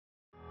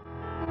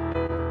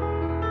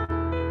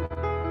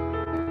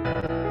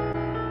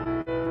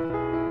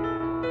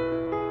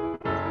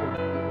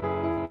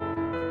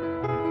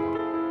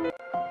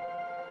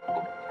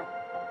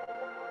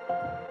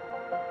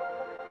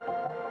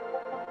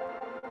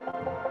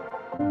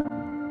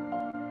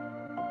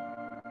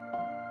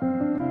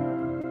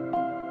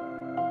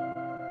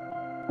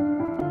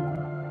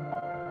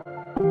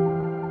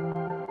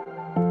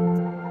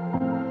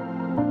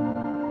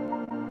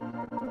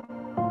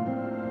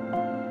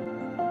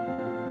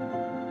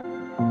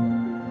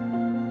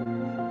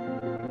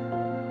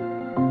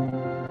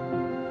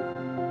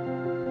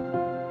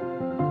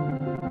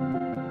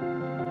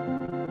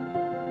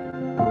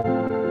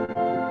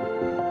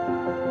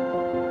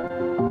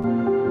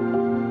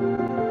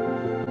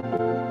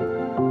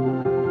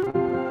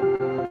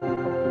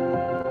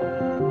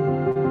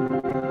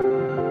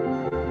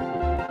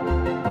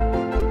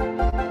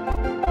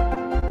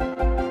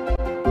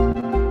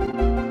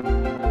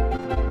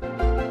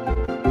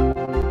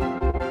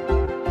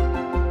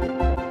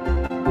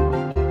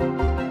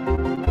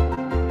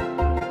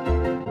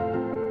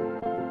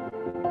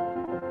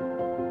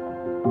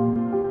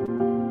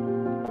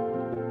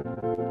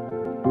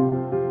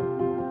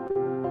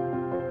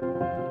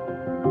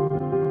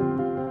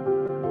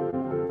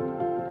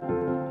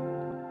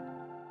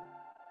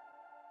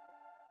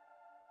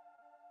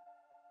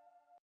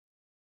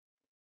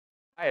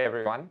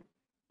everyone.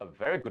 A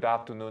very good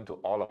afternoon to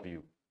all of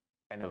you,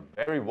 and a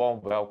very warm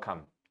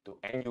welcome to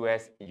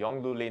NUS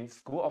Yonglulin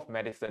School of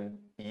Medicine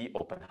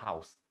e-Open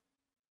House.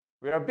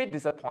 We are a bit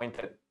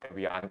disappointed that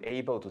we are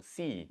unable to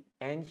see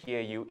and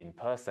hear you in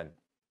person.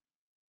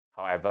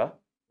 However,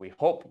 we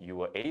hope you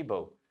were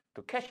able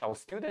to catch our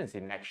students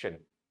in action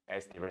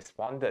as they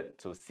responded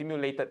to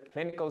simulated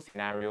clinical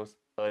scenarios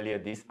earlier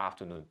this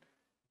afternoon,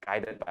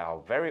 guided by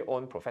our very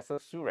own Professor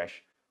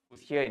Suresh,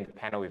 who's here in the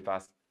panel with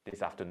us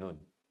this afternoon.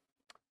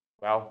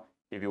 Well,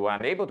 if you were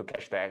unable to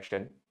catch the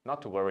action,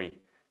 not to worry.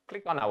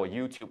 Click on our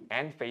YouTube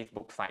and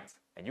Facebook sites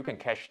and you can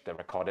catch the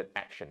recorded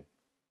action.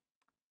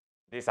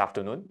 This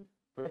afternoon,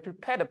 we have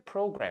prepared a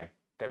program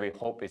that we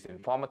hope is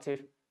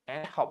informative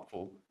and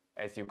helpful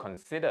as you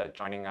consider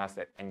joining us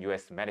at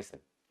NUS Medicine.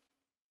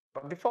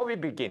 But before we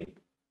begin,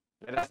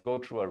 let us go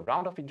through a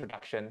round of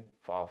introduction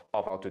of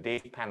our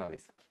today's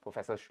panelists.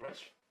 Professor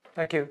Suresh.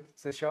 Thank you,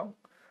 Zishong.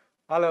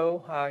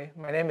 Hello, hi,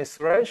 my name is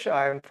Suresh.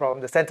 I'm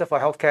from the Center for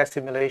Healthcare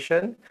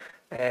Simulation,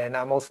 and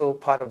I'm also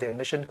part of the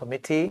admission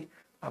committee.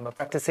 I'm a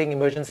practicing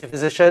emergency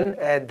physician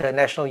at the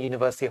National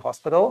University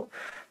Hospital,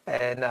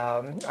 and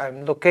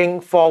I'm looking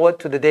forward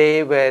to the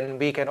day when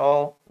we can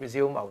all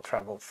resume our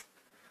travels.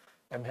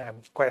 I'm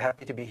quite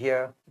happy to be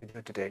here with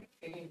you today.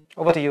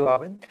 Over to you,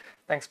 Arvin.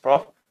 Thanks,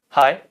 Prof.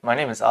 Hi, my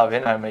name is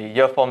Arvin. I'm a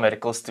Year 4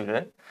 medical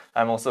student.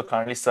 I'm also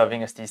currently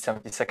serving as the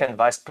 72nd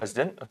Vice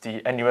President of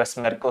the NUS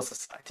Medical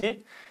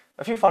Society.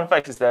 A few fun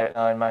facts is that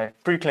in my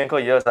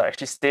preclinical years, I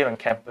actually stayed on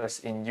campus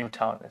in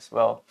UTown as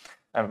well.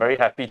 I'm very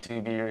happy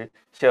to be here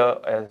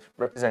as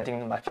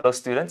representing my fellow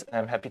students, and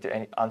I'm happy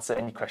to answer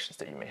any questions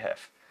that you may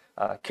have.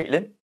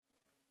 Caitlin?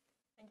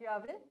 Thank you,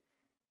 Arvin.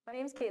 My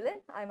name is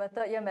Caitlin. I'm a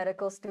third-year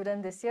medical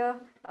student this year.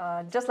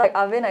 Just like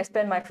Arvin, I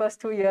spent my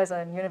first 2 years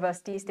in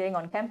university staying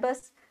on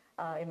campus.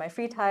 In my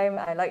free time,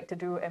 I like to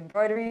do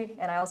embroidery,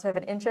 and I also have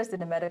an interest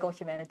in the medical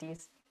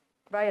humanities.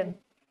 Brian.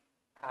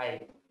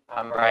 Hi,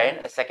 I'm Brian,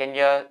 a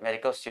second-year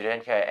medical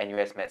student here at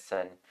NUS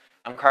Medicine.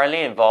 I'm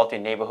currently involved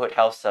in Neighbourhood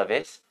Health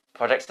Service,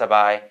 Project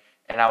Sabai,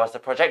 and I was the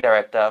project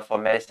director for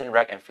Medicine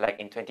Rec and Flag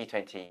in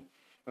 2020. In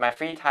my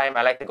free time,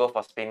 I like to go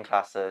for spin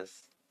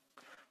classes.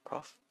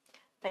 Prof?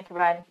 Thank you,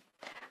 Brian.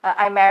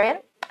 I'm Marian.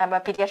 I'm a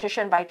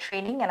pediatrician by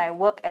training, and I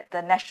work at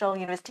the National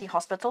University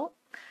Hospital.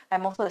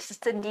 I'm also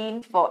Assistant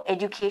Dean for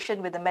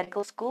Education with the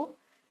Medical School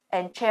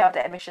and Chair of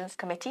the Admissions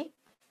Committee.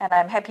 And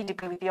I'm happy to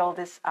be with you all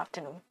this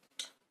afternoon.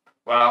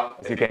 Well,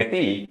 as you can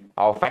see,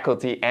 our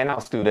faculty and our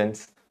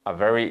students are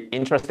very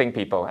interesting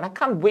people, and I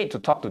can't wait to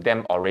talk to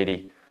them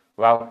already.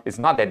 Well, it's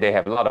not that they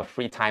have a lot of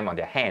free time on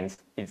their hands,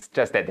 it's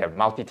just that they're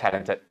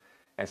multi-talented.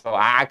 And so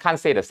I can't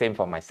say the same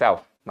for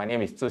myself. My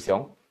name is Zhi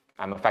Xiong.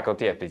 I'm a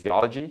faculty of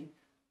physiology.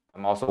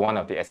 I'm also one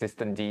of the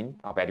Assistant Dean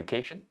of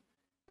Education.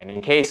 And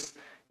in case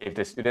if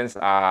the students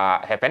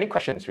have any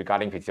questions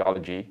regarding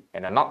physiology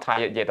and are not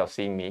tired yet of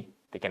seeing me,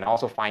 they can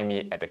also find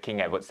me at the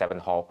King Edward VII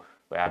Hall,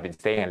 where I've been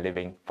staying and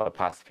living for the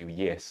past few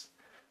years.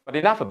 But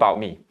enough about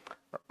me.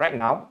 Right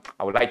now,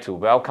 I would like to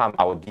welcome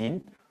our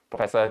Dean,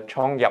 Professor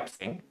Chong Yap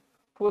Sing,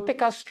 who will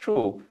take us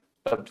through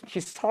the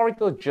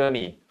historical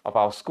journey of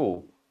our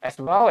school, as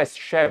well as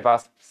share with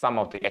us some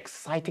of the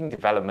exciting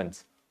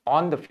developments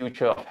on the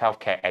future of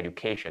healthcare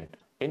education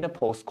in the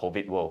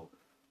post-COVID world.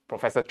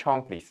 Professor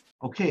Chong, please.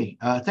 Okay,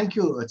 thank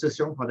you, Zhi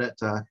Xiong, for that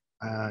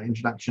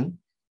introduction.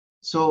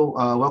 So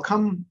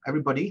welcome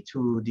everybody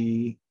to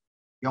the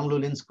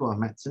Yonglulin School of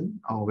Medicine,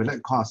 or we like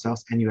to call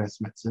ourselves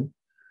NUS Medicine.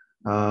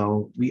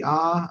 We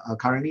are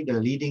currently the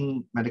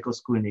leading medical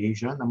school in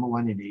Asia,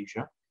 #1 in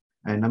Asia,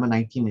 and number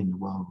 19 in the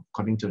world,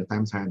 according to the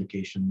Times Higher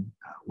Education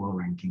World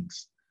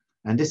Rankings.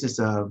 And this is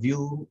a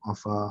view of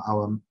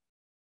some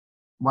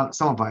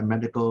of our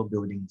medical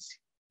buildings.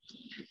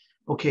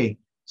 Okay,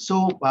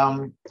 so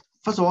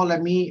first of all,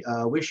 let me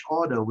wish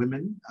all the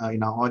women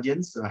in our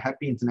audience a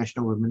happy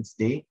International Women's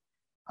Day.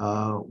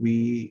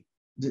 The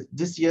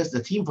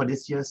theme for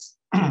this year's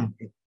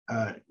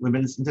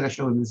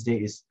International Women's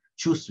Day is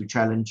Choose to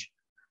Challenge.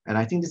 And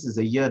I think this is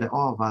a year that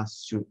all of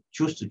us should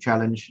choose to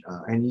challenge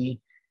any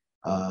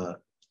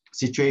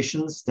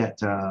situations that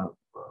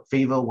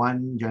favor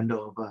one gender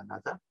over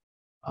another.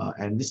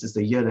 And this is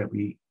the year that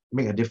we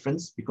make a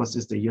difference, because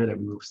it's the year that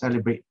we will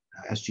celebrate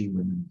SG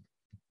women.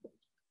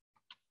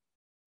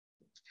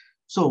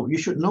 So you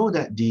should know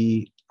that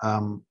the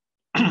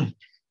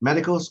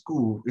medical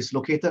school is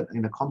located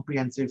in a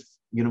comprehensive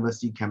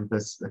university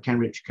campus, the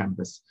Cambridge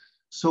campus.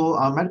 So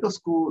our medical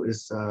school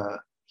is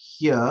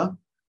here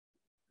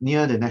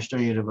near the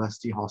National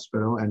University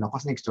Hospital, and of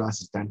course next to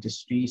us is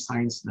dentistry,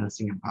 science,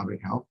 nursing, and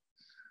public health.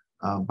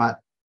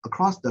 But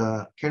across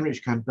the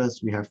Cambridge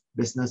campus, we have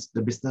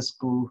the business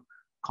school,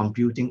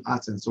 computing,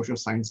 arts and social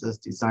sciences,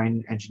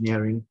 design,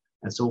 engineering,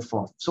 and so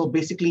forth. So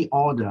basically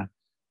all the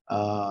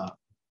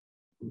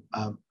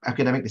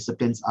academic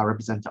disciplines are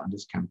represented on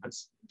this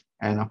campus.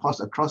 And of course,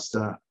 across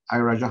the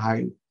Ayer Rajah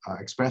High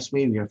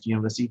Expressway, we have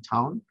University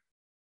Town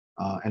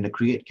and the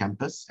Create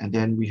campus. And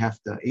then we have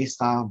the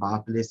A-Star,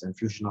 Bahapolis, and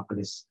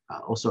Fusionopolis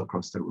also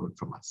across the road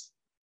from us.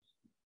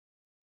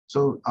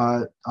 So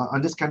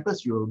on this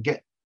campus, you'll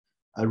get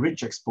a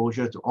rich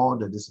exposure to all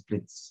the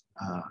disciplines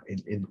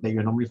that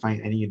you normally find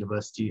in any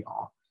university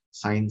or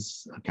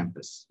science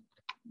campus.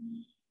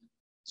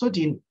 So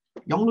the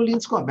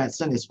Yonglulin School of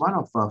Medicine is one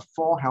of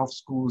 4 health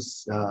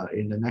schools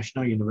in the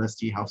National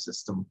University Health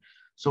System.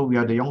 So we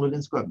are the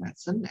Yonglulin School of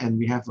Medicine, and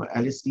we have a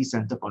LSD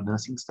Center for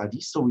Nursing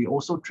Studies. So we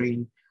also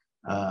train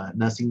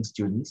nursing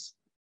students,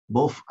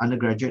 both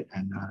undergraduate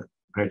and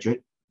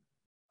graduate.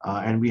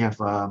 And we have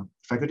a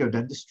Faculty of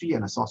Dentistry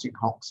and a Sussex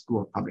Hawke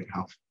School of Public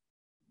Health.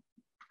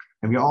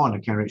 And we're all on the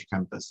Cambridge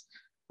campus.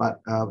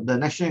 But the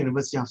National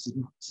University Health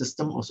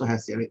System also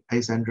has the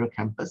Alexandra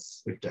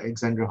campus with the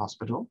Alexandra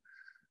Hospital,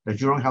 the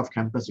Jurong Health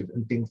Campus with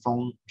Ng Teng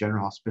Fong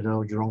General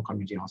Hospital, Jurong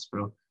Community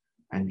Hospital,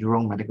 and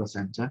Jurong Medical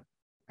Center.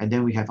 And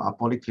then we have our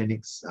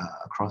polyclinics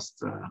across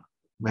the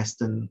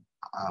western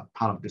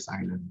part of this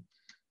island.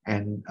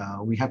 And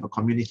we have a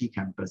community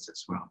campus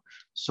as well.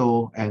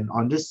 So, and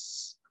on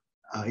this,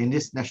 in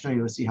this National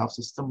University Health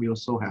System, we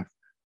also have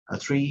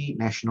 3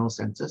 national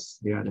centers.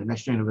 They are the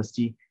National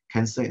University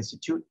Cancer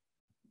Institute,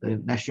 the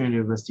National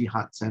University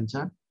Heart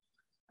Center,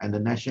 and the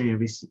National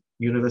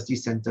University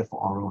Center for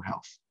Oral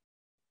Health.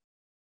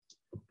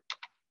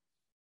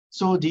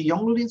 So the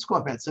Yonglulin School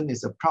of Medicine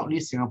is a proudly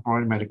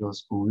Singaporean medical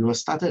school. We were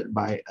started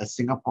by a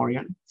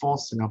Singaporean, 4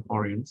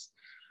 Singaporeans,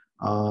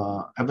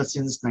 ever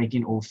since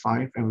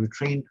 1905, and we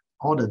trained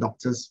all the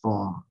doctors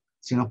for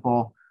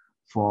Singapore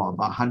for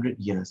about 100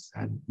 years,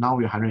 and now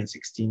we're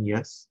 116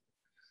 years.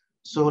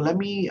 So let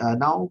me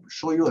now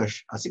show you a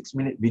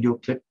 6-minute video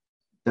clip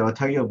that will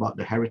tell you about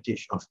the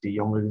heritage of the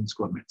Yonglulin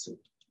School of Medicine.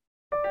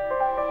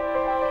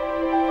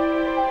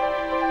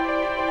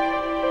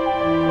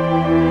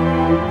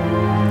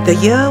 The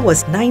year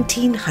was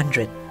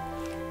 1900.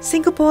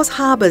 Singapore's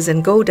harbours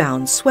and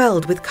godowns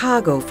swelled with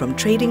cargo from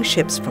trading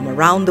ships from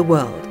around the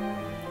world.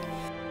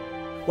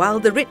 While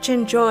the rich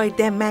enjoyed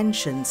their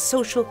mansions,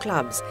 social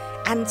clubs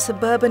and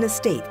suburban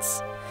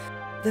estates,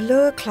 the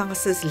lower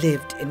classes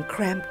lived in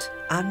cramped,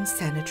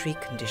 unsanitary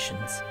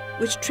conditions,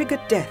 which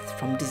triggered death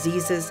from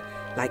diseases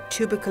like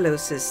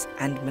tuberculosis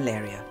and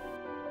malaria.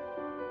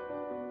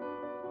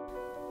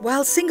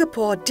 While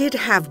Singapore did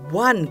have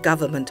one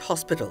government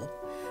hospital,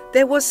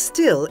 there was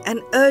still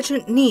an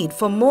urgent need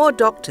for more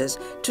doctors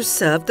to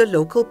serve the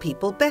local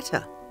people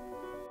better.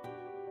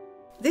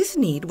 This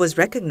need was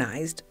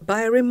recognized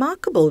by a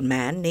remarkable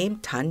man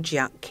named Tan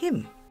Jiak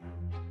Kim.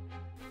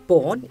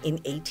 Born in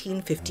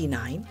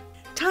 1859,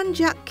 Tan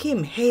Jiak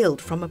Kim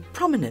hailed from a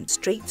prominent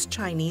Straits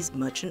Chinese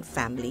merchant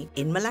family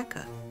in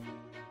Malacca.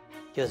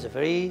 He was a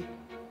very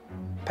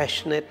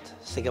passionate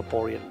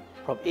Singaporean.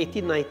 From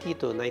 1890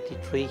 to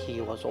 93, he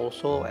was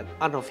also an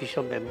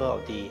unofficial member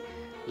of the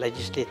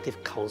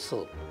Legislative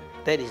Council.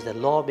 That is the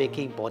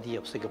law-making body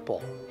of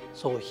Singapore.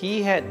 So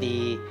he had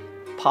the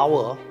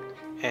power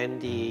and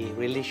the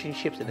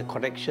relationships and the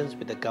connections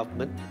with the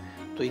government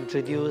to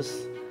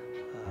introduce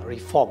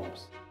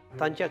reforms.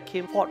 Tan Jiak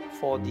Kim fought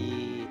for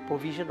the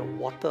provision of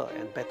water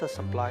and better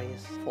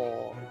supplies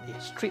for the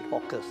street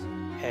hawkers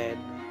and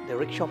the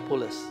rickshaw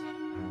pullers.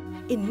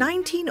 In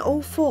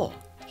 1904,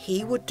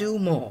 he would do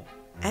more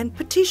and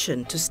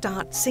petition to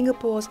start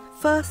Singapore's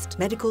first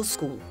medical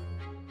school.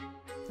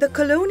 The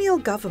colonial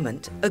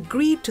government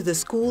agreed to the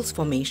school's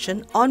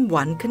formation on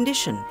one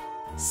condition: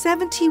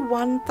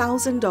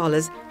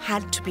 $71,000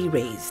 had to be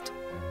raised.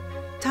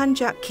 Tan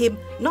Jiak Kim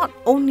not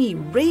only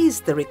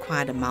raised the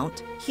required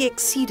amount, he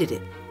exceeded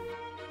it.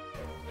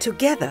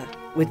 Together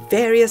with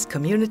various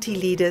community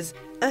leaders,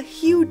 a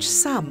huge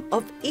sum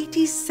of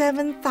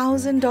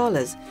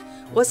 $87,000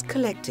 was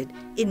collected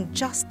in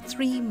just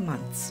 3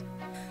 months.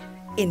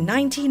 In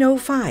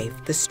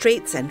 1905, the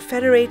Straits and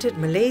Federated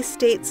Malay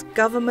States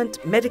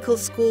Government Medical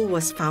School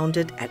was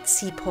founded at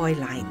Sepoy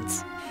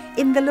Lines,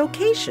 in the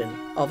location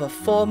of a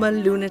former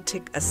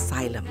lunatic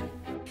asylum.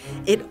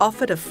 It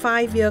offered a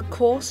 5-year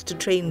course to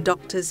train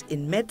doctors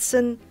in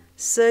medicine,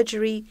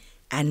 surgery,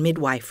 and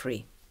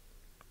midwifery.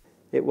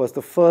 It was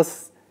the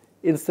first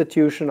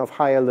institution of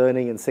higher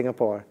learning in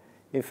Singapore.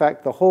 In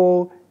fact, the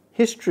whole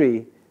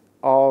history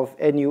of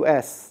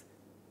NUS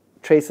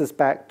traces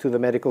back to the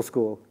medical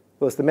school.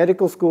 It was the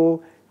medical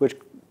school which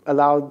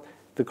allowed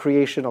the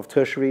creation of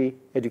tertiary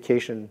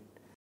education.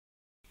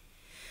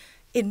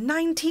 In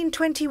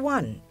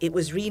 1921, it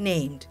was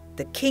renamed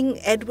the King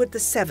Edward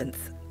VII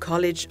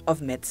College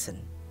of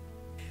Medicine.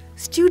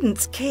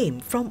 Students came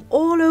from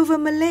all over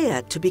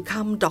Malaya to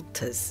become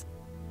doctors.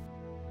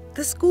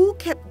 The school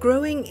kept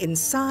growing in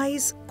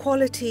size,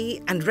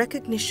 quality, and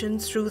recognition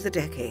through the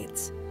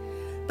decades.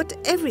 But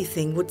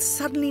everything would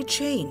suddenly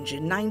change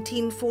in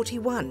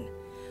 1941,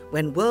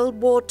 when World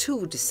War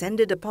II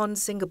descended upon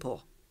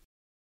Singapore.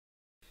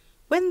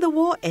 When the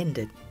war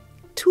ended,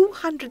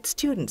 200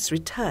 students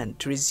returned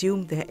to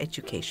resume their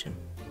education.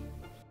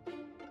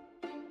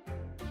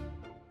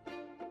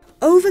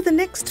 Over the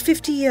next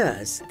 50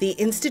 years, the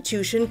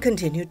institution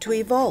continued to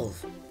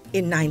evolve.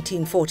 In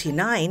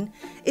 1949,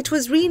 it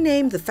was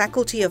renamed the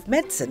Faculty of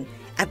Medicine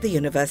at the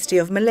University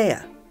of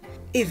Malaya,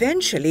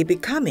 eventually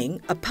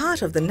becoming a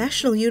part of the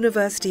National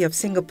University of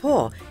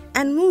Singapore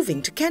and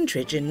moving to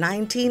Kentridge in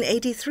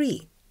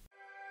 1983.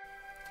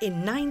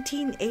 In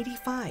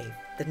 1985,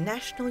 the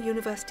National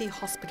University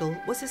Hospital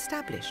was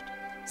established,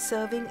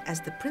 serving as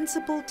the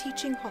principal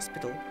teaching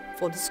hospital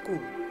for the school.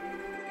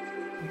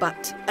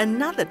 But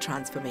another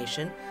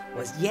transformation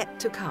was yet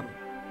to come.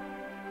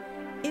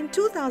 In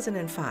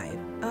 2005,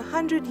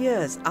 100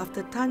 years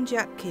after Tan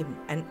Jiak Kim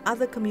and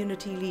other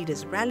community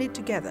leaders rallied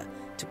together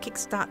to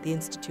kickstart the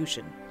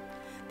institution,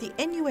 the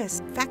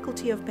NUS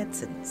Faculty of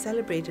Medicine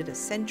celebrated a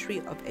century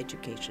of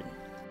education.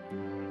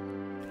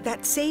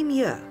 That same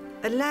year,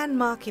 a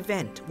landmark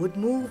event would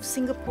move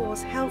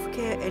Singapore's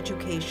healthcare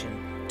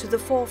education to the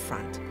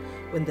forefront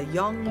when the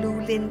Yong Lu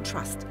Lin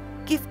Trust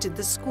gifted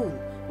the school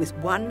with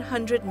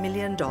 $100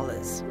 million.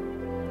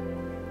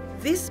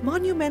 This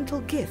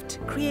monumental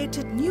gift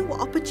created new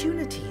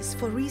opportunities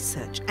for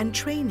research and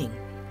training,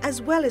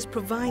 as well as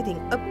providing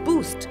a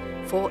boost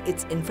for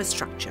its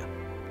infrastructure.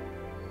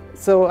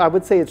 So I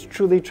would say it's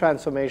truly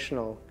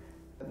transformational.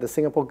 The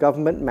Singapore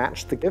government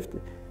matched the gift,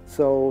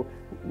 so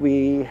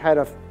we had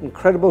an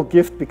incredible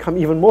gift become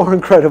even more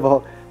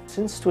incredible.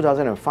 Since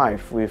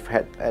 2005, we've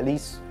had at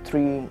least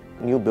 3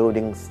 new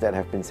buildings that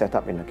have been set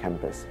up in the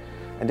campus.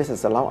 And this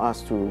has allowed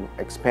us to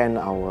expand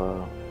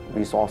our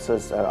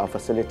resources, our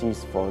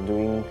facilities for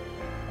doing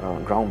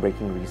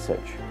groundbreaking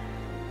research.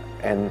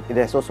 And it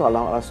has also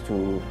allowed us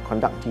to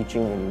conduct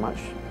teaching in much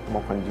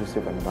more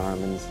conducive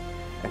environments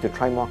and to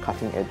try more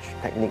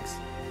cutting-edge techniques.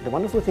 The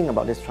wonderful thing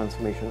about these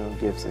transformational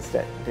gifts is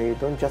that they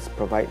don't just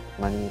provide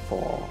money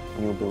for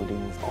new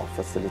buildings or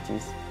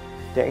facilities,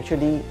 they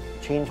actually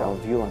change our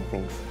view on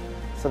things.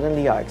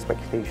 Suddenly our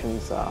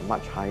expectations are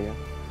much higher,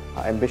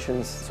 our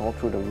ambitions soar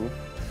through the roof,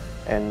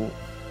 and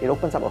it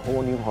opens up a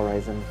whole new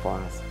horizon for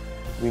us.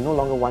 We no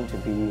longer want to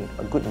be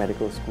a good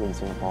medical school in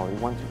Singapore, we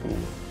want to be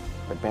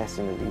the best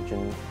in the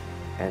region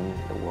and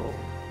the world.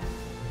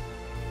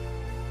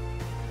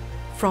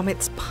 From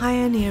its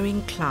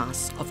pioneering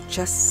class of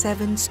just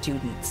 7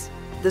 students,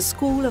 the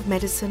School of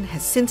Medicine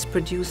has since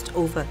produced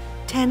over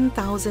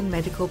 10,000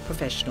 medical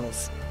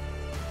professionals,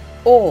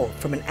 all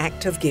from an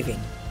act of giving.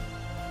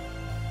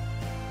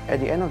 At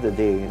the end of the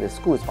day, the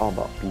school is all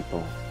about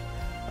people.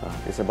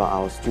 It's about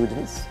our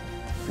students.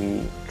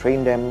 We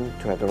train them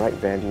to have the right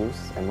values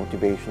and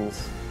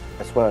motivations,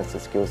 as well as the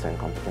skills and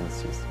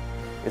competencies.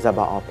 It's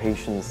about our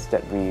patients,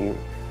 that we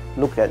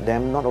look at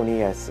them not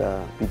only as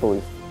people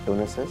with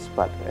illnesses,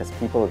 but as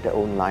people with their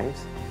own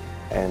lives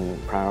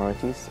and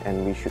priorities,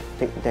 and we should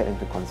take that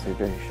into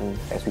consideration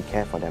as we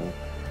care for them.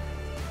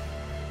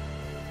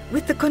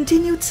 With the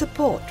continued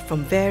support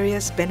from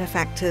various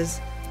benefactors,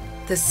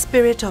 the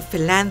spirit of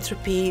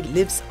philanthropy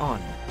lives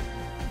on,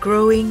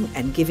 growing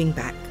and giving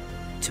back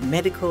to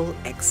medical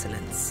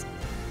excellence.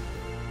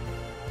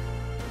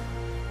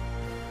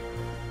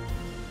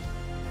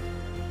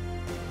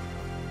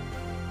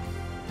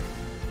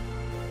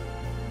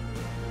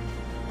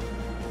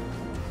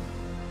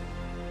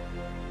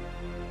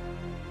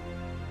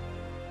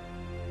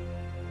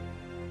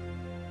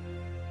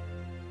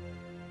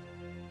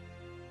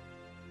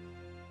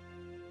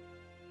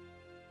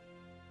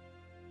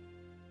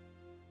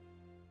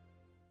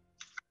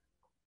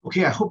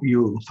 Okay, I hope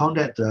you found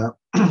that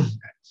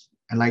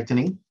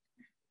enlightening.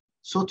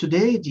 So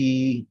today,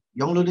 the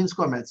Yong Lu Lin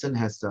School of Medicine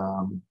has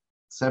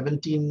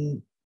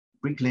 17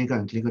 preclinical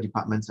and clinical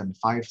departments and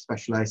 5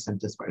 specialized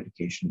centers for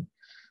education.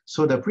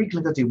 So the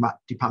preclinical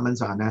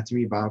departments are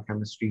anatomy,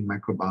 biochemistry,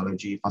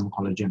 microbiology,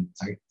 pharmacology, and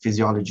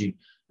physiology.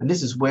 And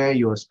this is where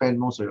you will spend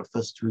most of your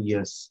first 2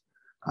 years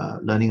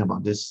learning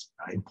about these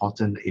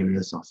important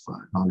areas of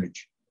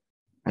knowledge.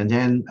 And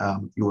then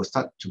you will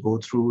start to go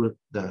through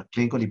the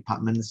clinical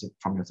departments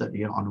from your 3rd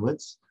year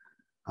onwards.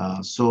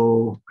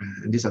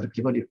 These are the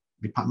clinical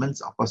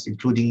departments, of course,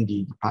 including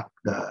the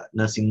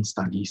nursing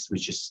studies,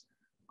 which is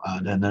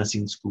the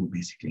nursing school,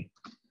 basically.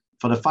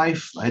 For the 5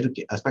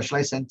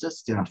 specialized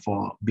centers, they are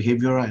for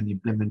behavioral and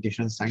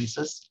implementation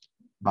sciences,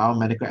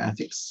 biomedical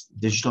ethics,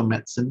 digital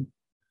medicine,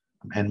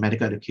 and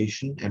medical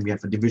education. And we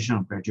have a division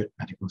of graduate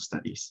medical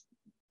studies.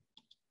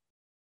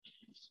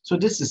 So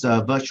this is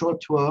a virtual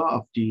tour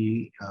of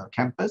the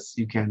campus.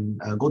 You can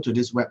go to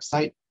this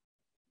website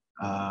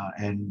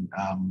and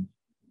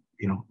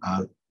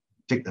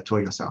take the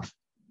tour yourself.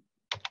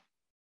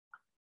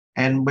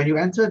 And when you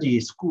enter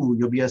the school,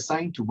 you'll be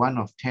assigned to one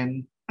of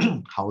 10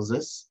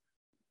 houses,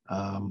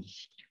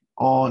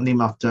 all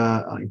named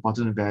after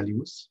important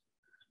values.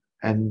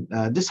 And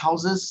these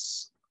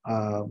houses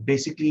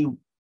basically,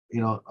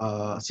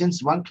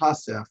 since one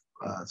class have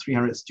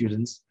 300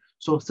 students,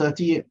 so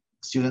 30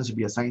 students will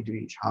be assigned to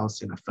each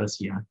house in the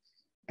first year.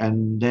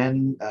 And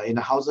then in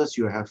the houses,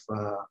 you have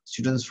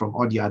students from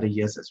all the other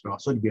years as well.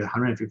 So it'll be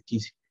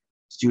 150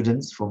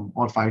 students from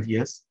all 5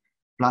 years,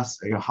 plus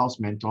your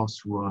house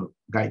mentors who will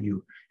guide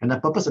you. And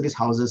the purpose of these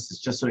houses is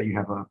just so that you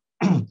have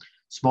a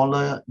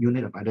smaller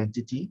unit of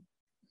identity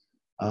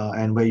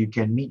and where you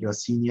can meet your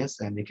seniors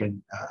and they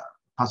can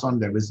pass on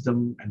their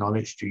wisdom and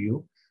knowledge to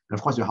you. And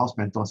of course, your house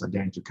mentors are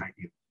there to guide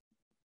you.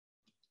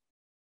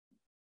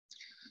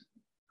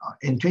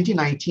 In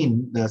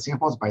 2019, the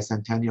Singapore's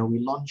bicentennial, we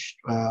launched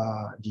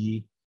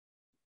the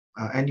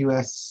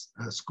NUS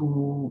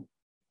School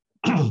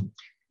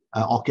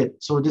orchid.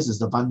 So this is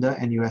the Vanda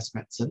NUS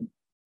medicine.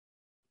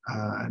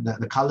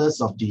 The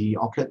colors of the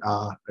orchid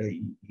are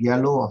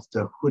yellow of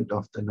the hood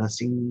of the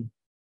nursing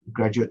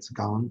graduate's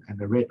gown and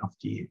the red of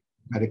the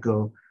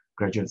medical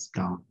graduate's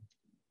gown.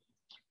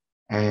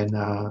 And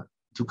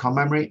to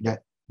commemorate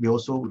that, we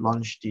also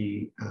launched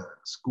the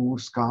school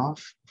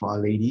scarf for our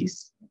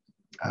ladies,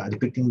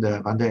 depicting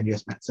the Vanda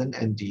NUS medicine,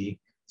 and the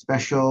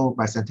special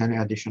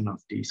bicentennial edition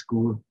of the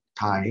school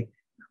tie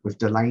with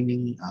the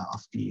lining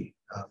of the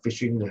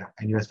featuring the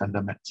NUS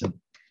Vanda medicine.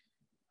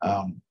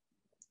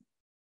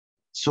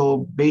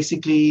 So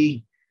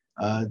basically,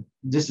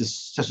 this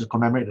is just to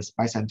commemorate the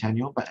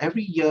bicentennial, but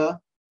every year,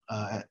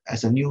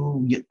 as a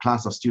new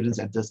class of students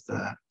enters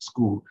the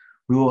school,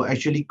 we will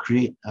actually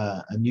create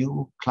a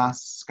new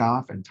class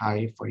scarf and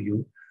tie for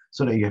you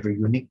so that you have a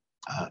unique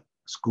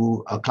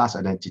school class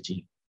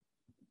identity.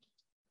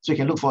 So you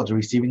can look forward to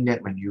receiving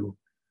that when you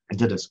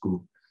enter the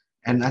school.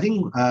 And I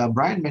think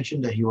Brian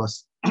mentioned that he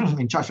was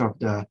in charge of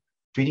the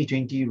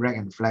 2020 Rag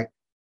and Flag.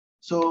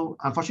 So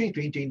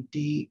unfortunately,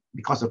 2020,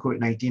 because of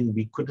COVID-19,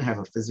 we couldn't have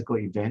a physical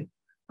event.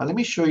 But let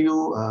me show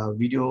you a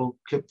video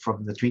clip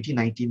from the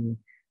 2019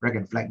 Rag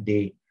and Flag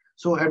Day.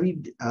 So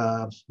every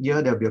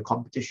year there'll be a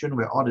competition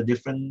where all the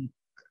different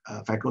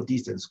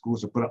faculties and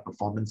schools will put up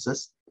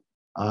performances.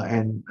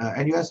 And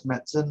NUS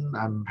Medicine,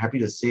 I'm happy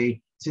to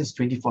say, since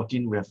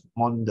 2014, we have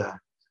won the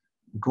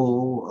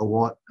Gold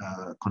Award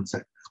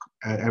concept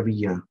every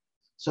year.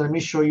 So let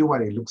me show you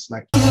what it looks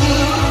like. This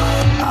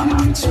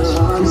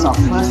is our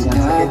first and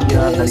second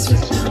year medical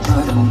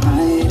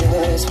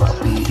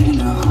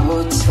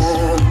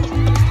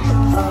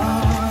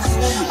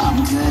I'm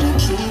gonna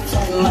keep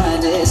my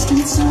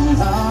distance. I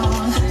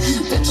know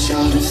that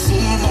you're the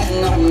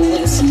feeling I'm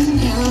missing.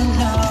 You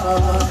know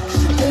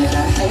that I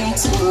hate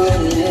to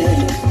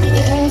admit that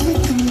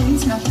everything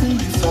means nothing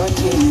if I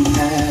can't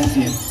have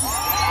you.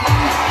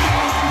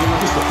 You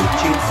notice the quick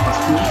change of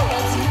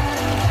costume?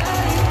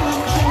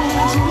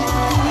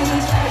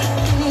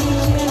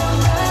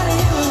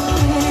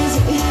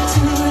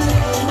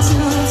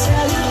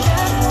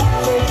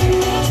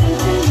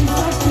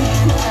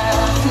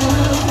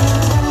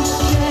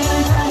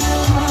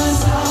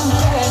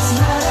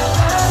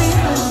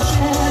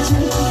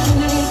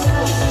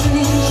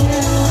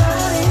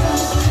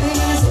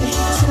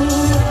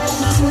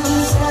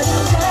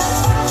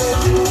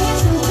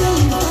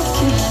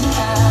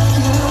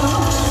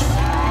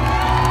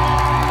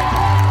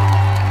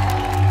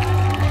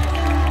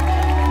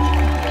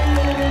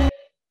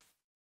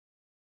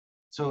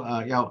 So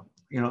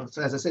yeah,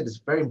 so as I said,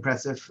 it's very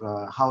impressive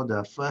how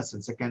the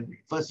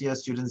first year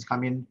students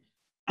come in,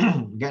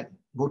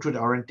 go through the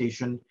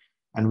orientation,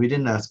 and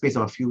within a space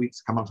of a few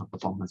weeks come up with a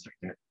performance like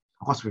that.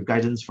 Of course, with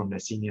guidance from their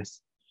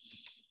seniors.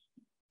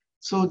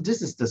 So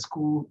this is the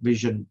school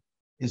vision,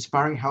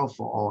 inspiring health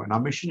for all. And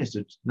our mission is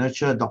to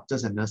nurture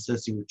doctors and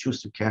nurses who would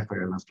choose to care for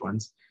your loved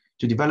ones,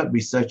 to develop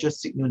researchers,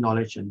 seek new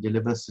knowledge, and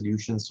deliver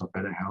solutions for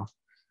better health,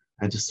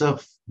 and to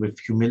serve with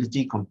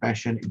humility,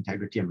 compassion,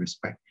 integrity, and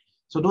respect.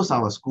 So those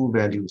are our school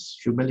values: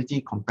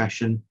 humility,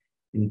 compassion,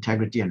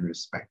 integrity, and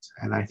respect.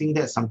 And I think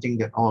that's something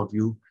that all of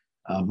you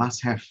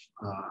must have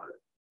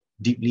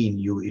deeply in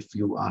you if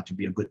you are to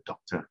be a good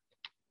doctor.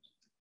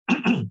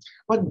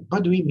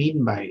 What do we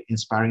mean by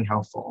inspiring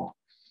health for all?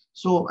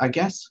 So I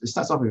guess it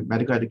starts off with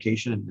medical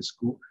education in the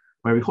school,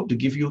 where we hope to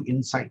give you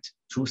insight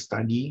through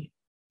study,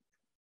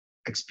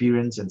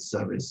 experience, and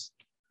service,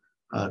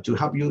 to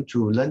help you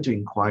to learn to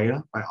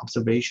inquire by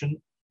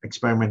observation,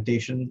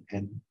 experimentation,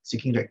 and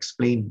seeking to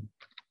explain,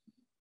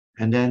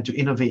 and then to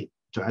innovate,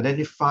 to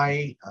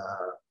identify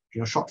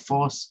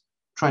shortfalls,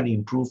 try to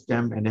improve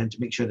them, and then to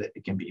make sure that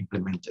it can be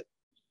implemented.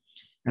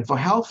 And for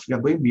health, we are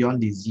going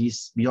beyond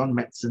disease, beyond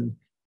medicine,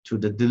 to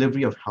the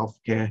delivery of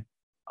healthcare,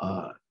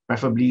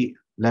 preferably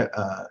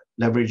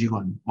leveraging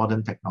on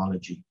modern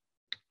technology.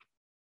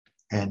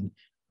 And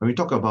when we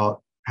talk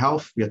about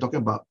health, we are talking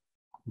about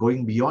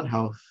going beyond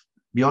health,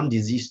 beyond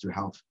disease to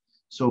health.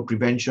 So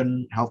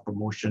prevention, health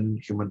promotion,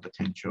 human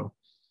potential.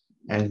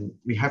 And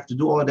we have to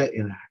do all that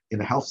in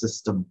the health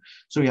system.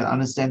 So we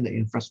understand the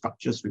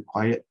infrastructures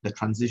required, the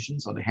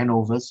transitions or the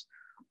handovers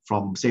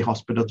from, say,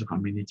 hospital to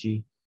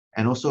community,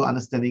 and also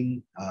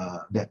understanding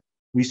that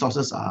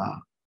resources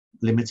are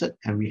limited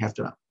and we have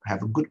to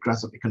have a good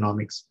grasp of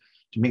economics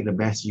to make the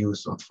best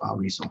use of our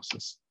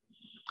resources.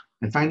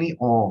 And finally,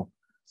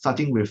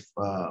 starting with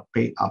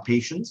our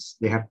patients,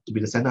 they have to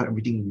be the center of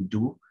everything we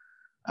do.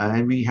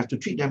 And we have to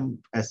treat them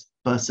as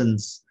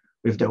persons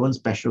with their own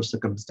special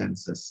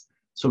circumstances.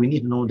 So we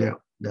need to know their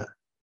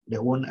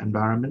own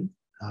environment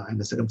and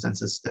the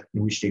circumstances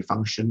in which they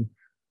function,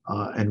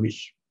 and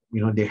which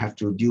they have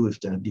to deal with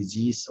the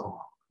disease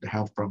or the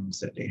health problems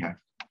that they have.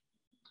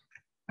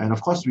 And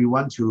of course, we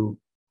want to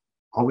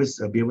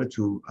always be able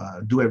to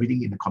do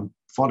everything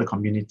for the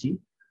community.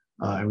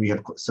 And we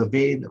have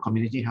surveyed the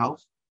community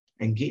health,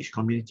 engage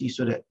community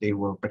so that they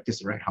will practice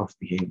the right health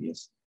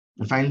behaviors.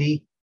 And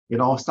finally, it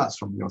all starts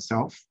from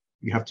yourself.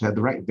 You have to have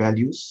the right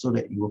values so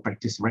that you will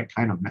practice the right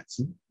kind of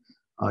medicine.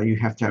 You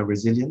have to have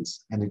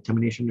resilience and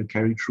determination to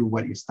carry through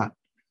what you start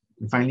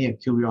and finally a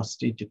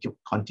curiosity to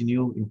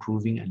continue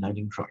improving and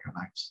learning throughout your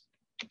lives.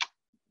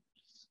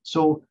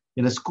 So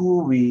in the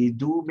school, we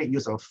do make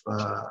use of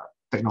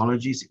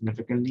technology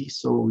significantly.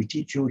 So we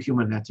teach you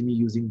human anatomy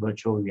using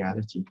virtual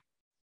reality.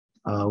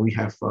 We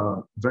have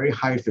very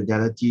high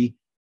fidelity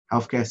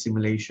healthcare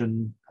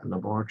simulation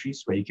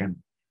laboratories where you can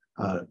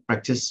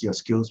practice your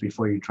skills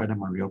before you try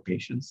them on real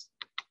patients.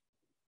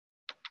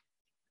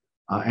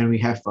 And we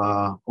have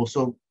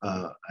also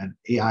an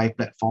AI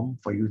platform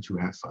for you to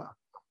have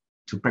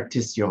to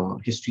practice your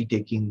history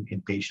taking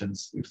in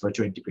patients with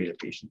virtual integrated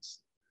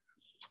patients.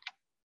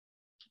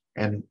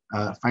 And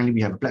finally,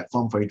 we have a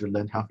platform for you to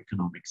learn health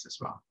economics as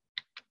well.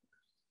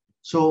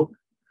 So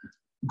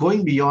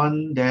going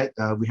beyond that,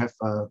 we have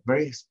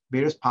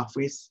various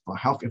pathways for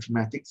health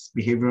informatics,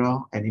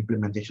 behavioral and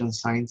implementation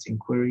science,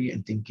 inquiry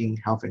and thinking,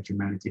 health and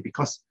humanity,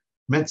 because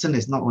medicine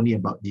is not only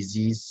about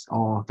disease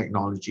or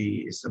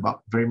technology, it's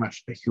about very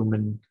much the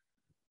human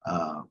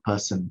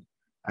person.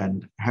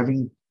 And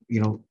having,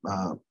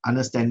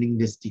 understanding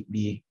this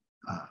deeply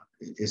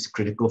is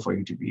critical for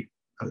you to be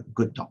a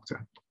good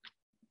doctor.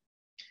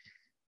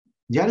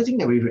 The other thing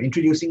that we're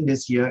introducing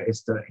this year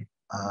is the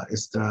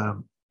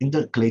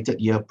intercalated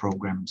year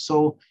program.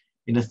 So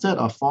in the third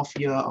or fourth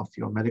year of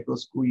your medical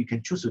school, you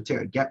can choose to take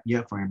a gap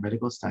year for your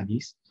medical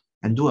studies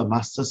and do a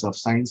Master's of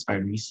Science by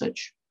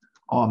Research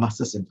or a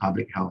Master's in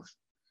Public Health.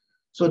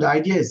 So the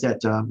idea is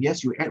that,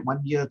 yes, you add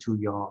 1 year to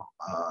your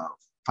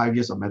 5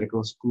 years of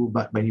medical school,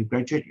 but when you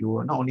graduate, you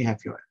will not only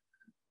have your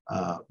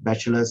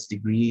bachelor's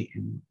degree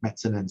in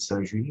medicine and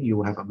surgery, you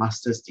will have a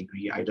master's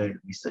degree either in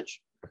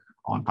research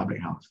or in public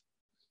health.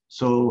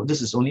 So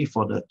this is only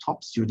for the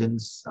top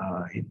students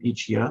in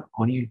each year.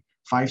 Only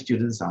 5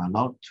 students are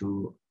allowed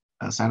to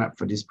sign up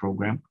for this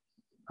program.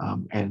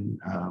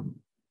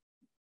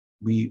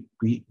 We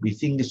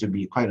think this would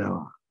be quite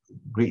a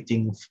great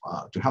thing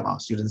to help our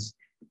students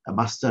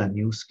master a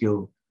new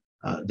skill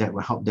that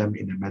will help them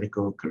in a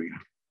medical career.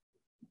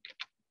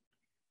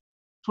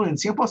 So in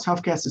Singapore's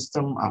healthcare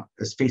system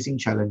is facing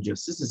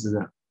challenges. This is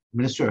the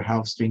Ministry of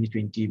Health's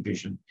 2020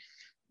 vision.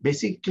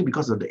 Basically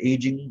because of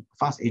the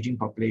fast aging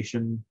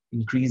population,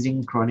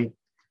 increasing chronic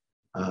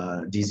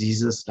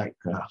diseases like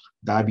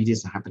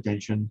diabetes and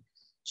hypertension,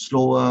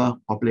 slower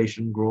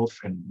population growth,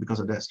 and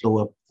because of that,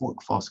 slower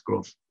workforce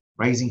growth,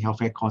 rising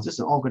healthcare costs. This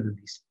is all going to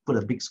put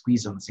a big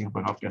squeeze on the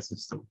Singapore healthcare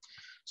system.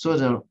 So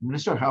the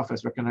Ministry of Health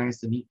has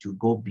recognized the need to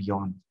go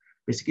beyond,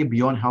 basically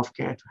beyond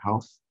healthcare to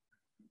health,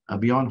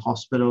 beyond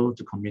hospital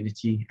to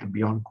community, and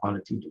beyond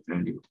quality to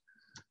value.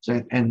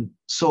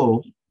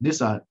 So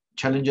these are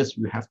challenges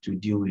we have to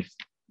deal with.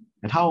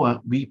 And how are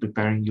we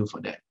preparing you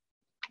for that?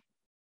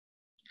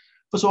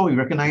 First of all, we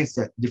recognize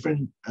that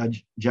different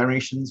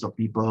generations of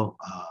people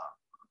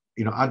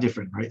are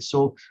different, right?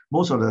 So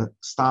most of the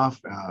staff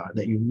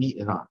that you meet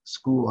in our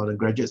school or the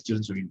graduate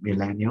students will be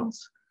millennials,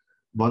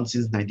 born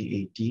since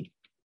 1980.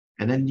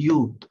 And then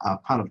you are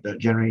part of the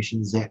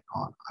Generation Z,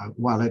 or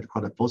what I like to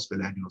call the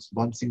post-millennials,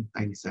 born since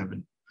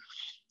 1997.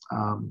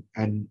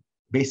 And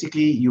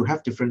basically, you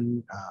have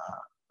different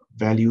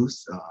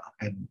values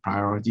and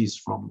priorities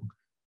from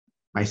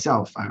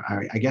myself.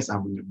 I guess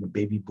I'm a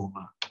baby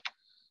boomer.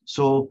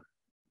 So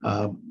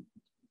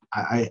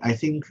I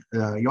think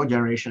your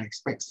generation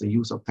expects the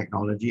use of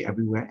technology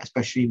everywhere,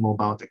 especially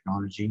mobile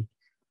technology.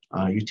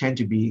 You tend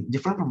to be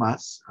different from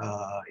us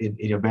in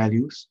your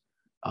values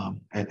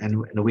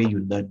and the way you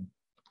learn.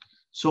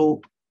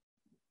 So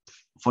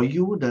for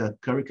you, the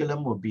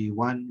curriculum will be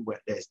one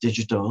where that's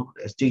digital,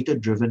 that's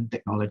data-driven,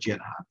 technology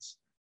enhanced,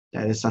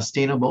 that is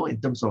sustainable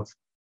in terms of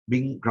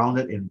being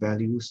grounded in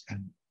values,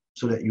 and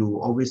so that you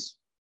always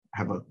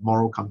have a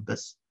moral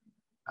compass,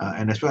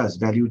 and as well as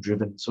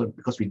value-driven. So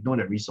because we know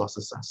that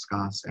resources are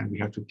scarce and we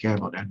have to care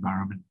about the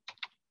environment.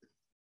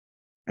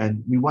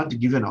 And we want to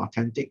give you an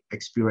authentic,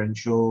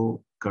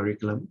 experiential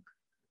curriculum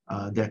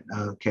that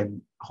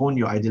can hone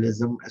your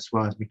idealism as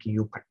well as making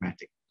you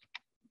pragmatic.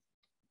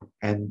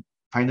 And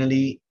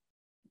finally,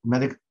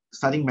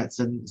 studying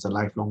medicine is a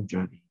lifelong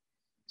journey.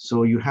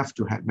 So you have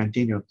to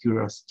maintain your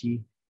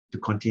curiosity to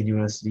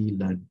continuously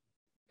learn.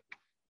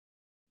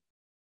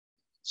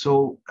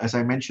 So as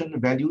I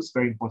mentioned, value is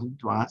very important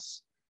to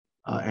us,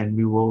 and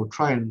we will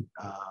try and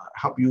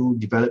help you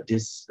develop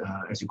this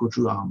as you go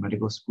through our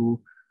medical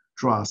school,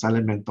 through our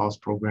Silent Mentors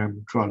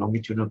program, through our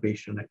longitudinal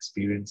patient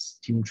experience,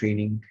 team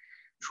training,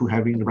 through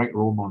having the right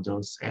role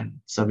models and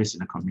service in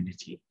the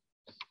community.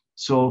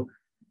 So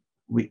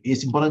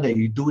it's important that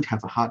you do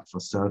have a heart for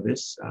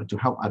service to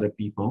help other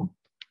people.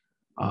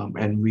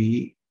 And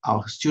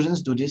our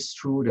students do this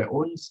through their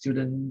own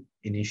student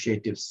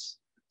initiatives.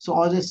 So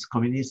all these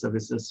community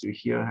services we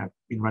here have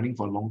been running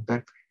for a long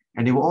time,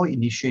 and they were all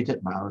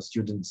initiated by our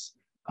students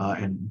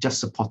and just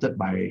supported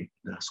by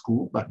the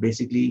school, but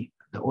basically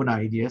the own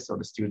ideas of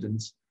the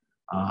students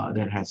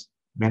that has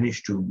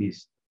managed to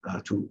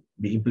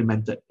be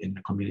implemented in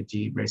the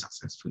community very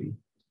successfully.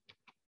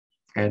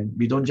 And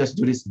we don't just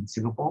do this in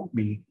Singapore,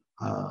 we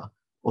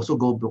also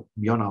go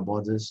beyond our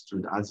borders to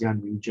the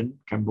ASEAN region,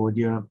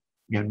 Cambodia,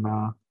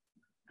 Myanmar,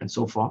 and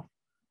so forth,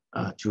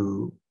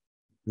 to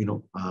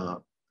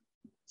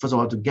first of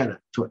all,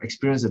 to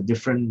experience a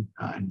different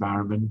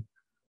environment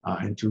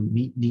and to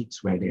meet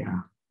needs where they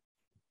are.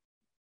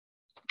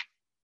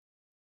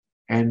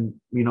 And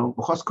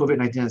because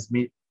COVID-19 has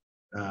made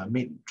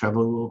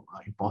travel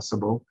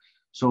impossible,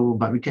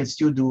 but we can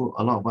still do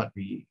a lot of what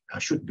we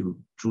should do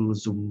through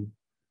Zoom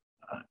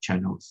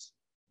channels.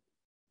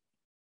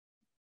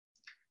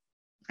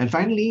 And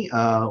finally,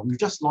 we've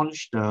just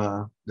launched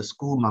the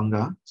school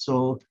manga.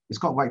 So it's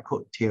called White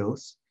Coat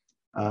Tales.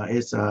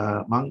 It's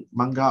a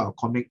manga or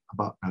comic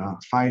about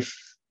 5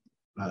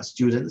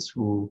 students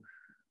who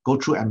go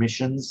through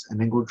admissions and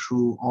then go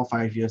through all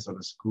 5 years of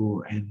the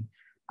school. And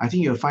I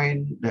think you'll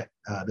find that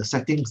the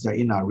settings they're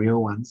in are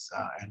real ones,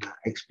 and the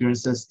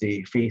experiences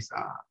they face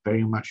are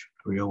very much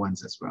real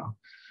ones as well.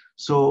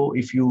 So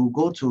if you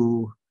go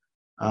to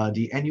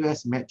the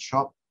NUS Med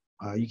shop,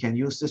 you can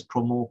use this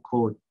promo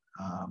code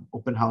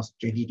Open House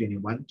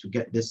 2021 to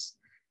get this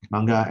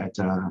manga at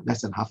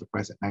less than half the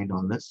price at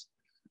 $9.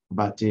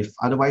 But if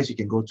otherwise, you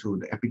can go to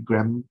the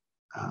Epigram,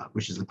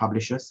 which is the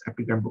publisher's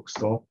Epigram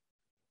bookstore,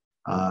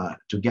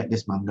 to get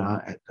this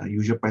manga at the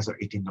usual price of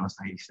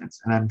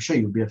 $18.90. And I'm sure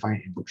you'll be able to find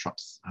it in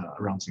bookshops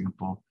around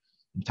Singapore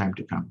in time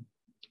to come.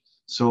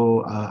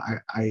 So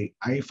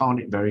I found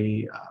it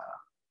very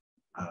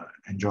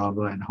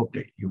enjoyable, and hope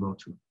that you will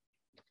too.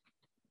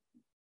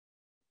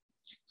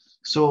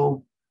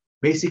 So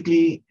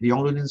basically, the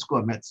Yong Loo Lin School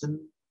of Medicine,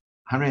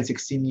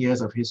 116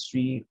 years of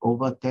history,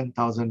 over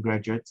 10,000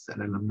 graduates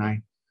and alumni,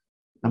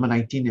 number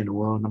 19 in the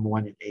world, number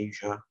 1 in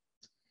Asia.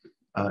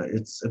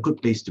 It's a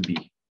good place to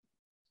be.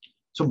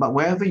 So, but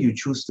wherever you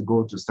choose to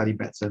go to study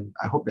medicine,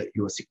 I hope that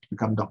you will seek to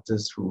become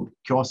doctors who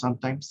cure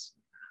sometimes,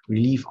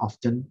 relieve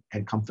often,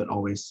 and comfort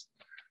always,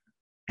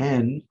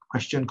 and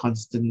question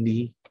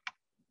constantly,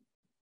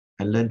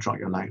 and learn throughout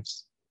your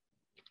lives.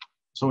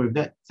 So with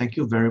that, thank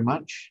you very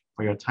much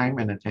for your time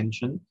and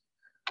attention.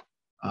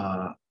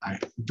 I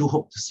do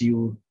hope to see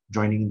you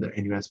joining the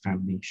NUS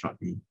family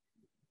shortly.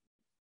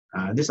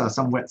 These are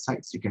some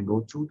websites you can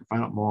go to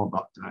find out more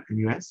about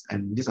NUS,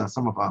 and these are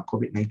some of our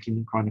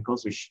COVID-19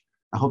 chronicles, which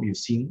I hope you've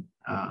seen,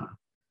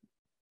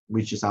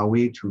 which is our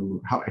way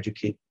to help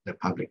educate the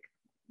public.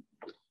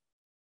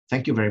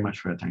 Thank you very much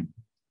for your time.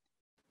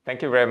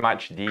 Thank you very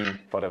much, Dean,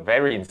 for the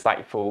very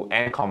insightful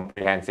and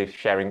comprehensive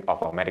sharing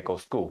of our medical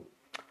school.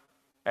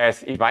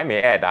 As if I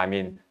may add,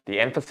 the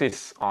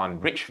emphasis on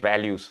rich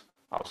values,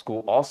 our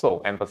school also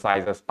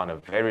emphasizes on a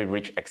very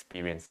rich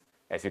experience.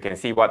 As you can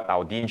see what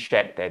our Dean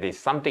shared, there is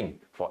something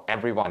for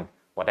everyone,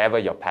 whatever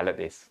your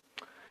palate is.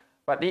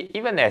 But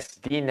even as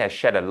Dean has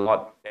shared a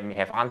lot and may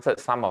have answered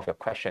some of your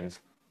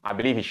questions, I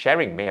believe his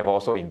sharing may have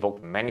also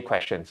invoked many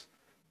questions.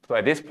 So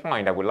at this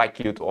point, I would like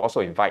you to also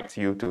invite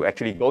you to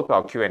actually go to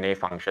our Q&A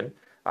function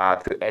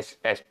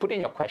as put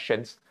in your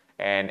questions,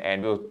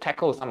 and we'll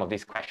tackle some of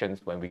these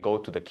questions when we go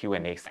to the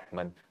Q&A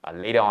segment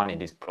later on in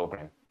this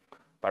program.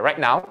 But right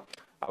now,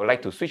 I would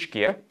like to switch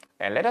gear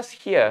and let us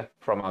hear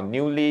from our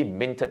newly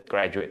minted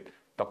graduate,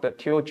 Dr.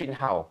 Teo Jin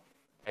Hao,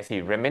 as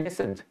he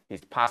reminiscent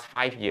his past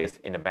 5 years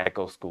in the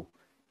medical school.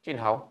 Jin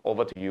Hao,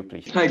 over to you,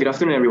 please. Hi, good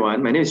afternoon,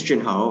 everyone. My name is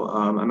Jin Hao.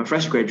 I'm a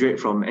fresh graduate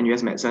from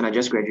NUS Medicine. I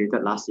just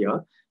graduated last year.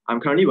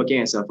 I'm currently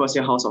working as a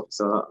first-year house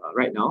officer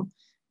right now.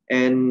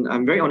 And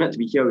I'm very honored to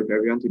be here with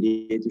everyone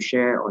today to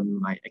share on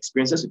my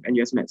experiences with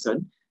NUS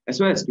Medicine,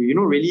 as well as to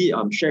really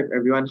share with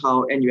everyone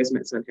how NUS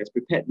Medicine has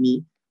prepared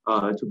me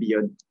to be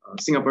a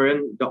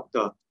Singaporean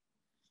doctor.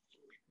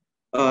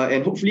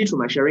 And hopefully through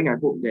my sharing, I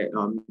hope that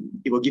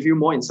it will give you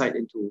more insight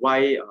into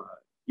why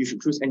you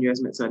should choose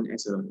NUS Medicine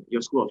as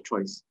your school of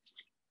choice.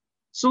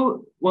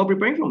 So while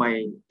preparing for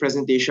my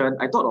presentation,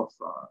 I thought of,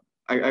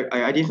 I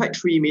identified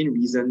 3 main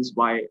reasons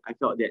why I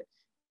felt that,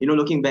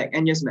 looking back,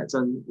 NUS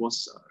Medicine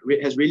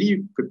has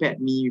really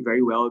prepared me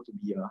very well to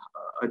be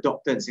a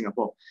doctor in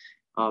Singapore.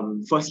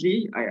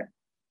 Firstly,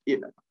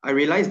 I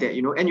realized that,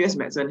 NUS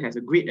Medicine has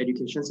a great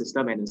education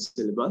system and a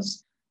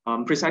syllabus,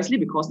 precisely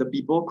because the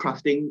people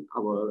crafting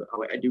our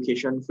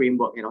education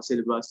framework and our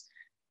syllabus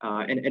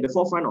and at the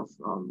forefront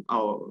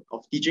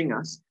of teaching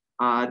us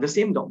are the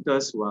same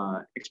doctors who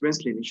are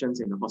experienced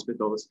clinicians in the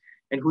hospitals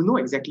and who know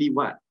exactly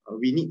what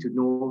we need to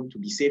know to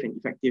be safe and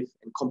effective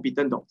and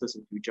competent doctors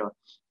in the future.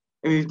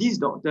 And with these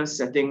doctors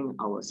setting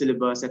our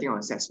syllabus, setting our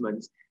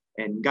assessments,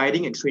 and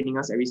guiding and training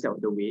us every step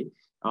of the way,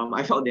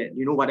 I felt that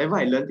whatever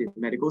I learned in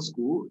medical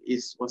school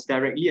was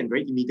directly and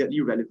very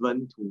immediately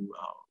relevant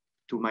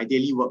to my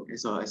daily work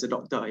as a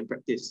doctor in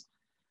practice.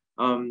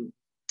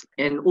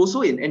 And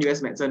also in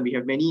NUS Medicine, we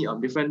have many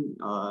different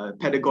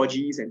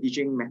pedagogies and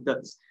teaching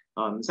methods,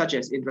 such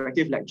as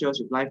interactive lectures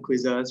with live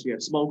quizzes. We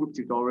have small group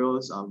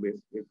tutorials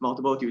with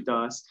multiple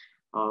tutors.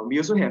 We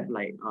also have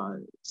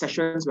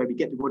sessions where we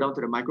get to go down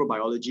to the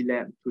microbiology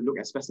lab to look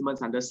at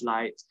specimens under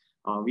slides.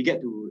 We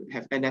get to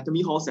have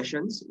anatomy hall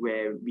sessions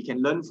where we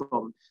can learn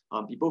from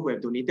people who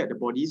have donated the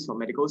bodies from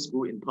medical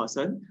school in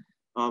person.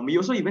 We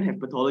also even have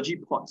pathology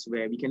pods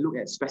where we can look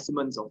at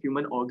specimens of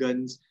human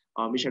organs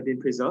which have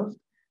been preserved.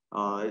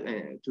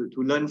 to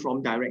learn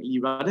from directly,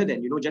 rather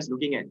than just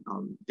looking at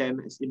them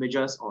as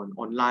images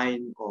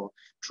online or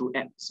through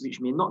apps, which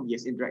may not be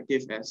as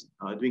interactive as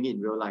doing it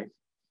in real life.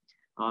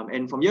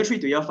 And from year 3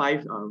 to year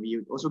 5,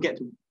 we also get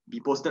to be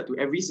posted to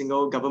every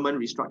single government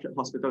restructured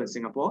hospital in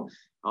Singapore.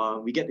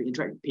 We get to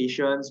interact with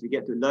patients, we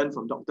get to learn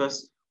from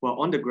doctors who are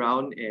on the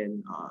ground,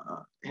 and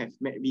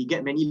we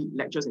get many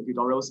lectures and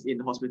tutorials in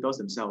the hospitals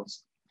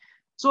themselves.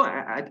 So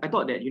I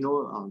thought that,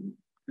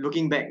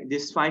 looking back,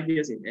 this 5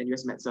 years in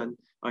NUS Medicine,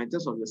 in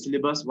terms of the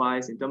syllabus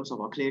wise, in terms of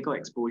our clinical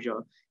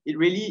exposure, it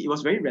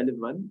was very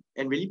relevant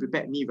and really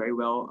prepared me very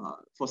well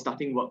for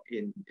starting work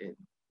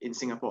in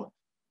Singapore.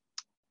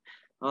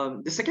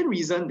 The second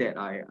reason that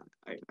I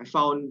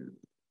found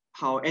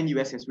how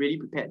NUS has really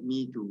prepared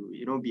me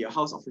to be a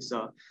house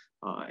officer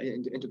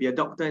and to be a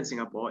doctor in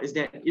Singapore is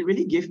that it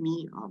really gave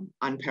me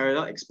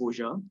unparalleled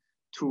exposure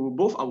to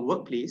both our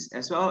workplace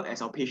as well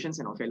as our patients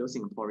and our fellow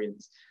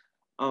Singaporeans.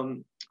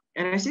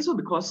 And I say so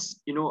because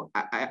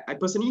I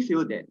personally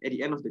feel that at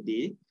the end of the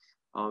day,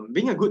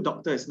 being a good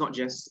doctor is not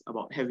just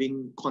about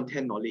having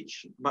content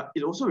knowledge, but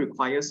it also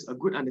requires a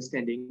good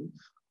understanding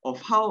of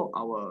how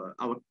our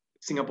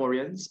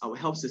Singaporeans, our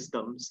health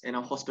systems, and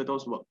our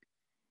hospitals work.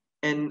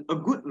 And a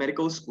good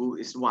medical school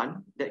is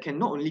one that can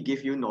not only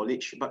give you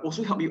knowledge, but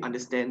also help you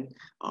understand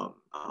our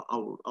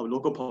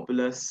local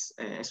populace,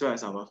 as well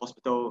as our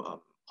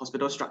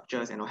hospital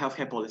structures and our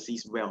healthcare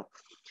policies well.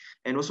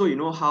 And also,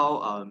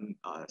 how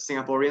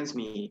Singaporeans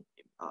may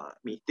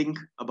think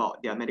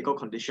about their medical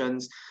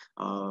conditions,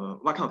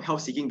 what kind of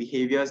health-seeking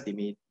behaviors they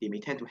may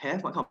tend to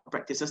have, what kind of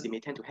practices they may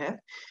tend to have,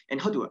 and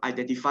how to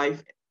identify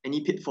any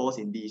pitfalls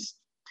in these.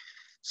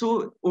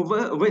 So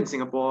over in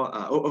Singapore,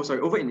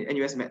 over in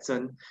NUS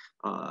Medicine,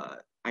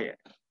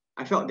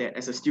 I felt that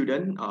as a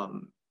student,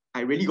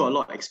 I really got a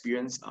lot of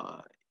experience.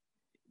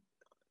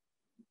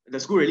 The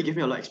school really gave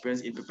me a lot of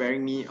experience in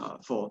preparing me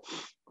for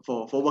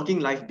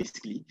working life,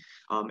 basically,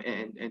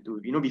 and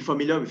to be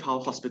familiar with how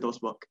hospitals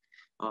work.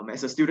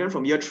 As a student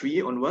from year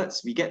 3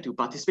 onwards, we get to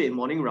participate in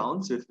morning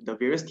rounds with the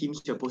various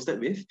teams you're posted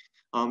with.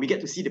 We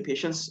get to see the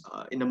patients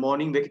in the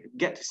morning. We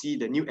get to see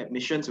the new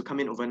admissions who come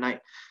in overnight,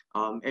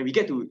 and we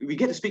get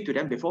to speak to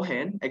them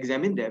beforehand,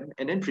 examine them,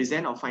 and then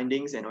present our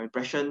findings and our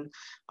impression,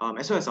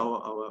 as well as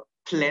our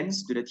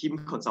plans to the team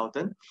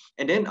consultant.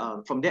 And then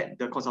from that,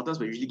 the consultants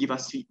will usually give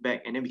us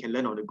feedback, and then we can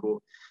learn on the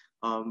go.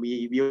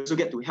 We also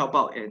get to help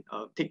out and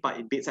take part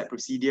in bedside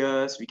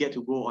procedures. We get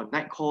to go on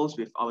night calls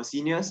with our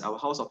seniors, our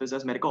house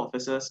officers, medical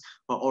officers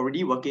who are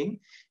already working.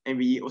 And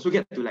we also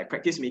get to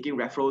practice making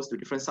referrals to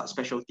different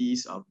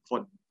subspecialties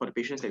for the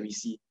patients that we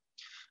see.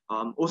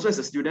 Also, as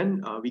a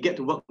student, we get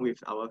to work with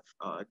our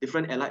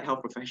different allied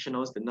health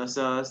professionals, the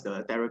nurses,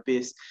 the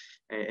therapists,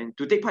 and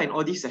to take part in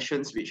all these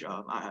sessions, which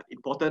are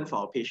important for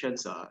our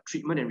patients'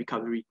 treatment and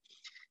recovery.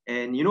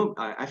 And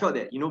I felt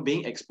that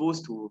being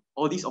exposed to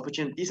all these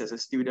opportunities as a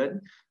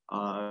student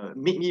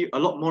made me a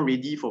lot more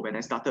ready for when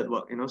I started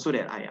work. So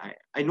that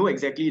I know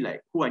exactly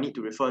who I need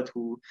to refer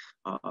to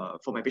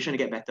for my patient to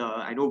get better.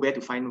 I know where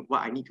to find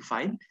what I need to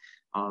find.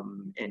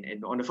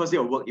 And on the first day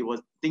of work,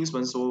 things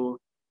weren't so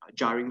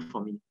jarring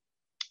for me.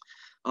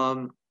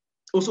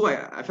 Also,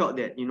 I felt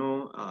that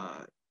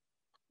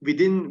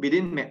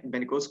within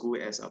medical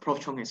school, as Prof.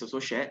 Chong has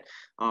also shared,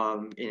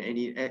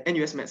 in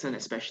NUS Medicine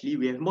especially,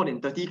 we have more than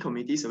 30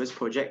 community service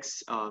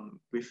projects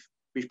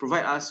which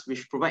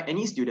provide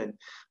any student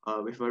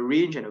with a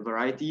range and a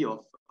variety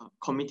of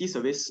community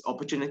service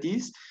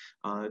opportunities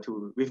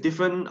with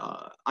different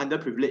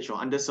underprivileged or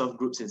underserved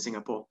groups in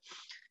Singapore.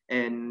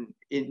 And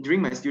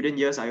during my student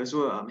years, I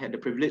also had the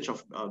privilege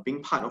of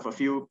being part of a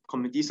few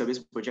community service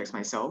projects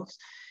myself.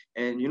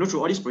 And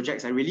through all these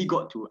projects, I really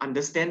got to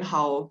understand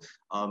how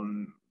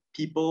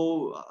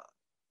people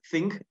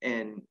think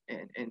and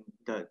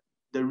the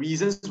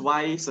reasons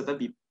why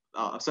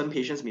certain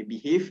patients may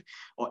behave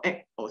or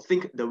act or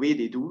think the way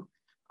they do.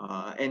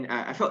 And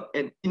I felt,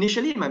 and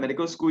initially in my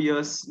medical school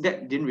years,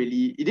 it didn't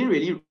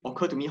really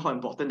occur to me how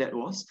important that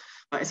was.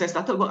 But as I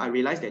started work, I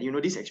realized that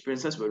these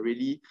experiences were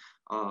really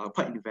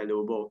quite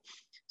invaluable.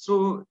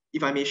 So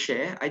if I may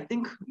share, I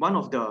think one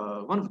of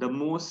the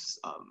most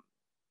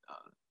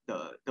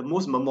the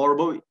most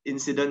memorable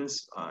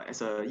incidents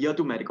as a year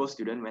 2 medical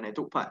student when I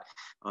took part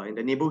in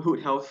the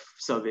neighborhood health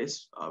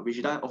service,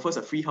 which offers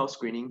a free health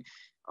screening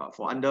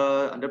for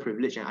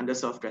underprivileged and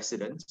underserved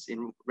residents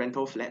in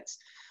rental flats,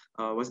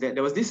 was that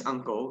there was this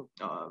uncle.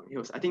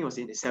 I think he was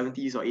in his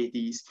 70s or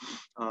 80s,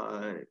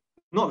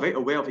 not very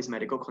aware of his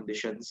medical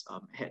conditions,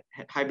 had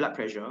high blood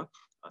pressure,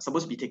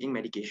 supposed to be taking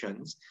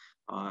medications.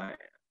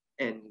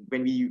 And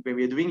when we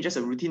were doing just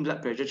a routine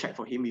blood pressure check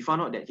for him, we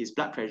found out that his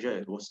blood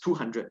pressure was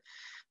 200.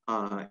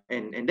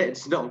 And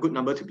that's not a good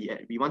number to be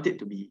at. We want it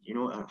to be,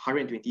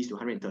 120s to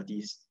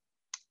 130s.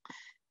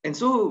 And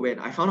so when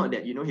I found out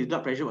that, his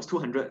blood pressure was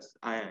 200,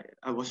 I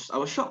was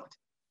shocked.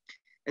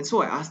 And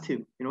so I asked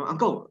him,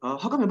 Uncle,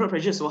 how come your blood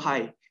pressure is so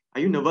high?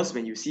 Are you nervous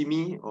when you see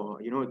me? Or,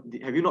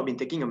 have you not been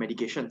taking your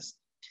medications?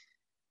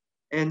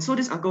 And so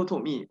this uncle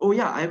told me, oh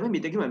yeah, I haven't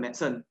been taking my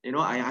medicine.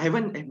 I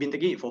haven't been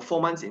taking it for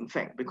 4 months, in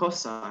fact,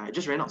 because I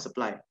just ran out of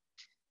supply.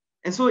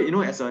 And so, you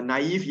know, as a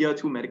naive year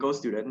 2 medical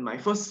student, my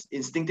first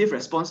instinctive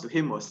response to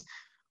him was,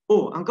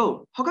 oh,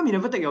 uncle, how come you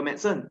never take your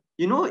medicine?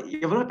 You know,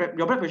 your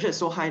blood pressure is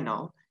so high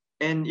now.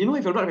 And you know,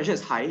 if your blood pressure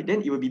is high,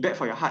 then it will be bad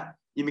for your heart.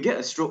 You may get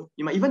a stroke.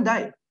 You might even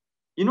die.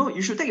 You know,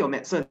 you should take your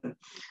medicine.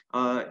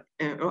 And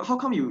how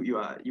come you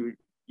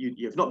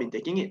have not been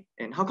taking it?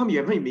 And how come you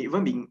haven't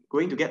even been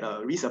going to get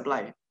a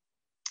resupply?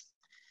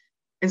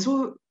 And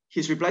so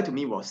his reply to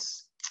me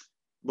was,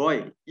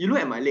 boy, you look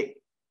at my leg.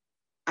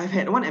 I've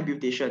had one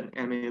amputation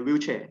and I'm in a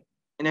wheelchair,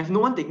 and I have no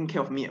one taking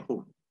care of me at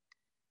home.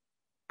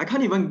 I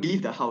can't even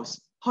leave the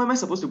house. How am I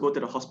supposed to go to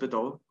the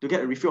hospital to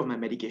get a refill of my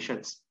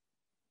medications?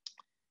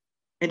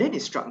 And then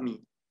it struck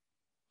me.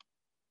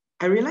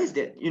 I realized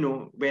that, you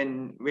know,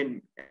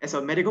 when as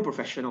a medical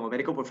professional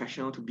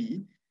to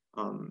be,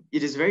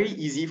 it is very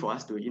easy for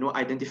us to, you know,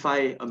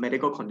 identify a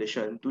medical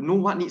condition, to know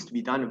what needs to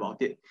be done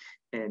about it,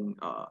 and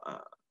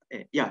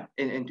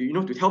to, you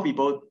know, to tell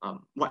people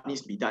what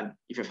needs to be done.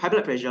 If you have high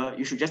blood pressure,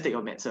 you should just take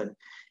your medicine.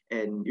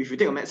 And if you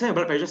take your medicine, your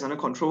blood pressure is under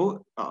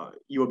control,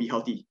 you will be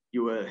healthy.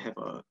 You will have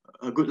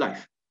a good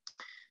life.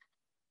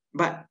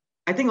 But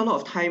I think a lot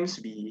of times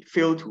we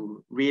fail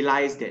to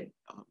realize that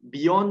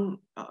beyond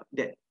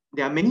that,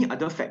 there are many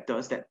other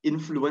factors that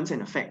influence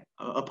and affect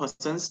a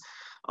person's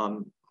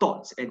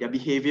thoughts and their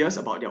behaviors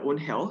about their own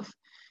health.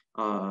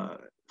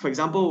 For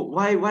example,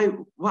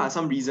 what are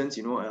some reasons,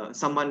 you know,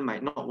 someone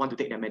might not want to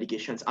take their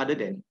medications other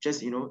than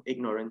just, you know,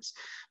 ignorance?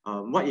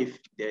 What if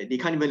they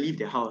can't even leave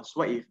their house?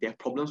 What if they have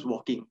problems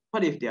walking?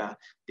 What if they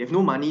have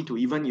no money to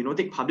even, you know,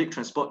 take public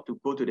transport to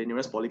go to the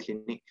nearest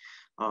polyclinic?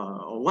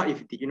 Or what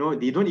if, you know,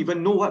 they don't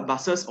even know what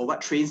buses or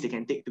what trains they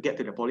can take to get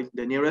to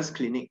the nearest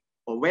clinic,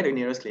 or where the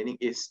nearest clinic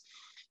is?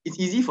 It's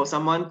easy for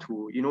someone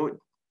to, you know,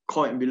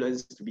 call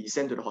ambulance to be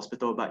sent to the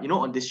hospital, but, you know,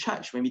 on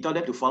discharge, when we tell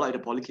them to follow at the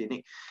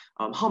polyclinic,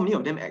 how many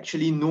of them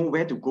actually know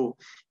where to go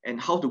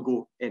and how to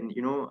go, and,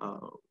 you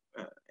know,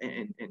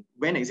 and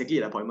when exactly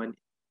the appointment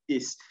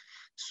is?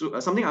 So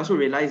something I also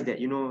realized that,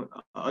 you know,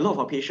 a lot of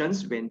our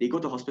patients, when they go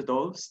to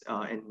hospitals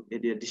and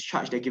they're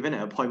discharged, they're given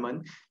an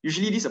appointment.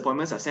 Usually these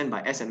appointments are sent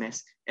by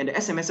SMS, and the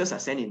SMSs are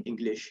sent in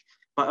English.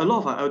 But a lot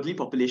of our elderly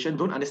population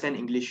don't understand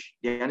English.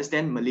 They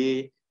understand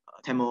Malay,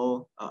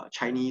 Tamil,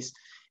 Chinese.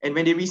 And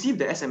when they receive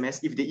the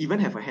SMS, if they even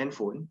have a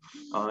handphone,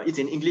 it's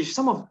in English.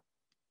 Some of,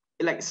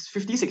 like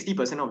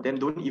 50–60% of them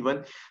don't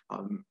even,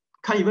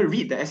 can't even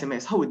read the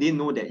SMS. How would they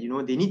know that, you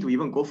know, they need to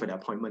even go for the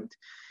appointment?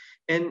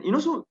 And, you know,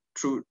 so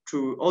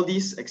through all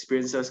these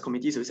experiences,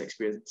 community service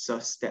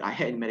experiences that I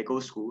had in medical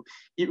school,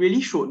 it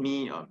really showed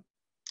me,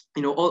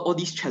 you know, all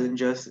these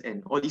challenges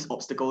and all these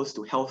obstacles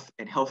to health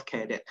and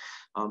healthcare that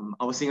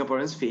our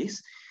Singaporeans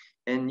face.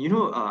 And, you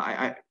know,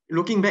 I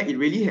looking back, it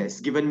really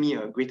has given me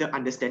a greater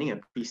understanding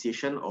and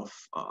appreciation of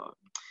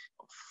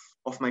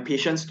my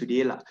patients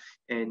today.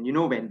 And, you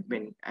know,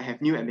 when I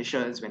have new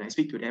admissions, when I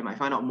speak to them, I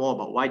find out more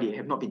about why they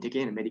have not been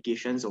taking the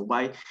medications, or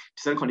why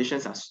certain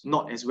conditions are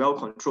not as well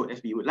controlled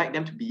as we would like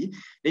them to be.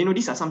 Then, you know,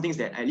 these are some things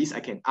that at least I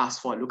can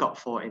ask for, look out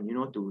for, and, you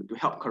know, to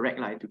help correct,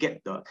 like, to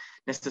get the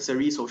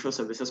necessary social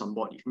services on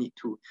board if need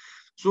to.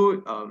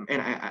 So,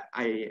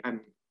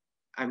 and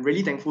I'm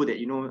really thankful that,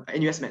 you know,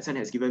 NUS Medicine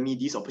has given me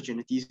these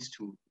opportunities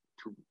to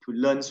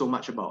learn so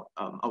much about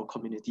our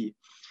community.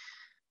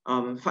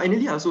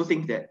 Finally, I also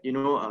think that, you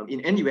know,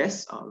 in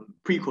NUS,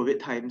 pre-COVID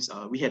times,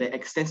 we had an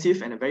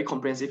extensive and a very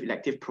comprehensive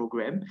elective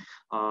program.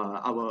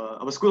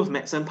 Our School of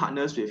Medicine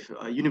partners with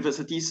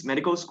universities,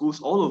 medical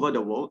schools all over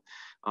the world,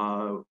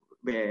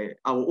 where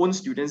our own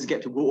students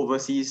get to go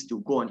overseas to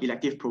go on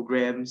elective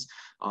programs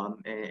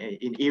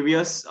in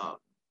areas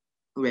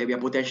where we are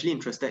potentially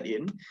interested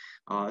in.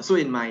 So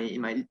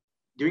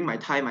during my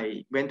time,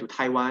 I went to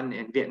Taiwan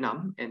and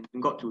Vietnam and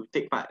got to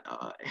take part,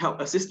 help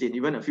assist in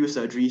even a few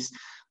surgeries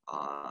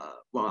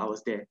while I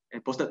was there,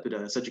 and posted to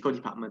the surgical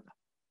department.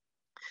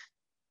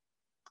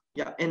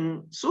 Yeah,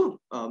 and so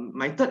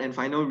my third and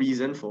final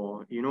reason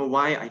for, you know,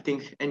 why I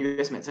think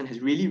NUS Medicine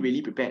has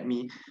really prepared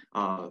me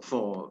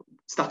for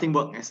starting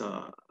work as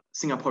a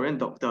Singaporean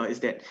doctor is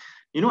that,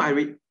 you know,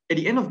 at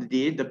the end of the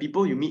day, the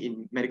people you meet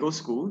in medical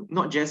school,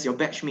 not just your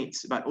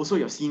batchmates, but also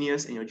your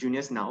seniors and your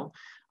juniors now,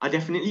 are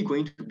definitely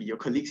going to be your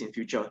colleagues in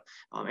future.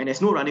 And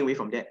there's no running away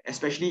from that,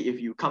 especially if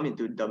you come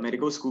into the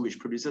medical school, which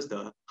produces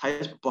the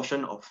highest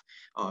proportion of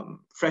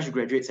fresh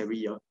graduates every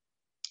year.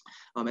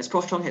 As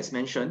Prof. Chong has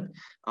mentioned,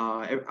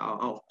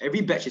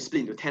 every batch is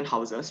split into 10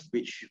 houses,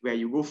 where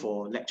you go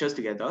for lectures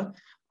together.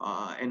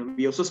 And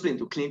we also split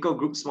into clinical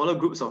groups, smaller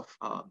groups of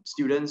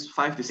students,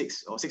 5 to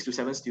 6 or 6 to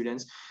 7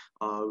 students,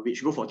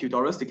 which go for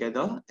tutorials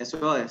together, as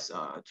well as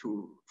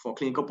for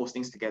clinical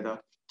postings together.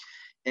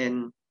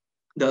 And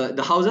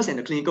the houses and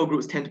the clinical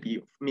groups tend to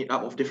be made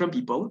up of different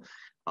people.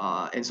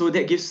 And so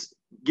that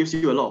gives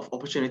you a lot of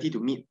opportunity to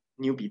meet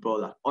new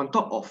people, on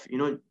top of, you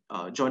know,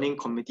 joining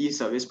community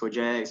service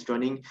projects,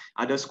 joining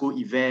other school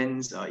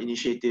events,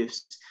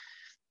 initiatives.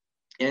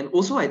 And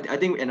also, I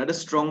think another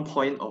strong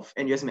point of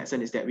NUS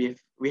Medicine is that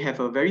we have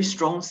a very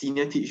strong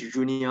senior teach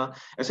junior,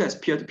 as well as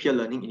peer-to-peer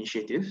learning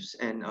initiatives.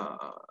 And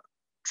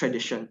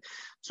tradition.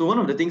 So one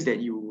of the things that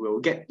you will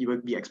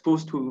be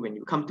exposed to when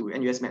you come to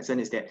NUS Medicine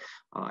is that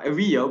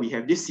every year we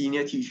have this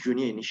senior teach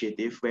junior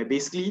initiative where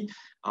basically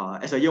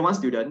as a year 1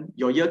 student,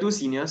 your year 2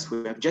 seniors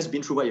who have just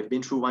been through what you've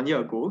been through 1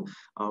 year ago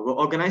will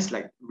organize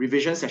like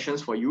revision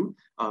sessions for you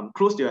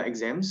close to your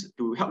exams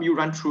to help you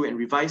run through and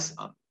revise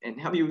and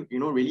help you,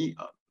 really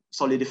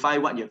solidify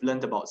what you've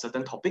learned about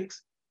certain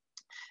topics.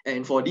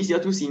 And for these year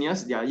 2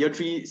 seniors, their year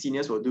 3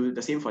 seniors will do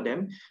the same for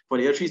them. For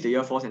the year 3s, the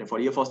year 4s, and for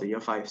the year 4s, the year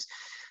 5s.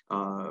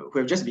 Who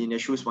have just been in their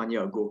shoes 1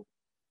 year ago.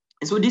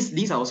 And so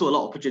these are also a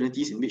lot of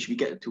opportunities in which we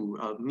get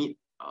to meet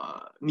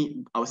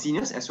our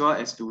seniors as well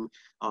as to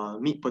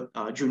meet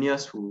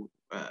juniors who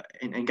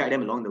and guide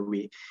them along the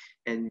way.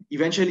 And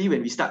eventually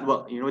when we start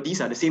work, these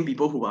are the same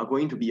people who are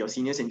going to be your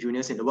seniors and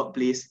juniors in the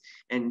workplace,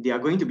 and they are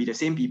going to be the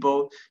same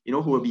people,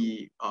 who will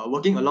be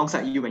working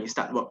alongside you when you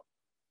start work.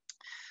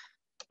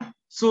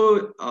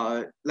 So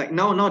like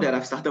now that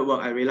I've started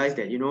work, I realized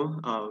that,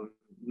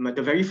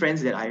 the very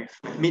friends that I've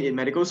made in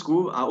medical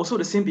school are also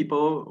the same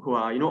people who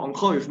are, on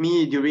call with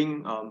me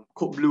during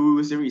code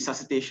blues, during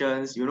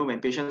resuscitations, when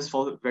patients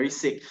fall very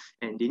sick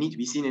and they need to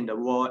be seen in the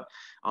ward.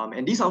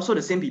 And these are also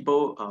the same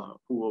people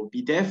who will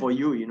be there for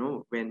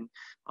you, when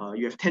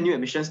you have 10 new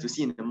admissions to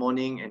see in the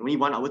morning and only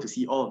 1 hour to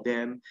see all of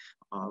them.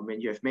 When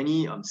you have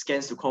many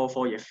scans to call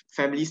for, you have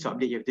families to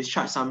update, you have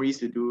discharge summaries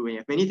to do, when you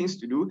have many things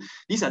to do.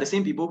 These are the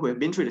same people who have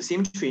been through the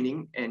same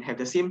training and have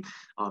the same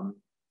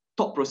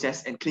thought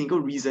process and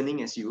clinical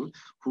reasoning as you,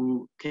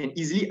 who can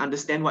easily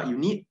understand what you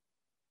need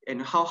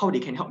and how they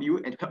can help you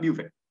and help you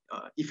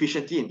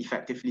efficiently and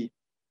effectively.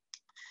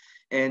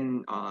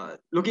 And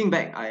looking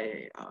back,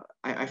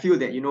 I feel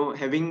that,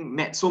 having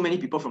met so many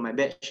people from my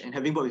batch and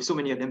having worked with so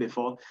many of them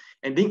before,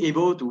 and being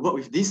able to work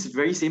with these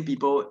very same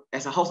people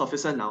as a house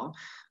officer now,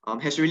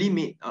 has really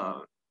made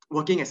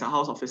working as a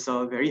house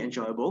officer very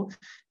enjoyable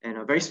and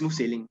very smooth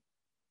sailing.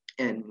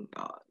 And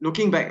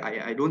looking back,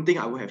 I don't think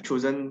I would have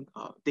chosen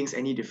things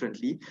any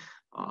differently.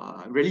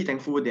 I'm really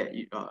thankful that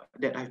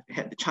that I've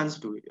had the chance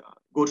to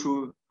go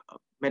through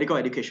medical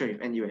education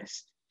with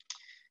NUS.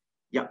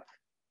 Yeah.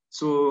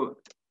 So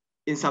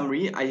in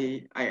summary,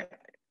 I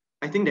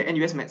think that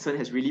NUS Medicine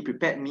has really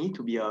prepared me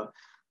to be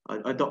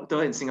a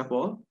doctor in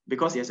Singapore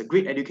because it has a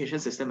great education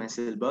system and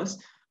syllabus,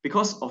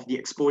 because of the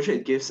exposure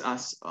it gives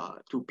us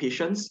to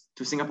patients,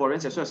 to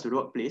Singaporeans, as well as to the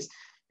workplace,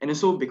 and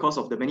also because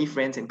of the many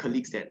friends and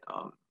colleagues that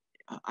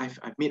I've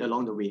made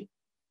along the way.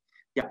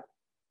 Yeah.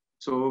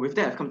 So with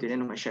that, I've come to the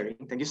end of my sharing.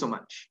 Thank you so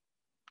much.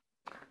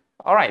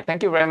 All right.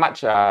 Thank you very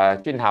much,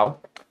 Jun Hao.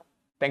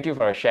 Thank you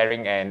for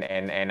sharing,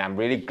 and I'm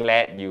really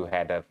glad you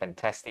had a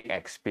fantastic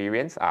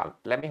experience.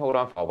 Let me hold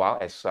on for a while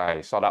as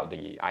I sort out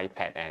the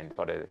iPad and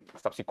for the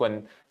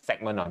subsequent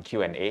segment on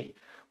Q&A.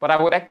 But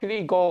I would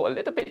actually go a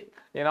little bit,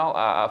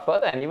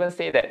 further and even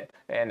say that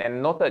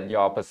and noted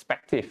your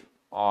perspective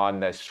on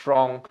the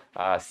strong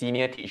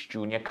senior teach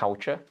junior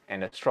culture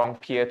and a strong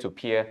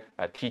peer-to-peer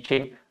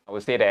teaching. I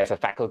would say that as a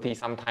faculty,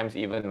 sometimes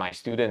even my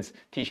students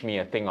teach me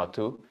a thing or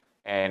two,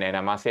 and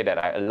I must say that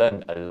I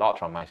learned a lot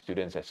from my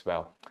students as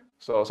well.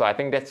 So I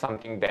think that's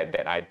something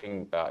that I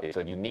think is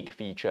a unique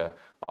feature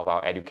of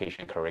our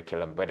education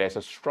curriculum, where there's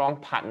a strong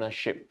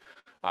partnership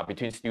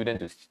between student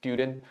to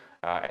student,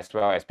 as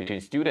well as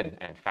between student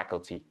and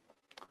faculty.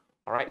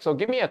 All right, so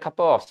give me a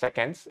couple of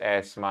seconds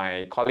as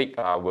my colleague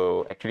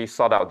will actually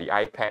sort out the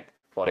iPad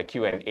for the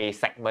Q&A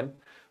segment.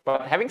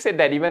 But having said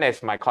that, even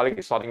as my colleague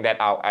is sorting that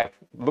out, I've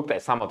looked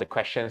at some of the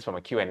questions from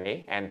a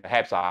Q&A, and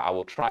perhaps I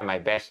will try my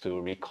best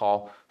to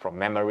recall from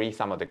memory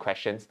some of the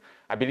questions.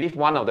 I believe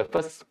one of the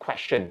first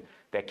questions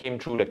that came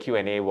through the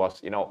Q&A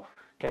was,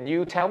 can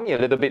you tell me a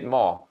little bit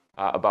more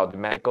about the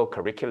medical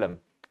curriculum,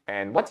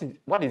 and what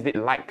is it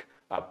like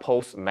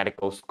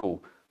post-medical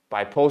school?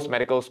 By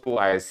post-medical school,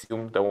 I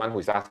assume the one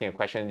who's asking a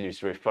question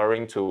is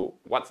referring to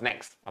what's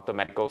next after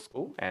medical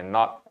school, and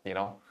not,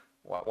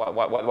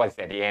 what's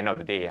at the end of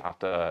the day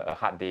after a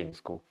hard day in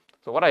school.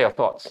 So what are your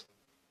thoughts?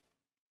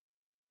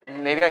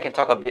 Maybe I can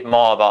talk a bit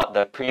more about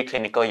the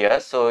preclinical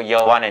years, so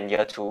year 1 and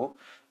year 2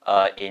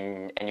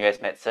 in NUS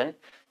Medicine.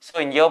 So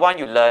in year 1,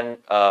 you learn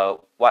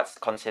what's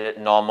considered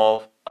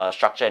normal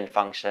structure and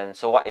function.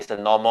 So what is the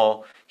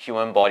normal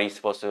human body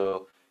supposed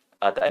to,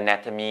 the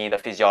anatomy, the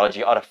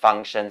physiology, all the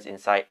functions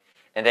inside.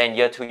 And then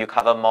year 2, you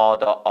cover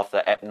more of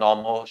the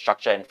abnormal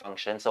structure and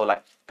function. So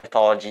like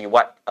pathology,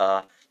 what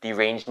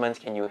derangements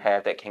can you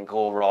have that can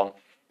go wrong,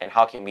 and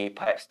how can we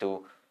perhaps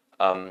to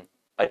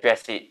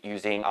address it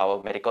using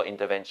our medical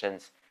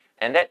interventions.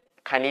 And that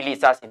kindly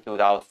leads us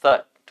into our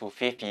 3rd to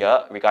 5th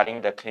year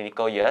regarding the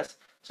clinical years.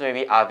 So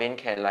maybe Arvin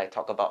can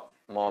talk about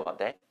more about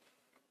that.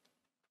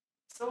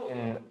 So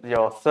in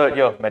your 3rd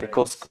year of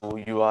medical school,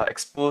 you are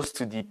exposed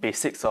to the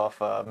basics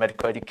of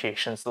medical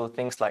education, so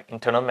things like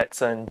internal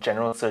medicine,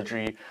 general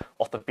surgery,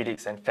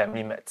 orthopedics, and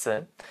family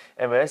medicine.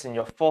 And whereas in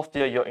your 4th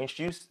year, you're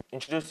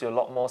introduced to a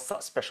lot more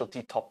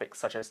subspecialty topics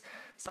such as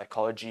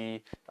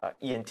psychology,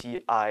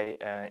 ENT,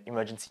 eye,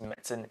 emergency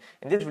medicine.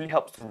 And this really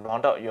helps to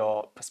round out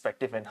your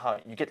perspective and how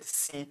you get to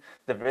see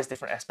the various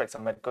different aspects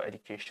of medical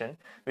education.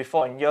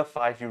 Before in year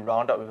 5, you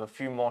round up with a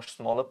few more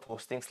smaller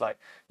postings like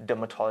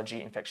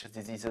dermatology, infectious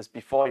diseases,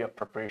 before your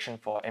preparation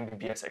for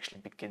MBBS actually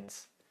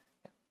begins.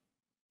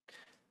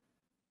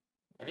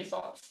 Any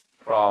thoughts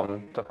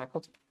from the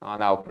faculty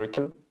on our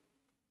curriculum?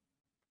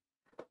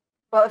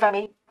 Well, if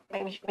I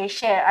may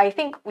share, I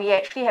think we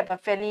actually have a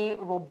fairly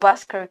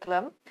robust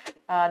curriculum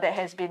that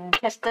has been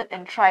tested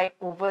and tried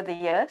over the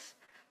years.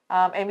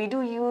 And we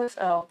do use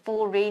a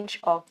full range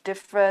of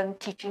different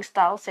teaching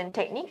styles and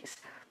techniques.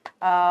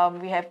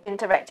 We have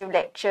interactive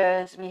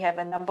lectures, we have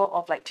a number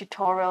of like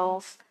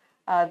tutorials.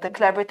 The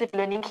collaborative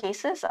learning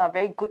cases are a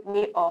very good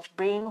way of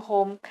bringing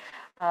home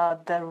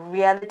the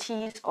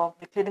realities of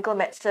the clinical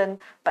medicine,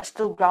 but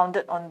still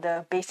grounded on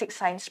the basic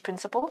science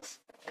principles.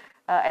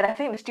 And I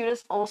think the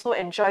students also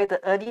enjoy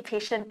the early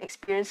patient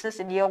experiences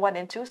in year 1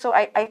 and 2. So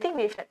I think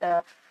we've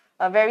had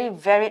a very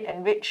varied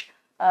and rich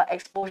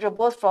exposure,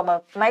 both from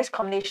a nice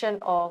combination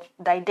of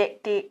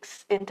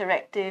didactics,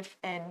 interactive,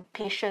 and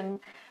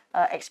patient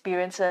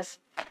experiences.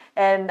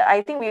 And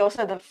I think we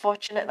also are the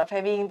fortunate of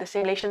having the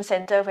simulation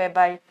center,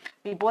 whereby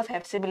we both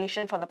have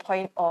simulation from the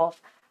point of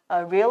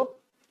real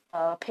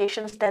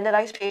patients,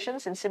 standardized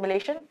patients in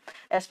simulation,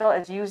 as well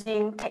as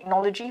using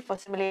technology for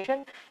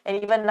simulation,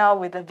 and even now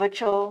with the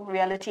virtual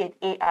reality and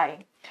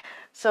AI.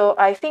 So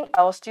I think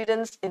our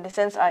students, in a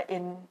sense, are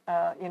in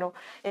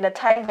in a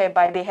time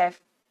whereby they have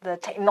the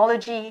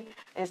technology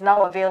is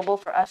now available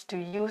for us to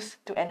use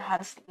to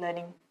enhance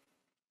learning.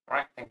 All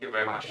right, thank you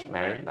very much,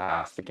 Marion.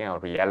 Speaking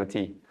of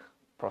reality,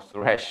 Prof.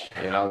 Suresh,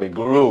 the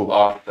guru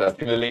of the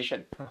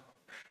simulation.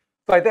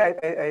 So I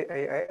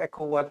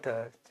echo what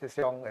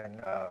Xiong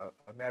and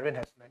Marion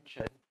has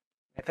mentioned.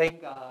 I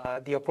think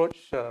the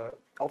approach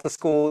of the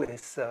school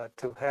is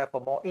to have a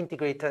more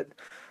integrated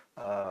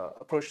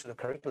approach to the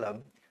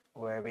curriculum,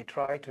 where we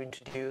try to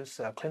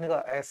introduce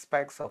clinical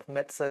aspects of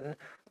medicine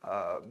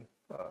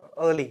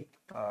early,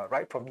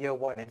 right from year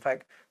 1. In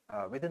fact,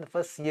 within the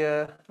first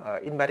year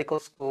in medical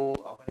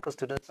school, our medical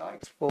students are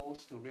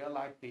exposed to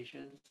real-life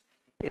patients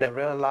in a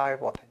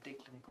real-life,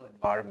 authentic clinical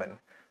environment.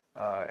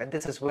 And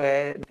this is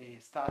where they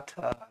start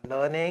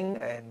learning,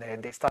 and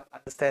then they start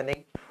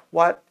understanding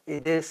what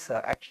it is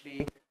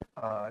actually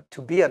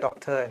to be a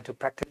doctor and to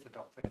practice a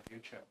doctor in the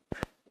future.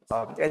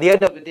 At the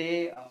end of the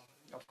day,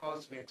 of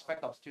course, we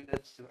expect our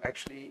students to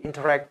actually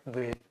interact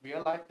with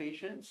real-life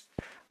patients,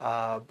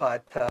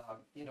 but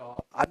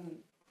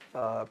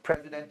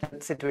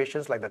unprecedented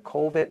situations like the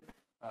COVID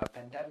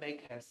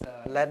pandemic has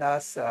led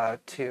us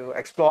to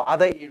explore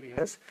other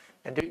areas.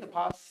 And during the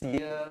past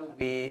year,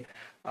 we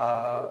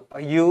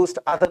used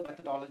other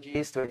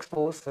methodologies to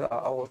expose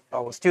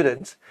our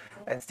students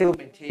and still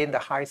maintain the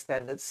high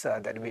standards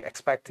that we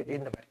expect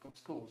in the medical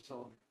school.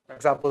 So, for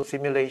example,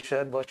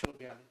 simulation, virtual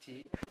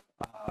reality,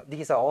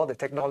 these are all the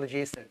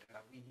technologies that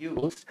we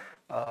use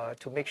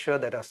to make sure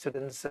that our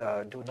students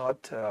do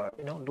not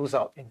lose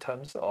out in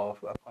terms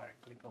of acquiring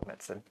clinical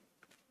medicine.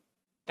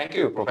 Thank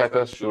you,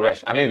 Professor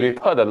Suresh. I mean, we've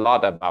heard a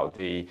lot about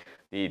the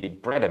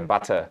bread and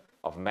butter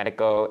of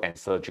medical and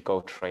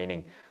surgical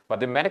training. But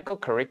the medical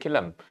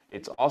curriculum,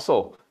 it's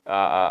also,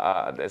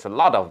 there's a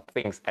lot of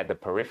things at the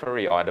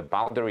periphery or at the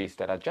boundaries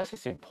that are just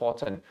as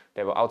important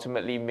that will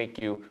ultimately make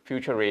you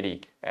future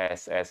ready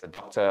as a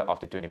doctor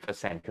of the 21st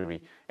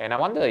century. And I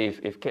wonder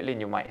if Caitlin,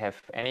 you might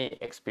have any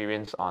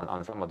experience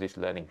on some of this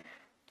learning.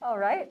 All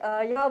right,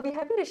 yeah, I'll be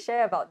happy to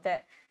share about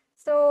that.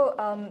 So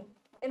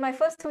in my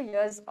first 2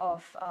 years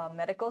of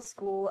medical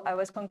school, I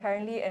was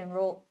concurrently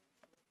enrolled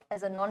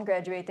as a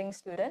non-graduating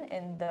student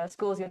in the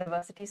school's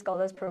University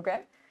Scholars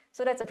Program.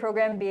 So that's a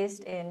program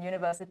based in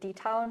University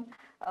Town,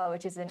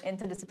 which is an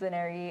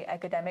interdisciplinary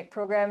academic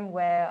program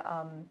where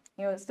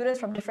students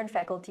from different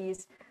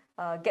faculties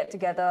get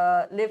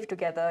together, live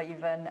together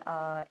even,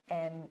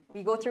 and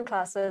we go through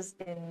classes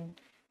in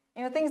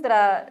things that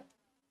are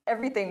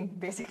everything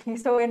basically.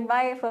 So in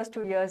my first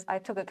 2 years, I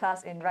took a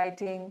class in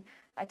writing,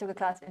 I took a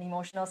class in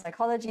emotional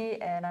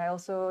psychology, and I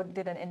also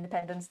did an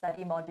independent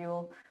study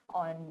module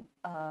on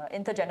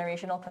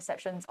intergenerational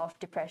perceptions of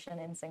depression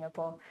in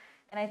Singapore.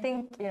 And I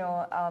think,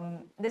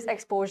 this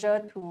exposure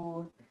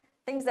to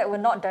things that were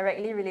not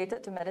directly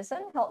related to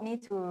medicine helped me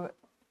to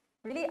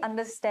really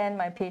understand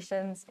my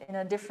patients in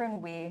a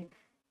different way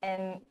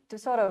and to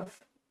sort of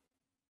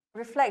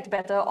reflect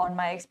better on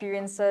my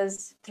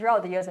experiences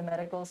throughout the years in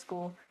medical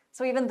school.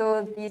 So even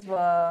though these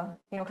were,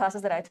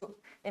 classes that I took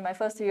in my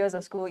first 2 years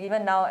of school,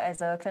 even now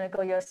as a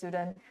clinical year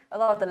student, a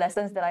lot of the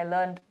lessons that I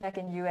learned back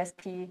in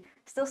USP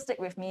still stick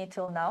with me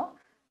till now.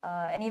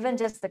 And even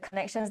just the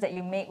connections that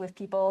you make with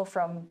people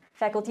from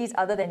faculties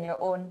other than your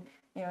own,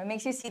 it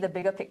makes you see the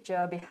bigger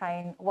picture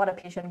behind what a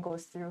patient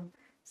goes through.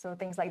 So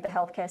things like the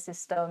healthcare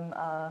system,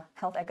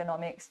 health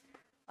economics,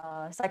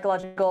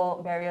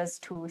 psychological barriers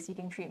to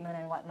seeking treatment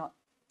and whatnot.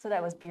 So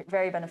that was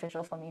very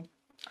beneficial for me.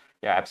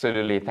 Yeah,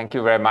 absolutely. Thank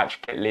you very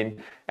much,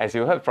 Caitlin. As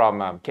you heard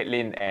from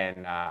Caitlin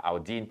and our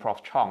Dean,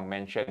 Prof. Chong,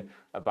 mentioned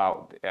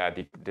about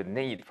the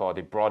need for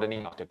the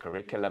broadening of the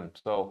curriculum.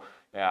 So,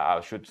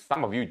 should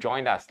some of you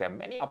join us, there are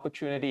many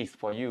opportunities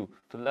for you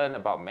to learn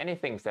about many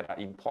things that are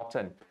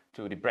important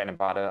to the bread and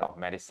butter of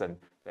medicine,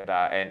 that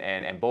are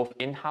and both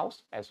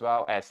in-house as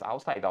well as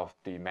outside of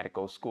the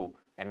medical school,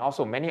 and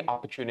also many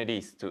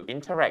opportunities to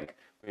interact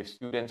with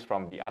students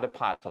from the other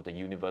parts of the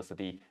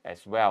university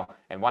as well.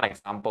 And one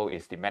example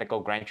is the Medical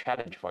Grand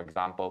Challenge, for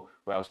example,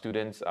 where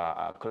students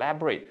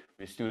collaborate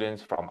with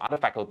students from other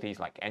faculties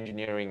like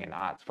engineering and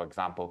arts, for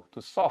example,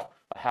 to solve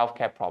a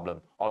healthcare problem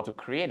or to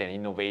create an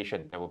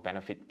innovation that will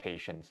benefit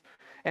patients.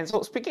 And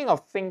so speaking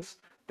of things,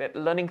 that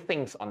learning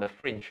things on the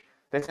fringe,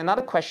 there's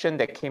another question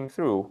that came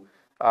through.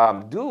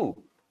 Do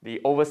the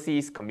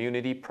overseas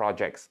community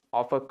projects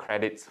offer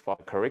credits for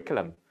the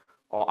curriculum,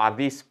 or are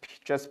these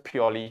just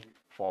purely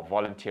for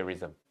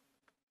volunteerism?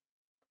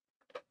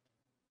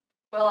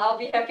 Well, I'll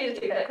be happy to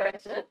take that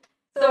question.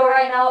 So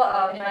right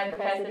now, in my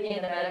capacity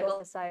in the Medical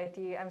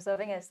Society, I'm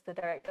serving as the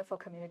Director for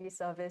Community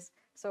Service.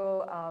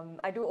 So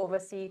I do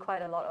oversee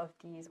quite a lot of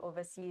these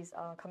overseas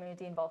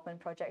community involvement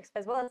projects,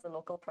 as well as the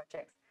local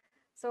projects.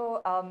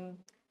 So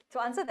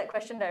to answer that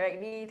question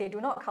directly, they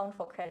do not count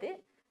for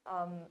credit.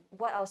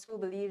 What our school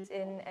believes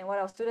in and what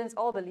our students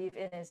all believe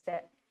in is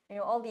that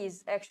all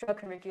these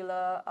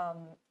extracurricular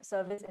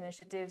service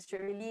initiatives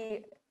should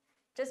really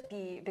just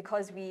be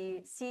because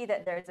we see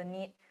that there is a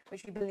need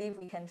which we believe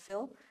we can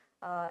fill,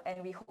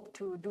 and we hope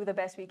to do the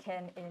best we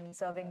can in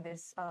serving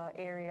this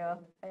area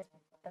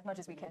as much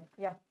as we can.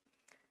 Yeah.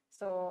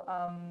 So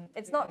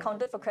it's not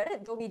counted for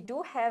credit, though we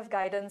do have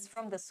guidance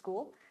from the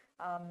school.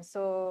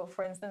 So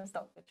for instance,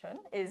 Dr. Chen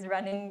is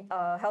running,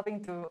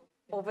 helping to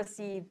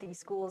oversee the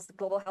school's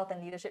Global Health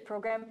and Leadership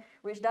Program,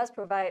 which does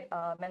provide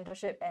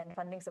mentorship and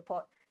funding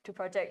support to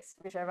projects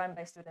which are run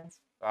by students.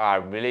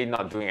 I'm really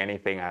not doing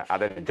anything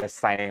other than just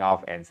signing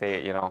off and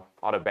say,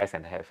 all the best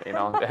and have,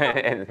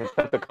 and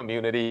serve the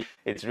community.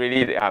 It's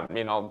really,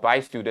 by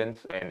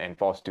students and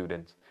for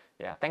students.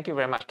 Yeah, thank you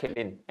very much,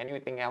 Caitlin.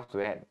 Anything else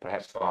to add,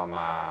 perhaps from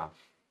Brian?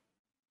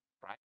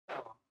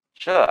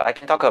 Sure, I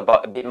can talk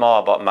a bit more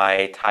about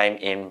my time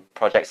in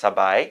Project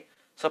Sabai.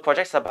 So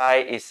Project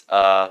Sabai is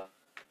a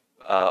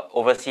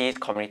overseas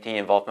community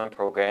involvement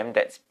program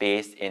that's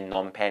based in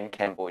Phnom Penh,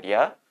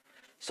 Cambodia.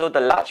 So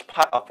the large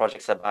part of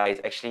Project Sabai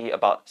is actually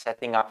about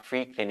setting up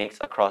free clinics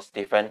across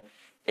different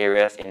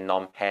areas in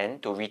Phnom Penh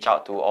to reach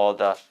out to all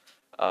the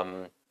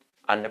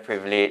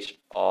underprivileged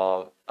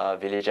or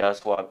villagers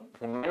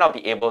who may not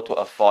be able to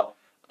afford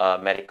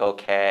medical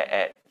care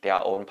at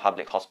their own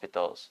public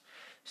hospitals.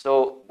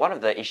 So one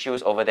of the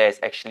issues over there is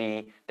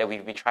actually that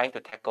we've been trying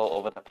to tackle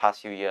over the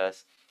past few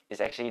years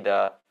is actually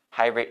the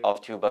high rate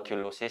of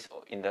tuberculosis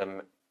in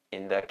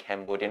the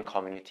Cambodian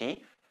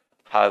community.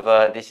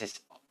 However, this is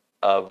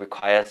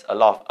requires a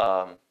lot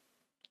of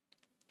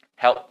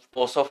help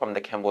also from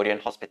the Cambodian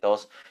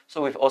hospitals.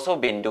 So we've also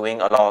been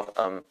doing a lot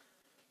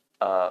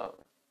of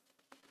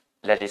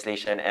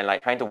legislation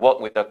and trying to work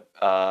with the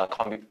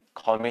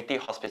community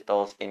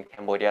hospitals in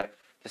Cambodia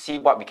to see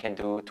what we can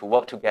do to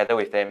work together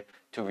with them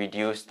to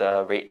reduce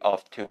the rate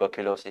of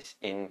tuberculosis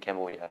in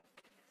Cambodia.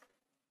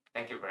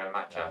 Thank you very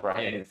much,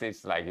 Brian. It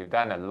seems like you've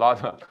done a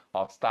lot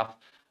of stuff.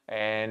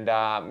 And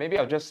maybe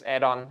I'll just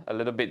add on a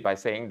little bit by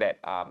saying that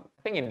I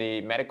think in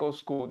the medical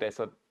school,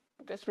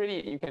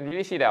 you can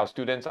really see that our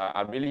students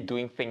are really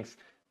doing things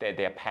that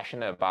they're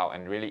passionate about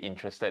and really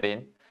interested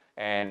in.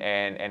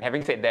 And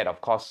having said that,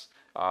 of course,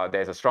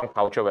 there's a strong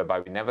culture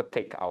whereby we never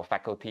take our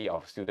faculty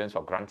of students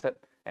for granted.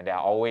 And there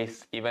are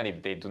always, even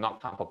if they do not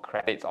come for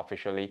credits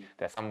officially,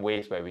 there are some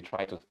ways where we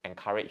try to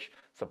encourage,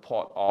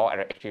 support, or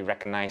actually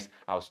recognize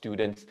our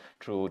students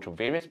through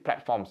various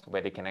platforms where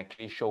they can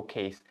actually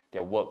showcase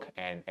their work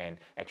and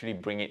actually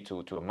bring it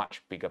to a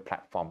much bigger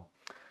platform.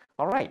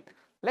 All right,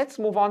 let's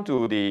move on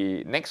to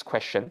the next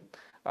question.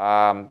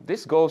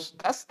 This goes,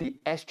 does the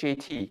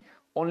SJT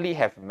only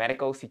have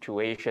medical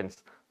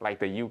situations like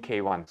the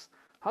UK ones?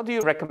 How do you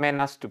recommend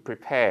us to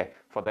prepare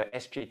for the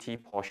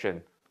SJT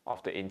portion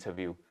of the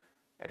interview?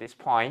 At this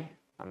point,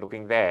 I'm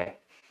looking there.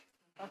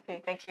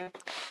 Okay, thank you.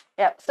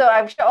 Yeah, so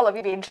I'm sure all of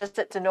you will be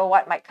interested to know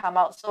what might come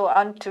out. So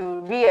I want to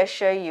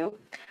reassure you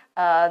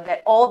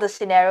that all the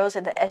scenarios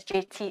in the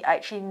SJT are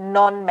actually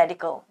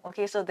non-medical.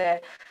 Okay, so they're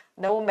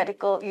no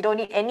medical, you don't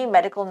need any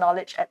medical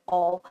knowledge at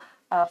all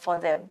for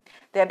them.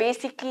 They're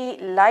basically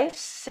life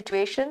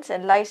situations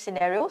and life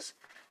scenarios.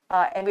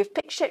 And we've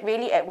pictured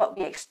really at what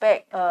we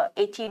expect an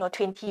 18 or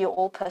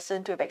 20-year-old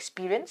person to have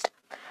experienced.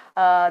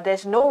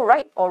 There's no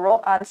right or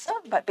wrong answer,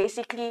 but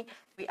basically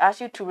we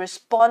ask you to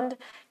respond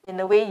in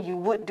the way you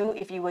would do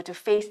if you were to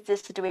face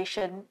this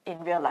situation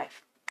in real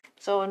life.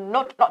 So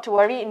not to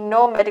worry,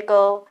 no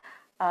medical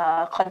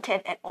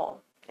content at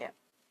all. Yeah.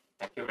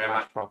 Thank you very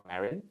much, Prof.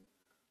 Marion.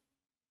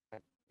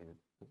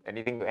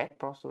 Anything to add,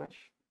 Prof.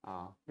 Suresh?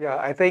 Yeah,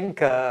 I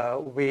think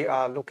we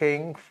are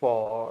looking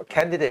for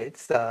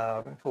candidates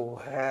who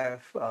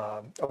have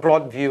a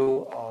broad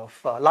view of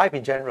life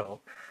in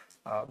general,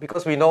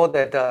 because we know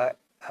that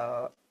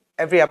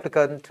every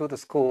applicant to the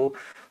school,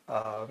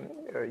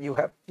 you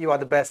are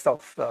the best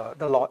of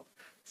the lot.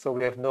 So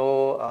we have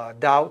no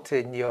doubt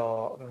in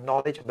your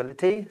knowledge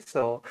ability.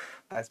 So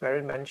as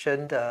Marion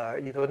mentioned,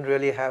 you don't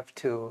really have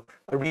to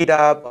read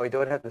up or you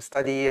don't have to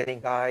study any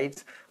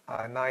guides.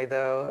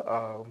 Neither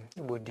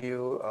would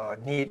you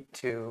need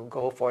to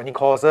go for any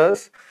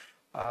courses,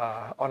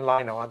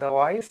 online or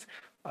otherwise,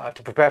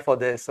 to prepare for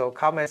this. So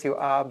come as you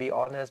are, be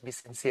honest, be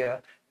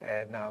sincere,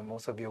 and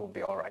most of you will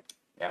be all right.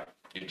 Yeah,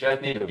 you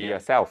just need to be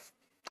yourself.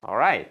 All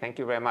right, thank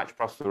you very much,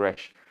 Prof.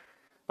 Suresh.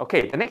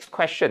 Okay, the next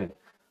question.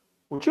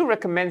 Would you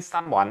recommend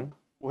someone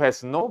who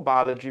has no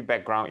biology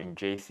background in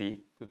JC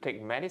to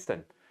take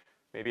medicine?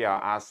 Maybe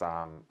I'll ask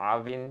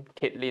Arvin,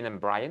 Caitlin,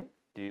 and Brian.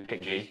 Do you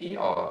take JC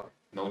or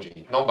no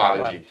JC? No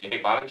biology. Do you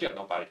take biology or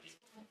no biology?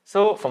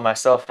 So for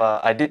myself,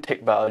 I did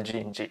take biology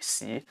in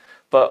JC,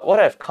 but what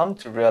I've come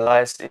to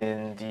realize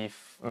in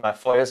my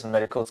 4 years of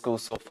medical school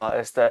so far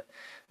is that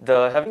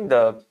having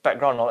the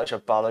background knowledge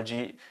of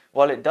biology,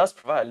 while it does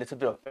provide a little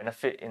bit of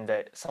benefit in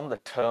that some of the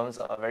terms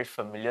are very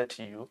familiar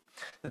to you,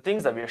 the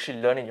things that we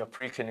actually learn in your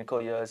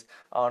preclinical years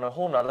are on a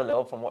whole nother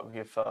level from what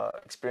we've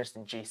experienced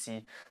in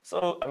JC.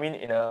 So I mean,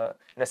 in a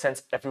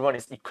sense, everyone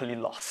is equally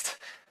lost.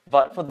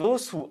 But for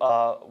those who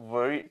are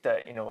worried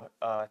that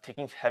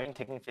having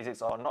taken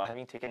physics or not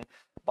having taken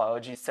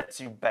biology sets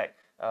you back,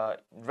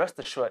 rest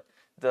assured,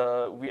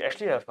 we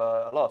actually have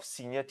a lot of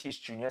senior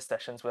teach junior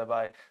sessions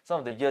whereby some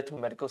of the year 2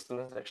 medical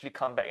students actually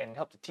come back and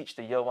help to teach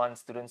the year 1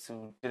 students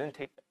who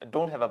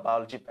don't have a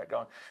biology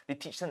background. They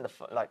teach them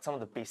some of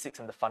the basics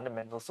and the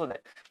fundamentals so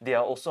that they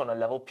are also on a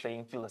level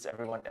playing field as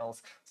everyone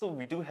else. So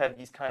we do have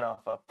these kind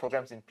of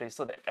programs in place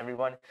so that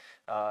everyone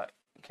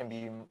can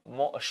be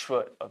more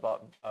assured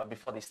about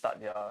before they start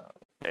their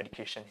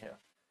education here.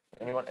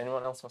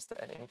 Anyone else wants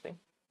to add anything?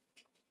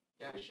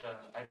 Yeah, sure.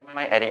 I don't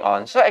mind adding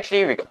on. So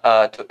actually,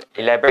 to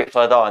elaborate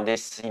further on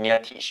this senior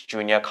teach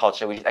junior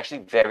culture, which is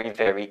actually very,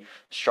 very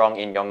strong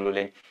in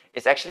Yonglulin,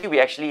 we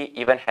actually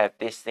even have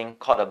this thing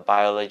called a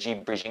biology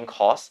bridging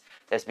course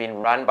that's been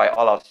run by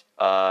all of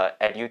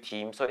edu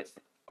team. So it's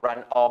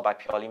run all by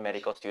purely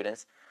medical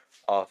students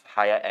of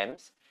higher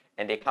M's,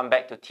 and they come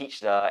back to teach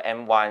the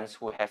M1s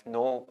who have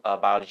no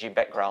biology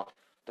background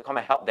to come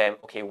and help them.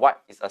 Okay,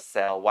 what is a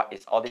cell? What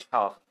is all these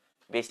kind of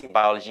basic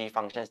biology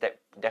functions that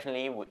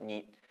definitely would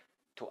need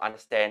to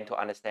understand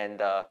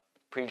the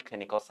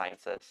preclinical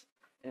sciences.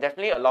 And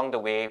definitely along the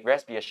way,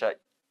 rest be assured,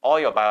 all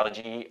your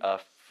biology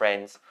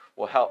friends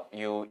will help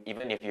you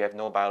even if you have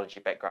no biology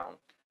background.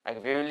 I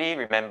really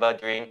remember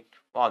during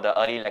one of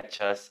the early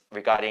lectures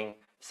regarding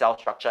cell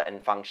structure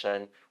and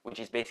function, which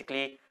is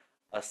basically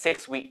a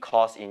 6-week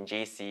course in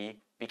JC,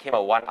 became a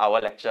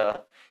 1-hour lecture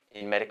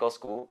in medical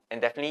school.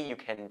 And definitely you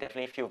can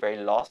feel very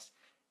lost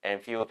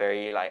and feel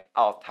very out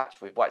of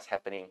touch with what's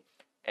happening.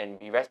 And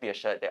rest be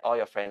assured that all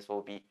your friends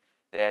will be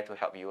there to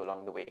help you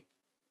along the way.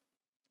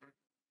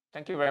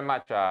 Thank you very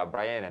much,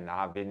 Brian and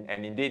Arvin.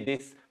 And indeed,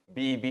 this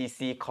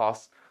BBC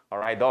course, all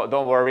right,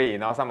 don't worry,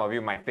 some of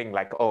you might think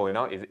like, oh,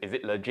 is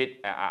it legit?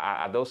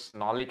 Are those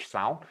knowledge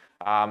sound?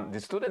 The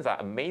students are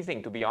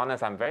amazing, to be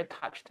honest. I'm very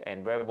touched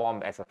and very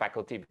warm as a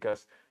faculty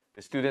because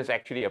the students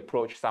actually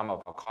approach some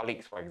of our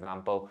colleagues, for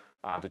example,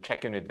 to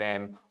check in with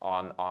them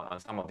on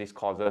some of these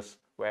courses,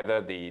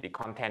 whether the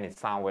content is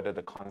sound, whether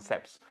the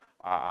concepts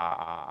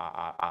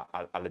are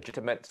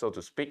legitimate, so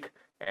to speak,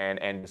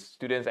 and the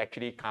students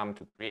actually come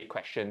to create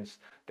questions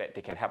that they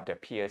can help their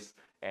peers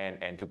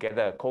and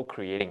together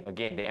co-creating.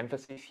 Again, the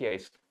emphasis here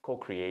is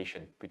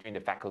co-creation between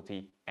the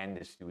faculty and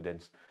the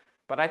students.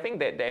 But I think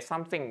that there's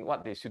something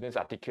what the students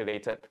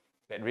articulated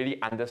that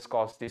really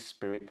underscores this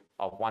spirit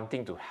of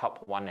wanting to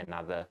help one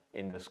another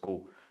in the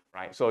school,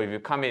 right? So if you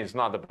come in, it's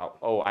not about,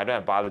 oh, I don't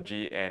have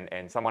biology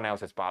and someone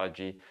else has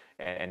biology,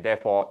 and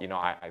therefore,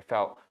 I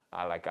felt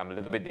like I'm a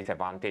little bit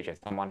disadvantaged and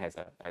someone has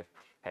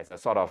a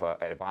sort of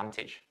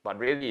advantage. But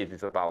really, it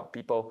is about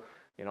people,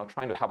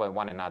 trying to help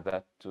one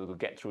another to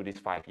get through these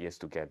 5 years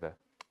together.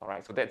 All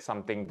right, so that's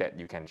something that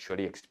you can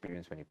surely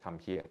experience when you come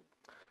here.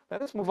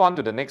 Let us move on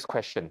to the next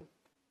question.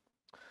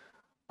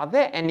 Are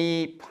there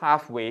any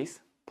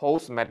pathways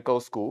post-medical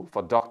school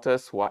for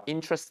doctors who are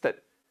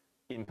interested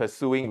in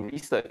pursuing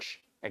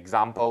research,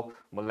 example,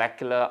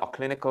 molecular or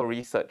clinical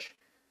research?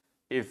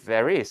 If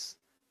there is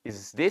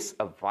this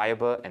a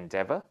viable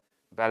endeavor,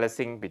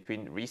 balancing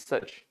between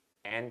research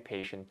and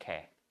patient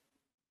care?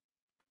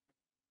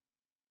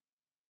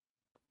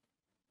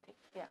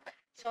 Yeah,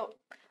 so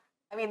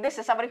I mean, this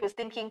is somebody who's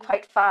thinking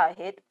quite far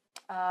ahead.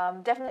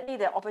 Definitely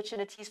there are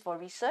opportunities for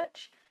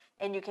research,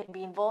 and you can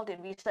be involved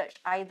in research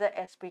either,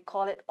 as we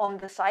call it, on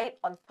the side,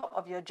 on top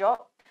of your job,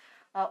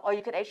 or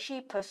you could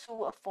actually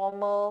pursue a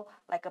formal,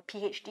 like a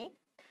PhD.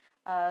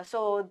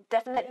 So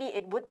definitely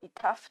it would be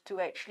tough to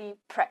actually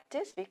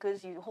practice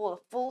because you hold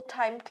a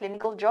full-time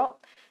clinical job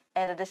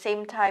and at the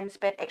same time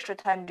spend extra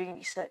time doing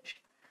research.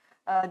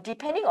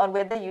 Depending on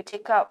whether you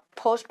take up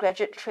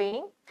postgraduate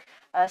training,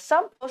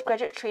 some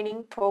postgraduate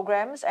training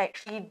programs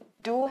actually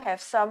do have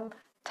some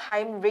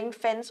time ring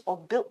fence or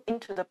built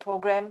into the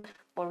program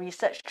for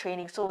research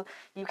training. So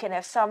you can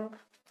have some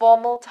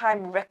formal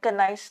time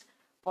recognized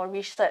for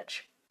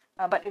research,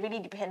 but it really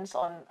depends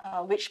on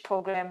which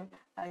program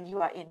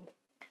you are in.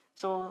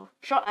 So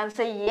short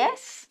answer,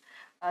 yes,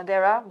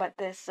 there are, but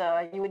there's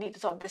you would need to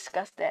sort of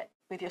discuss that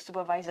with your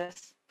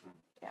supervisors.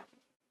 Yeah.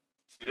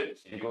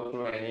 Students, did you go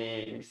through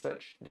any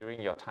research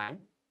during your time?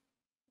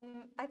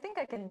 I think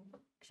I can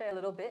share a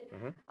little bit.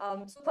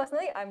 So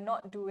personally, I'm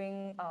not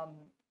doing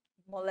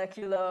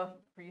molecular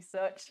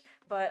research,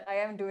 but I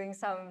am doing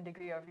some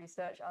degree of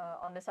research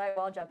on the side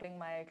while juggling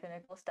my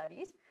clinical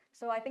studies.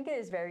 So I think it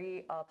is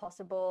very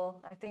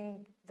possible. I think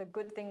the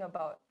good thing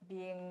about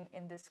being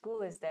in this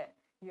school is that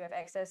you have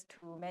access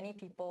to many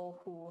people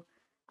who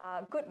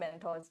are good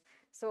mentors.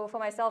 So for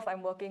myself,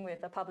 I'm working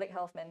with a public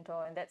health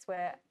mentor, and that's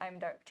where I'm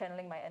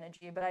channeling my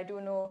energy. But I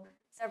do know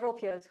several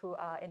peers who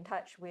are in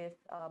touch with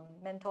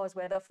mentors,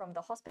 whether from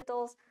the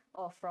hospitals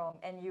or from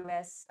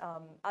NUS,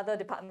 other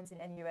departments in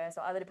NUS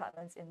or other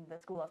departments in the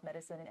School of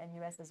Medicine in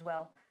NUS as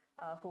well,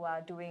 who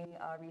are doing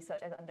research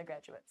as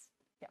undergraduates.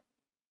 Yeah.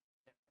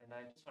 And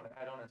I just want to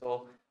add on as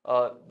well,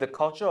 the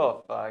culture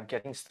of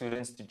getting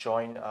students to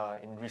join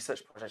in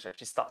research projects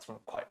actually starts from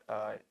quite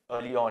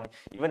early on.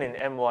 Even in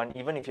M1,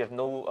 even if you have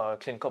no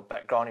clinical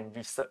background in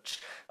research,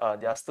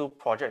 there are still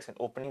projects and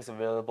openings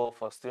available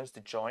for students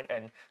to join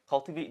and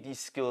cultivate these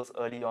skills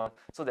early on,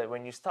 so that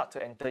when you start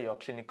to enter your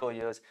clinical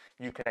years,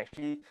 you can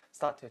actually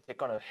start to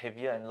take on a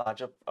heavier and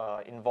larger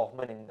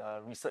involvement in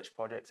research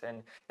projects.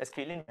 And as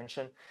Caitlin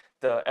mentioned,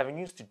 the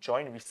avenues to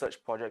join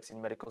research projects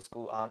in medical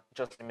school aren't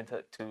just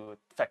limited to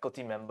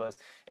faculty members.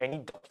 Any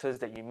doctors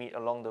that you meet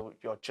along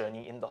your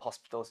journey in the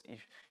hospitals,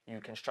 if you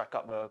can strike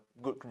up a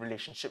good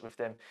relationship with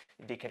them,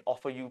 they can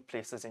offer you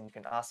places and you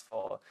can ask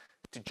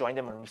to join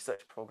them on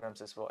research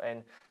programs as well.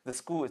 And the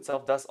school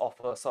itself does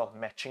offer a sort of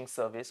matching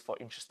service for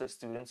interested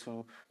students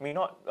who may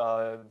not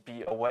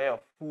be aware of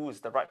who is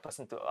the right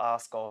person to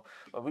ask, or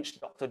which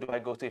doctor do I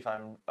go to if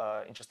I'm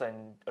interested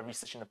in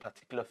research in a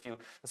particular field.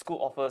 The school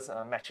offers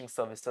matching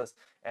services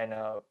and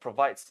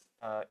provides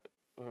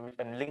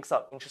and links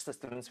up interested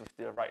students with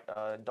the right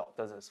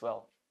doctors as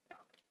well.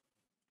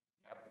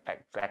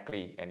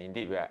 Exactly, and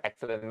indeed we are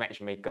excellent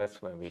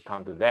matchmakers when we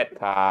come to that.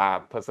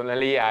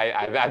 Personally,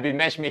 I've been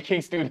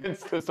matchmaking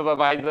students to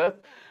supervisors,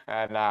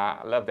 and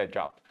I love that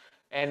job.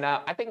 And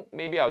I think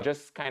maybe I'll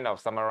just kind of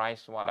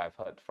summarize what I've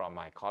heard from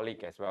my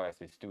colleague as well as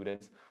the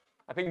students.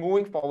 I think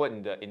moving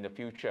forward in the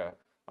future,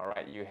 all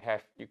right,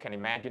 you can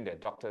imagine there are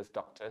doctors,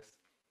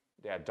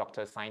 there are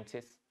doctor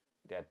scientists,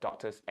 there are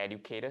doctors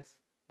educators,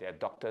 there are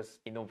doctors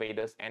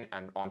innovators and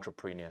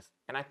entrepreneurs.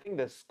 And I think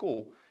the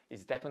school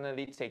is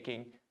definitely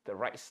taking the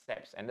right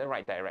steps and the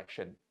right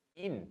direction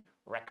in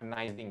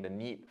recognizing the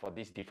need for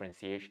this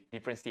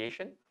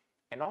differentiation,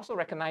 and also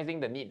recognizing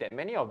the need that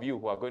many of you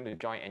who are going to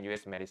join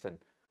NUS Medicine,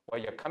 while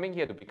you're coming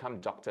here to become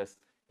doctors,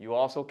 you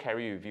also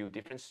carry with you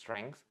different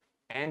strengths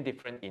and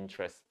different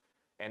interests.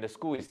 And the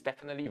school is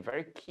definitely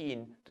very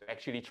keen to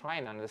actually try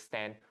and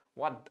understand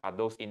what are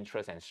those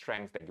interests and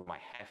strengths that you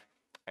might have,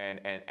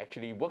 and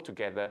actually work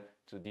together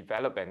to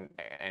develop and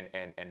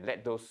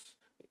let those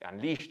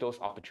unleash those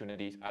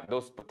opportunities,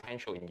 those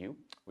potential in you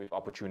with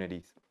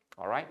opportunities.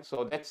 All right,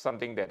 so that's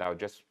something that I'll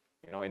just,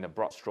 in a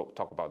broad stroke,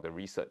 talk about the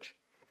research.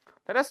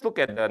 Let us look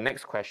at the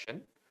next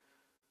question.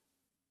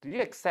 Do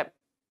you accept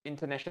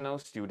international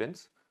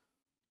students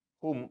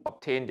who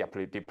obtain their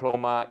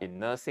diploma in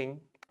nursing,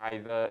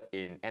 either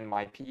in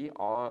NYP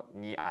or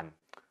NIAN?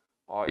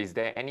 Or is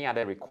there any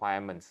other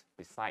requirements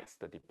besides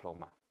the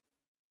diploma?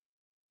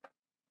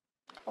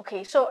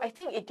 Okay, so I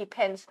think it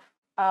depends.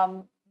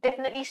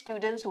 Definitely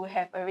students who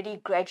have already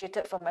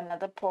graduated from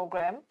another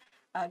program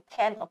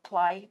can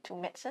apply to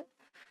medicine.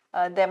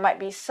 There might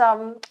be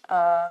some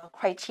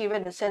criteria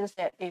in the sense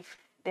that if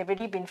they've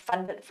already been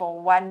funded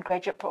for one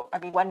graduate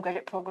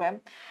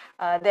program,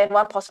 then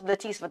one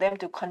possibility is for them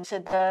to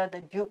consider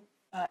the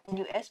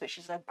NUS, which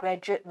is a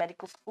graduate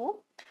medical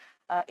school.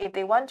 If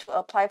they want to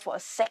apply for a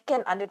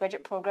second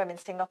undergraduate program in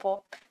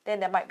Singapore, then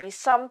there might be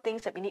some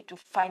things that we need to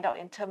find out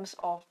in terms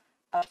of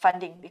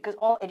funding, because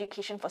all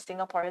education for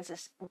Singaporeans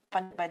is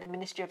funded by the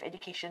Ministry of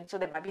Education. So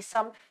there might be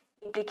some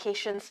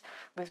implications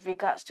with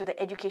regards to the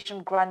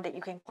education grant that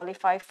you can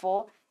qualify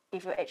for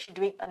if you're actually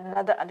doing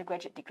another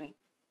undergraduate degree.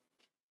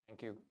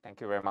 Thank you.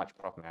 Thank you very much,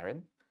 Prof.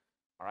 Marion.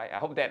 All right, I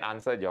hope that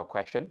answered your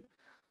question.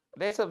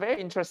 There's a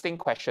very interesting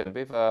question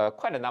with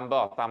quite a number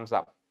of thumbs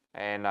up.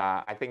 And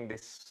I think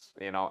this,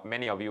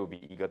 many of you will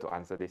be eager to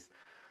answer this.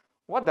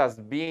 What does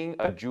being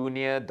a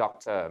junior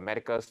doctor,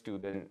 medical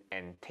student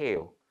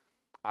entail?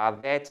 Are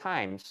there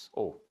times,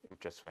 oh, it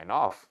just went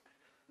off.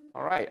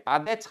 All right, are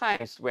there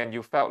times when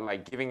you felt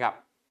like giving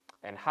up,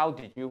 and how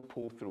did you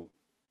pull through?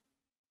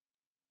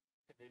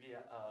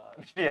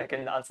 Maybe I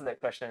can answer that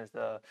question as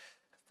the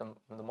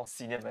more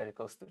senior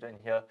medical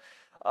student here.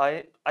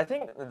 I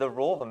think the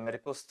role of a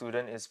medical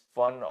student is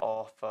one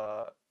of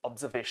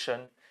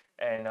observation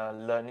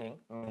and learning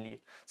mainly.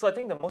 So I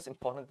think the most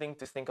important thing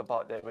to think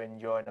about that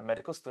when you're a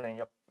medical student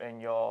and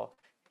you're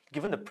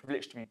given the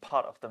privilege to be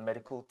part of the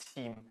medical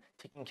team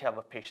taking care of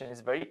a patient,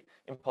 it's very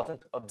important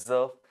to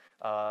observe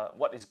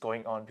what is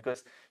going on,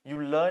 because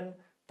you learn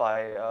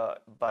by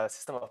a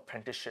system of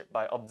apprenticeship,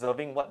 by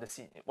observing what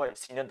what your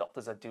senior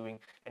doctors are doing,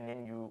 and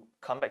then you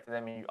come back to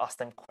them and you ask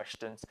them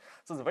questions.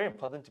 So it's very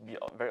important to be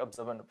very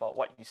observant about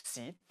what you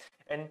see,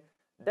 and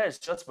that is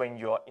just when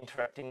you're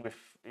interacting with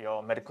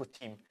your medical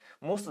team.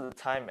 Most of the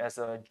time, as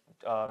a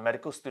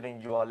medical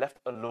student, you are left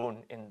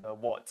alone in the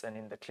wards and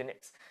in the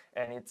clinics,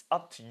 and it's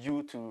up to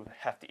you to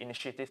have the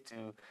initiative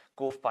to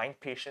go find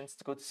patients,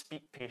 to go to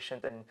speak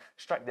patients and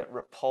strike that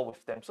rapport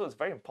with them. So it's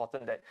very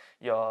important that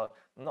you're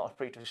not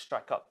afraid to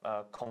strike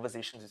up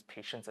conversations with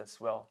patients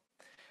as well.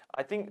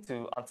 I think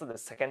to answer the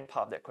second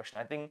part of that question,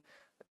 I think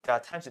there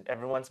are times in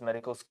everyone's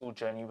medical school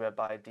journey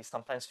whereby they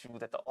sometimes feel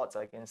that the odds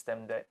are against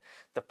them, that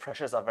the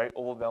pressures are very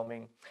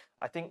overwhelming.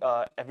 I think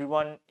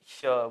everyone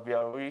here, we're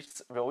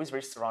always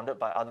very surrounded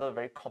by other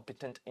very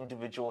competent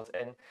individuals,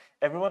 and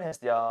everyone has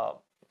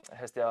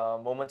their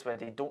moments where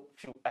they don't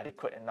feel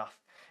adequate enough.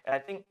 And I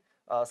think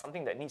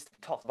something that needs to be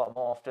talked about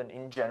more often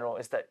in general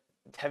is that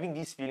having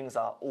these feelings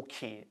are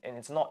okay, and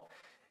it's not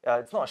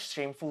a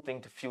shameful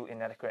thing to feel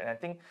inadequate. And I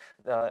think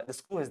the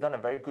school has done a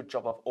very good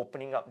job of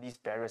opening up these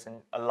barriers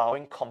and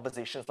allowing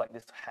conversations like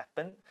this to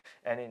happen.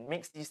 And it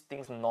makes these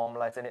things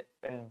normalized.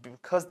 And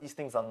because these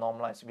things are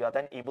normalized, we are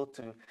then able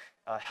to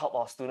help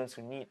our students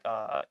who need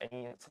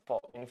any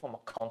support, any form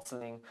of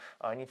counseling,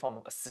 any form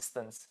of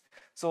assistance.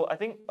 So I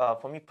think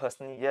for me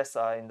personally, yes,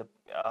 in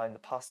the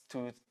past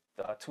 2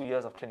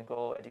 years of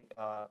clinical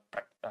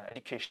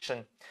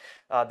education,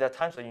 there are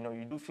times where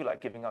you do feel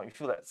like giving up. You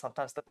feel that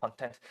sometimes the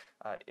content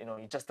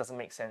it just doesn't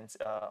make sense,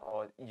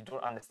 or you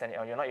don't understand it,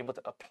 or you're not able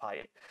to apply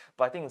it.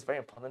 But I think it's very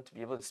important to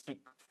be able to speak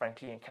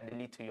frankly and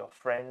candidly to your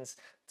friends,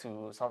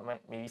 to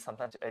maybe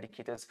sometimes to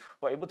educators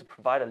who are able to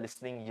provide a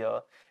listening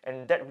ear,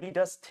 and that really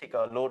does take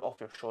a load off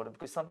your shoulder,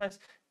 because sometimes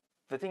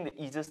the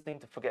easiest thing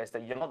to forget is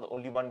that you're not the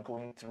only one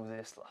going through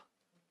this.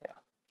 Yeah.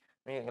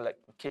 Maybe like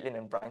Caitlin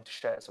and Brian to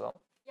share as well.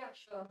 Yeah,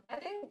 sure. I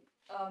think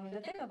the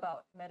thing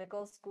about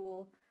medical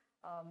school,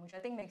 which I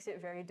think makes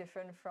it very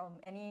different from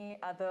any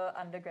other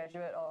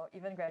undergraduate or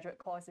even graduate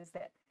course, is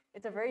that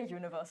it's a very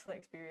universal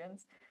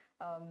experience.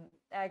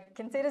 I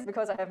can say this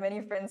because I have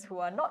many friends who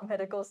are not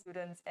medical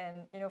students,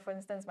 and for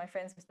instance, my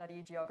friends who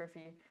study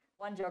geography,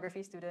 one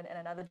geography student and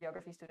another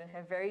geography student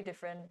have very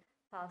different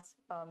paths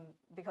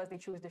because they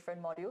choose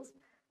different modules.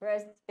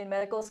 Whereas in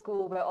medical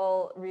school, we're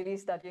all really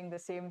studying the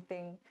same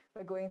thing.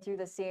 We're going through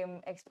the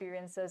same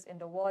experiences in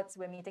the wards.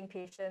 We're meeting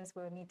patients.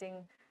 We're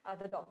meeting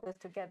other doctors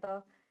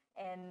together.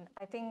 And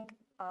I think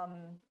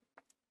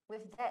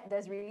with that,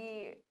 there's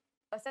really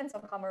a sense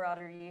of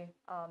camaraderie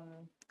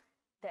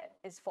that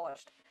is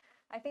forged.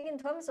 I think in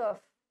terms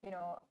of,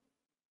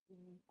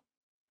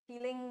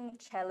 feeling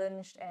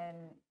challenged and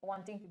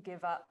wanting to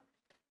give up,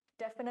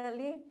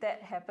 definitely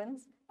that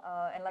happens.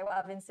 And like what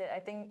Arvin said, I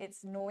think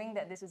it's knowing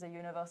that this is a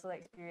universal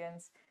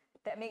experience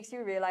that makes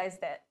you realize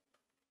that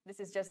this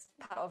is just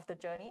part of the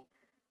journey.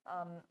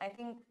 I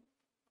think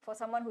for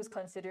someone who's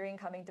considering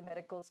coming to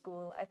medical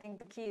school, I think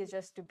the key is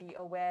just to be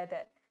aware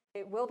that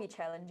it will be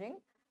challenging,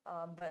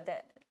 but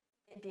that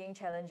it being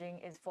challenging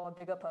is for a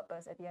bigger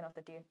purpose at the end of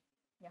the day.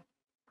 Yeah.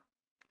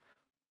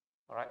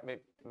 All right,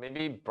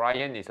 maybe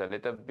Brian is a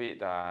little bit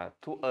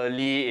too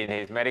early in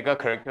his medical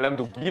curriculum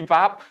to give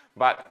up,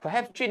 but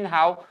perhaps Jun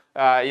Hao,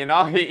 I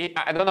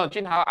don't know,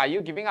 Jun Hao, are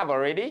you giving up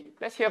already?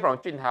 Let's hear from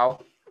Jun Hao.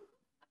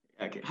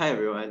 Okay, hi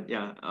everyone.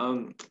 Yeah,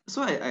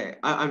 so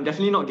I'm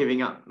definitely not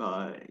giving up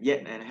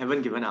yet, and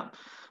haven't given up.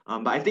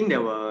 But I think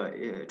there were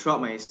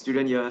throughout my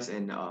student years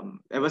and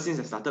ever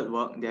since I started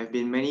work, there have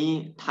been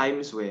many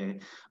times where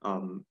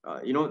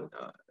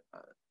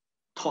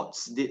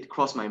thoughts did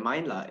cross my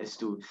mind as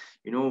to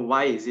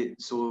why is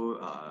it so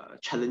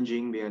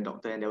challenging being a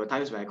doctor, and there were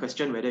times where I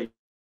questioned whether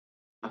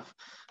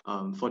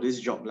for this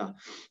job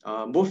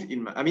both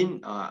in my,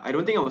 I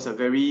don't think I was a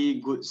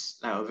very good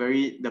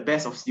the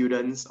best of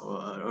students or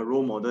a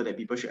role model that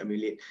people should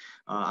emulate.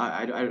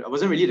 I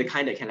wasn't really the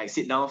kind that can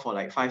sit down for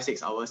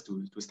 5-6 hours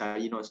to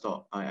study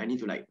non-stop. I need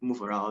to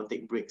move around,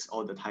 take breaks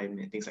all the time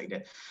and things like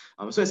that.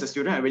 So as a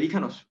student, I really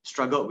kind of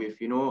struggled with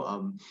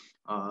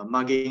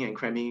mugging and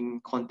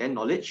cramming content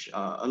knowledge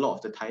a lot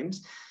of the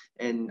times.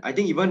 And I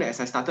think even as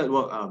I started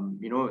work,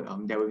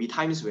 there will be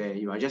times where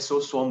you are just so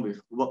swamped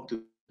with work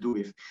to do,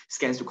 with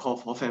scans to call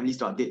for families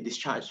to update,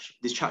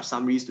 discharge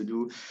summaries to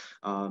do.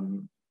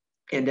 And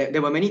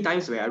there were many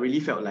times where I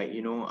really felt like,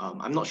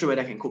 I'm not sure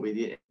whether I can cope with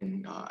it.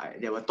 And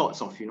there were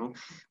thoughts of,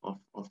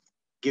 of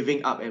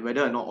giving up, and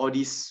whether or not all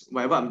this,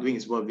 whatever I'm doing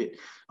is worth it,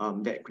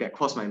 that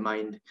crossed my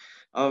mind.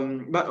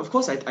 But of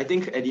course, I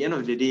think at the end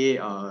of the day,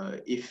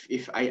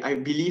 if I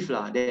believe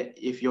that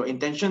if your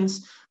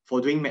intentions for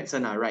doing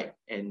medicine are right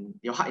and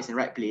your heart is in the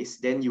right place,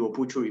 then you will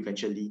pull through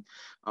eventually.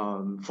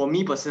 For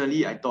me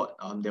personally, I thought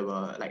there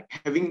were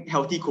having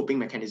healthy coping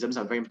mechanisms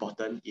are very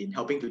important in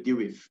helping to deal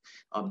with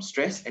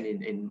stress, and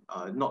in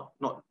not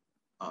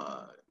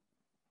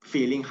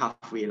failing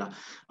halfway lah.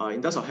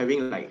 In terms of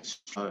having like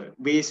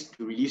ways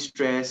to release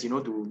stress,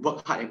 to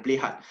work hard and play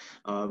hard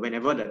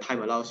whenever the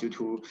time allows you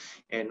to,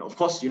 and of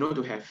course,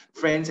 to have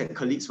friends and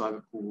colleagues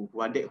who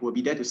will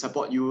be there to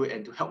support you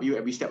and to help you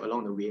every step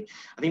along the way.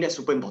 I think that's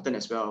super important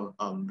as well,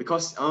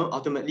 because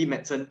ultimately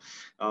medicine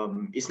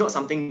is not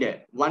something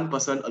that one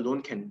person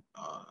alone can.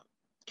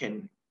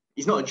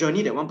 It's not a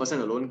journey that one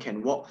person alone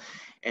can walk,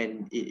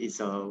 and it is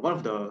one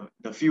of the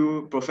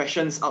few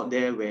professions out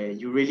there where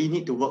you really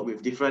need to work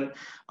with different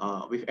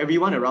with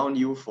everyone around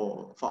you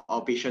for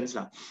our patients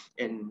lah.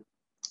 And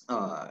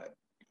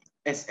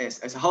as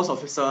a house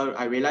officer,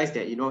 I realized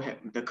that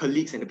the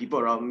colleagues and the people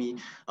around me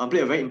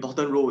play a very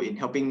important role in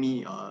helping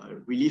me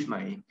relieve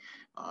my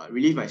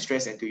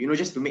stress, and to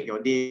just to make your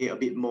day a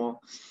bit more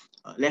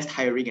less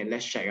tiring and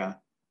less shag.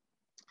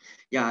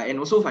 Yeah, and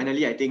also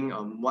finally, I think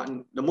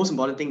the most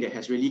important thing that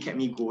has really kept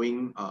me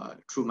going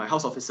through my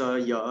house officer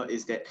year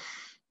is that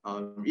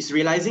is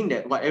realizing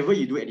that whatever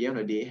you do at the end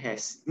of the day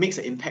makes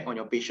an impact on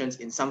your patients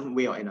in some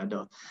way or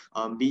another.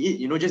 Be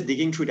it just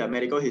digging through their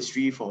medical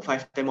history for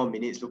 5-10 more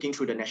minutes, looking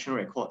through the national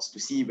records to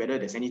see whether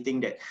there's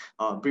anything that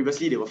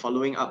previously they were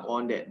following up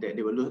on that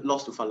they were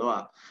lost to follow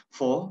up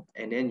for,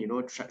 and then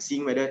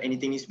seeing whether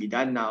anything needs to be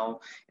done now,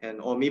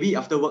 or maybe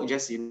after work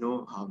just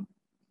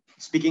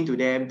speaking to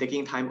them,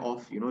 taking time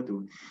off,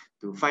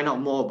 to find out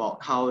more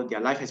about how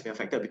their life has been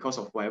affected because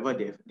of whatever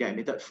they're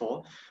admitted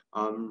for,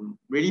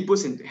 really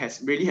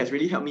has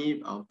really helped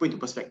me put into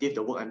perspective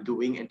the work I'm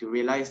doing, and to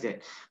realize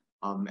that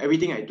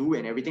everything I do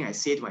and everything I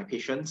say to my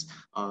patients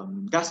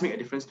does make a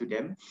difference to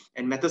them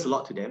and matters a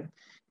lot to them.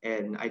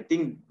 And I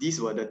think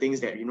these were the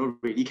things that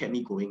really kept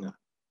me going.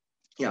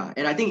 Yeah,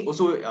 and I think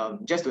also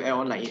just to add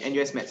on, like in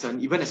NUS medicine,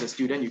 even as a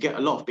student, you get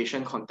a lot of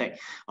patient contact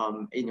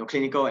in your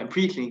clinical and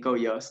pre-clinical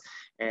years.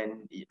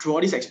 And through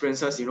all these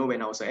experiences,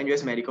 when I was an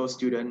NUS medical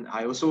student,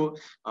 it also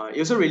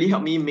really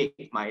helped me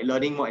make my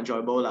learning more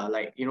enjoyable.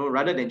 Like,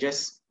 rather than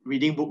just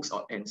reading books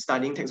and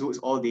studying textbooks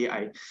all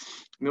day,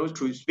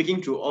 through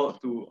speaking to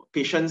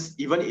patients,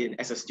 even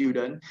as a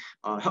student,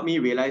 helped me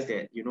realize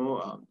that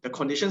the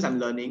conditions I'm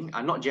learning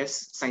are not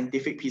just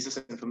scientific pieces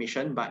of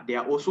information, but they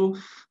are also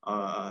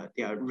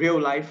they are real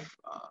life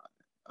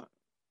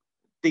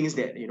things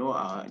that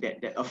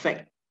that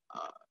affect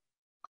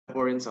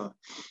Singaporeans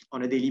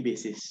on a daily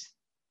basis.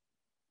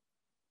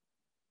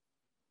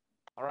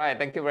 All right,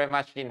 thank you very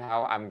much, Jin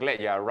Hao. I'm glad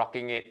you are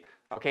rocking it.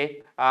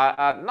 Okay,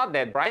 not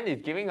that Brian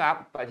is giving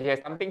up, but he has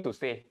something to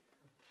say.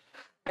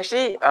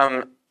 Actually,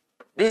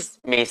 this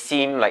may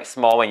seem like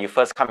small when you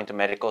first come into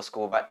medical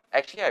school, but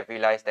actually I've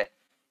realized that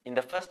in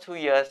the first 2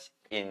 years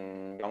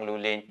in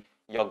Yongloo Lane,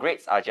 your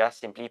grades are just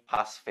simply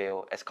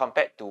pass-fail as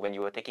compared to when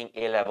you were taking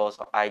A-levels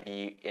or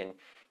IB, and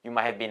you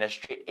might have been a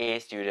straight A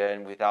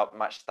student without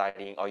much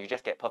studying, or you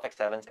just get perfect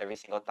 7s every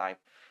single time.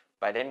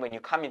 But then when you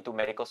come into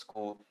medical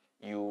school,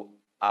 you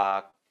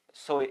are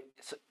so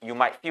you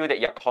might feel that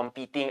you're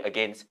competing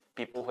against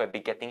people who have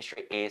been getting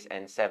straight A's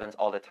and 7s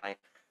all the time.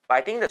 But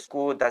I think the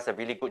school does a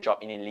really good job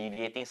in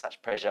alleviating such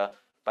pressure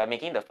by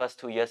making the first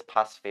 2 years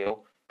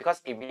pass-fail,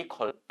 because it really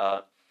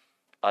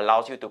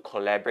allows you to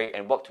collaborate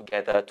and work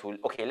together to,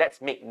 okay, let's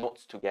make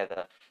notes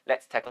together.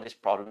 Let's tackle this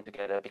problem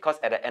together, because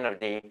at the end of the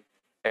day,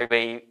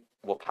 everybody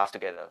will pass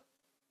together.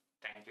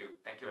 Thank you.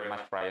 Thank you very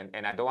much, Brian.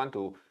 And I don't want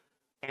to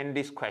end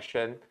this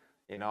question,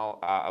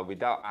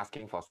 without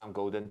asking for some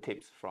golden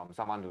tips from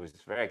someone who is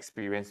very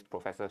experienced,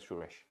 Professor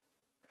Suresh.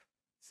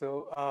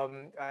 So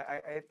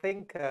I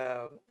think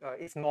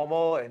it's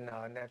normal and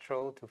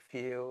natural to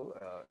feel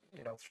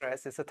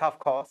stress. It's a tough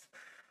course,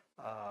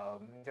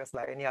 just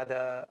like any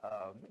other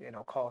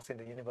course in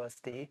the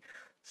university.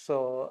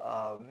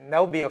 So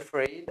never be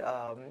afraid.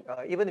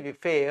 Even if you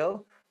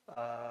fail,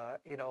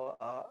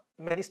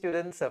 many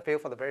students fail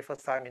for the very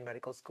first time in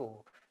medical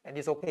school, and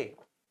it's okay.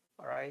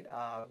 All right,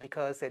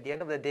 because at the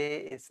end of the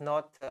day, it's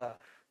not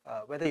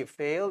whether you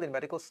fail in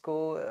medical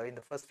school in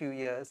the first few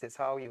years, is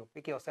how you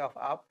pick yourself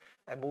up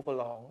and move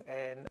along.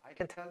 And I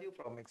can tell you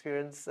from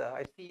experience,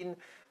 I've seen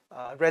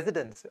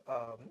residents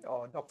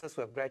or doctors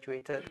who have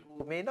graduated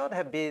who may not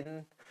have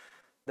been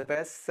the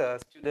best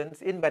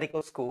students in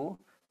medical school,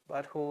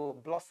 but who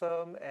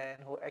blossom and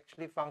who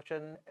actually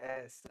function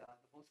as the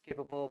most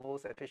capable,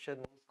 most efficient,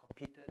 most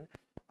competent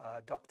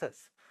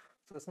doctors.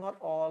 So it's not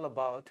all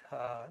about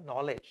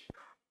knowledge.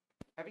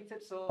 Having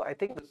said so, I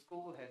think the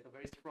school has a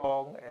very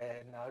strong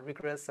and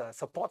rigorous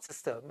support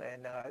system,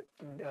 and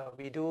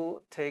we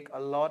do take a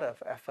lot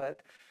of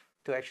effort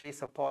to actually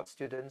support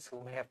students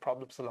who may have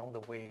problems along the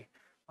way.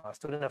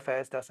 Student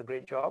Affairs does a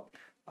great job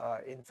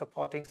in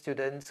supporting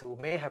students who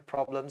may have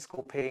problems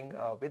coping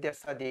with their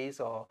studies,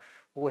 or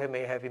who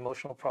may have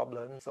emotional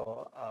problems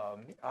or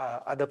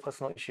other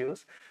personal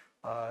issues,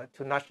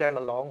 to nudge them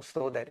along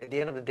so that at the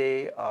end of the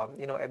day,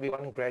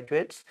 everyone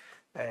graduates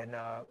and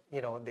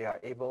they are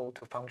able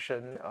to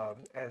function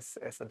as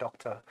a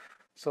doctor.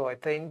 So I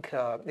think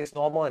it's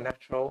normal and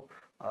natural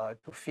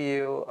to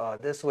feel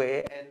this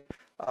way. And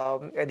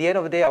At the end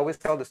of the day, I always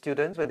tell the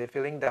students when they're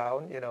feeling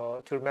down,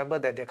 to remember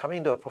that they're coming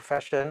into a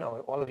profession, or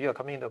all of you are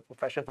coming into a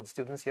profession for the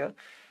students here.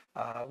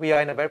 We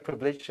are in a very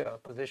privileged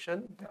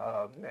position.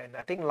 And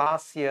I think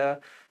last year,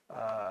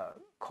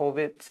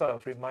 COVID sort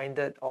of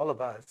reminded all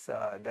of us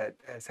that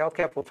as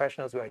healthcare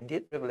professionals, we are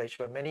indeed privileged,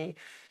 but many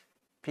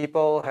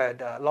people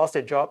had lost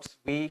their jobs.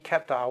 We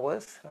kept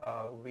ours.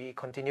 We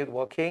continued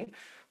working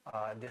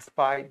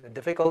despite the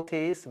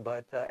difficulties,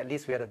 but at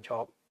least we had a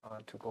job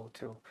to go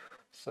to.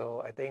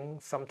 So I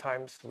think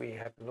sometimes we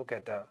have to look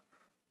at the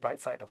bright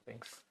side of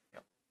things. Yeah.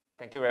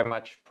 Thank you very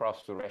much,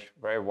 Prof. Suresh.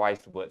 Very wise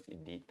words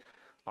indeed.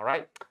 All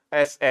right.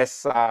 As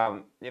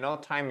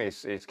time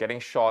is getting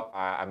short,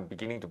 I'm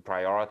beginning to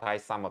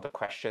prioritize some of the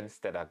questions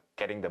that are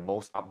getting the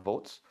most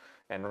upvotes.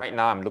 And right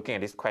now I'm looking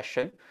at this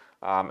question.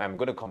 I'm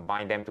going to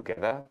combine them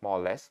together, more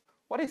or less.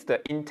 What is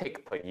the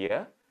intake per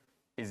year?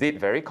 Is it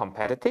very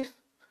competitive?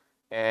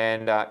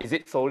 And is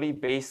it solely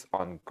based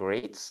on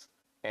grades?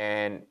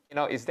 And,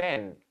 is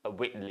there a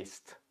wait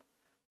list,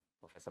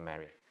 Professor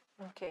Mary?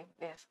 Okay,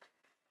 yes.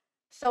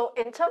 So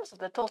in terms of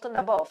the total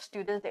number of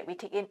students that we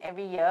take in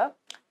every year,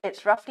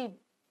 it's roughly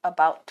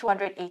about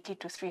 280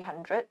 to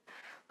 300.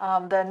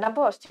 The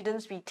number of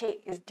students we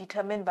take is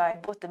determined by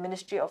both the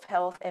Ministry of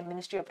Health and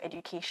Ministry of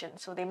Education.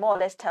 So they more or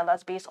less tell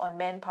us based on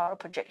manpower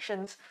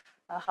projections,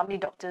 how many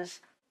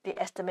doctors they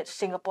estimate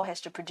Singapore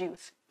has to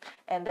produce.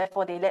 And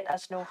therefore they let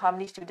us know how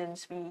many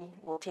students we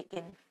will take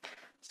in.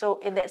 So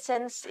in that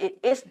sense, it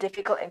is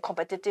difficult and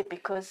competitive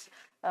because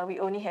we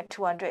only have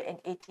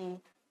 280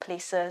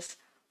 places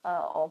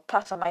or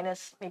plus or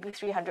minus maybe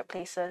 300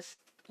 places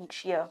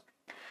each year.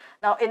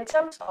 Now, in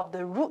terms of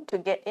the route to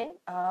get in,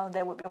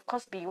 there would of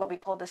course be what we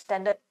call the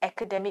standard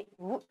academic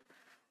route,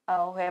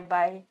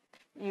 whereby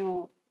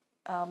you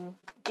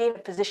gain a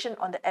position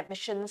on the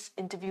admissions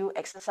interview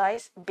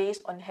exercise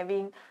based on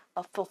having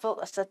fulfilled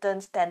a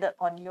certain standard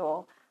on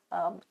your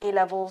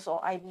A-levels or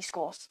IB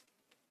scores.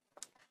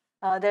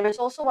 There is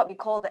also what we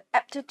call the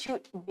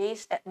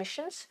aptitude-based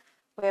admissions,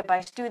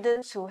 whereby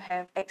students who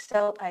have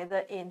excelled either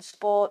in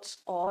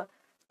sports or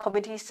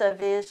community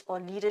service or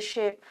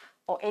leadership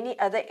or any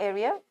other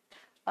area,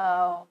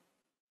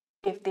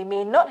 if they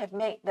may not have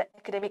made the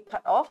academic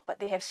cut-off, but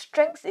they have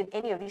strengths in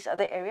any of these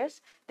other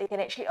areas, they can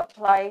actually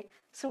apply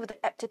through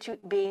the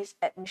aptitude-based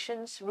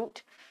admissions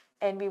route.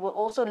 And we will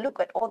also look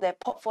at all their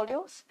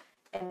portfolios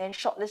and then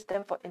shortlist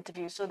them for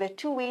interviews. So there are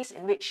two ways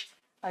in which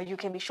you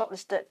can be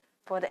shortlisted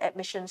for the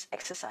admissions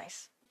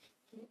exercise.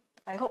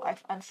 I hope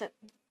I've answered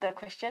the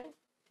question.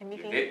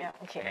 Anything? Yeah,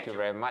 okay. Thank you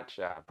very much,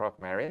 Prof.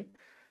 Marion.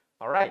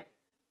 All right.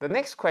 The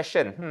next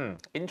question,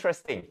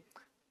 interesting.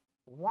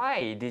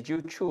 Why did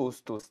you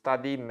choose to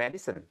study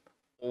medicine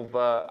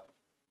over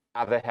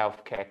other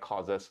healthcare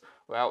courses?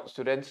 Well,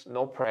 students,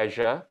 no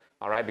pressure,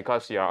 all right,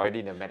 because you're already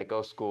in a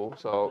medical school.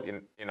 So,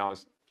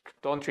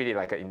 don't treat it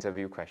like an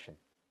interview question.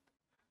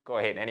 Go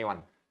ahead,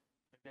 anyone.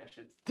 Maybe I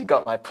should dig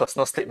out my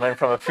personal statement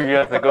from a few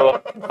years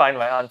ago and find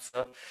my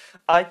answer.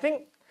 I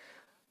think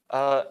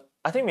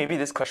maybe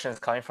this question is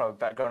coming from a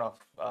background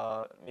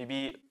of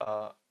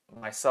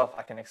myself.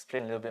 I can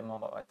explain a little bit more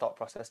about my thought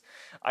process.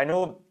 I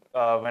know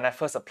when I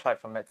first applied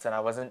for medicine, I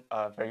wasn't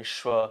very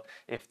sure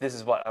if this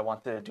is what I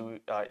wanted to do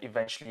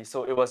eventually.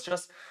 So it was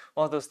just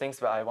one of those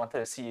things where I wanted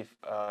to see if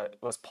it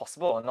was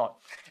possible or not.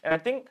 And I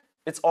think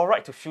it's all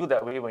right to feel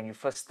that way when you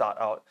first start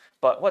out.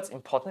 But what's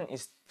important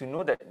is to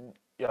know that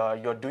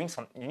you're doing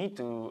something. You need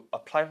to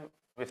apply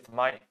with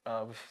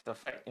the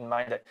fact in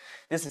mind that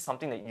this is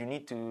something that you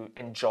need to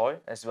enjoy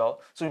as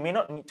well. So you may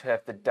not need to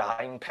have the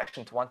dying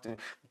passion to want to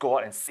go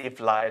out and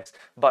save lives,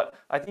 but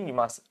I think you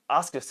must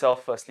ask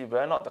yourself firstly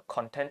whether or not the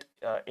content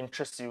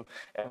interests you,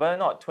 and whether or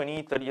not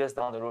 20, 30 years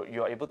down the road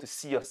you are able to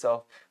see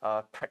yourself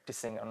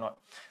practicing or not.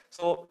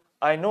 So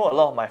I know a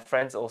lot of my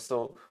friends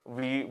also,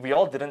 we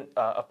all didn't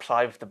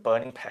apply with the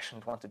burning passion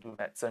to want to do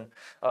medicine.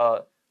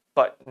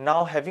 But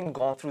now, having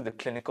gone through the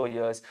clinical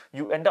years,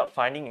 you end up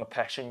finding your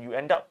passion. You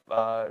end up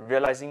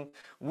realizing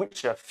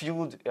which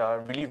field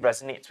really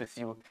resonates with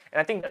you. And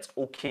I think that's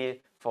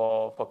okay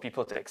for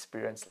people to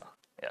experience.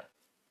 Yeah.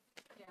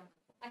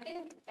 I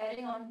think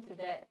adding on to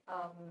that,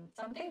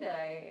 something that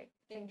I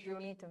think drew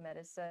me to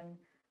medicine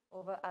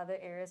over other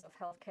areas of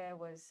healthcare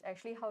was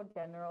actually how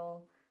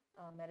general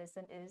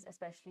medicine is,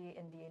 especially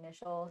in the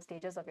initial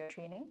stages of your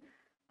training.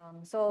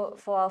 So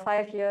for our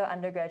 5-year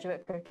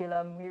undergraduate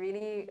curriculum, we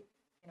really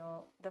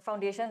the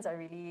foundations are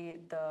really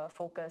the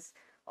focus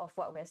of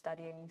what we're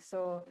studying.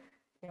 So,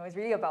 it's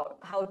really about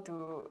how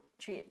to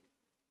treat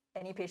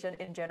any patient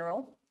in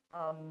general,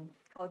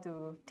 how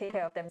to take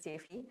care of them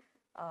safely,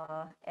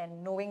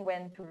 and knowing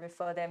when to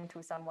refer them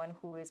to someone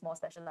who is more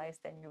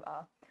specialized than you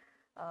are.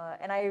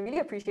 And I really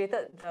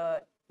appreciated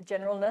the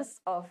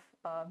generalness of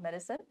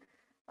medicine.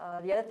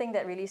 The other thing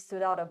that really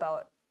stood out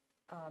about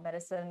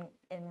medicine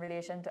in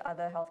relation to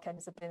other healthcare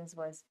disciplines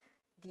was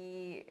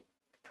the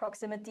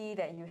proximity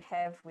that you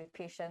have with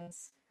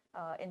patients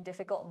in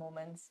difficult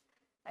moments.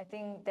 I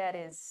think that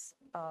is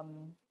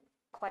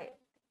quite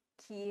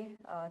key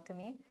to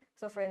me.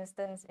 So for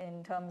instance,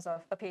 in terms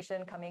of a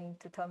patient coming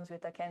to terms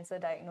with a cancer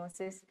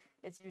diagnosis,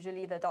 it's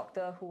usually the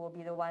doctor who will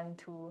be the one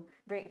to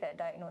break that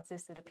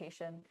diagnosis to the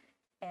patient.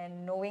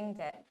 And knowing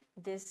that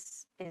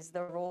this is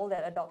the role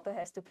that a doctor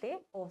has to play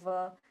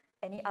over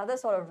any other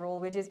sort of role,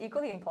 which is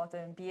equally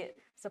important, be it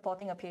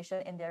supporting a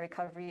patient in their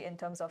recovery in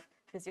terms of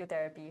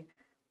physiotherapy,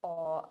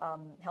 or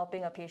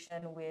helping a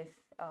patient with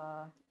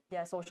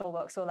their social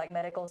work, so like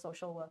medical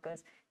social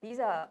workers. These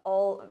are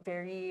all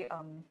very,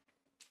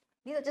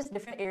 these are just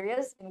different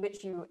areas in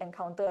which you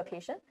encounter a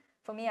patient.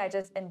 For me, I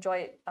just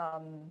enjoyed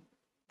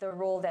the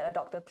role that a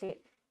doctor played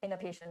in a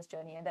patient's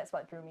journey, and that's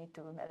what drew me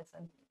to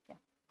medicine.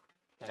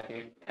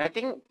 Yeah. I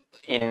think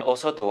in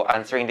also to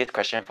answering this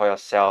question for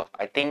yourself,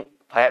 I think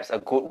perhaps a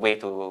good way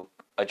to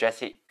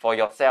address it for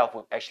yourself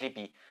would actually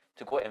be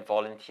to go and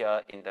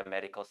volunteer in the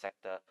medical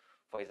sector.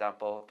 For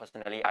example,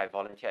 personally, I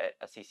volunteer at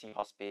a CC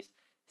hospice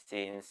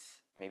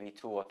since maybe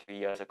 2 or 3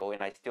 years ago,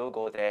 and I still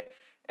go there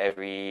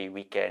every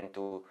weekend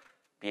to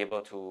be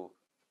able to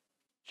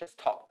just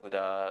talk to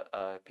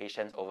the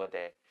patients over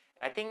there.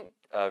 I think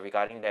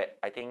regarding that,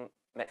 I think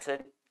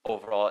medicine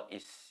overall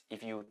is,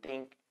 if you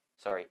think,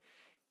 sorry,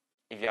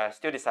 if you are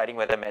still deciding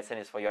whether medicine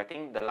is for you, I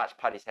think the large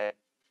part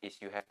is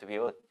you have to be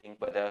able to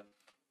think whether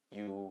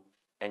you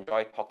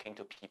enjoy talking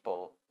to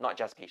people, not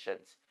just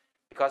patients.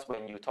 Because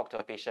when you talk to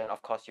a patient,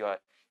 of course, you are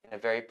in a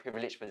very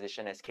privileged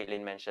position, as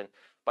Caitlin mentioned,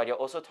 but you're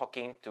also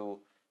talking to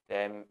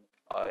them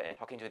and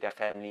talking to their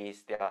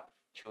families, their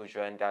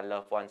children, their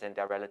loved ones, and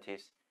their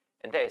relatives.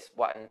 And that is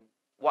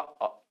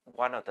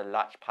one of the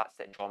large parts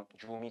that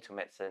drew me to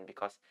medicine,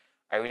 because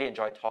I really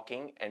enjoy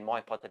talking and, more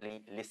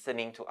importantly,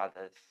 listening to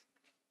others.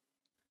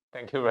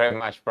 Thank you very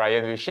much,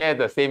 Brian. We share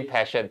the same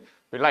passion.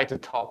 We like to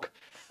talk.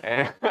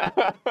 Well,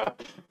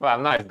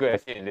 I'm not as good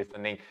as you in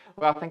listening.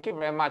 Well, thank you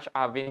very much,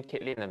 Arvin,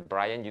 Caitlin, and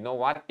Brian. You know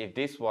what? If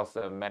this was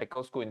a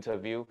medical school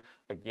interview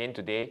again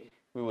today,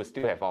 we would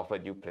still have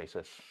offered you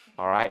places.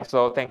 All right.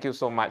 So thank you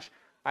so much.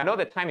 I know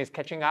the time is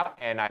catching up,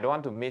 and I don't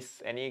want to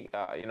miss any,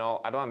 I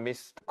don't want to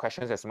miss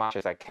questions as much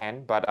as I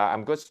can, but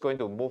I'm just going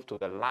to move to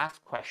the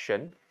last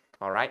question.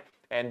 All right.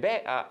 And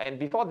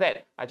before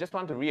that, I just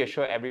want to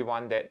reassure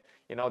everyone that,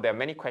 there are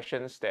many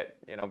questions that,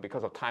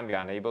 because of time, we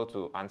are unable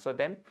to answer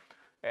them.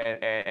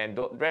 And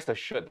rest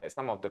assured that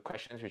some of the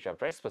questions which are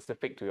very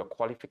specific to your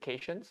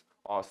qualifications,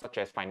 or such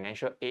as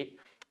financial aid,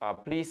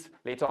 please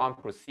later on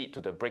proceed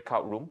to the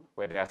breakout room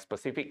where there are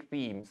specific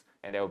themes,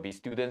 and there will be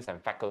students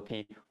and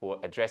faculty who will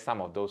address some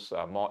of those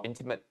more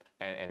intimate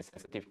and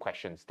sensitive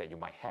questions that you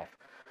might have.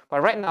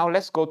 But right now,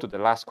 let's go to the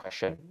last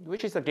question,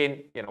 which is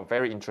again,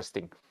 very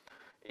interesting.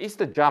 Is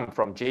the jump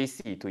from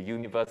JC to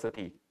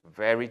university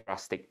very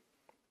drastic?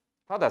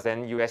 How does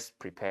NUS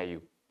prepare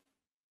you?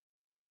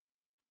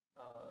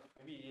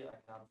 Maybe I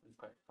can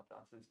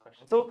answer this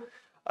question. So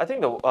I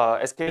think,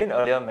 as Caitlin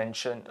earlier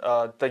mentioned,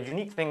 the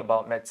unique thing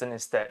about medicine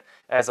is that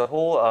as a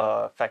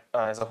whole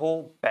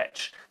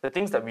batch, the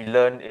things that we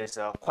learn is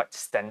quite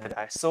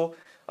standardized. So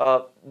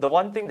the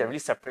one thing that really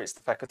separates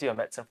the Faculty of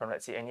Medicine from,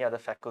 let's say, any other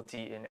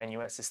faculty in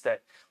NUS is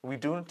that we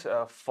don't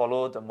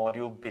follow the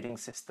module bidding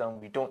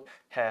system. We don't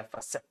have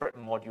separate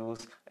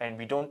modules, and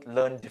we don't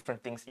learn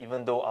different things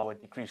even though our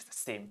degree is the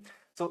same.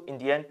 So in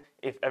the end,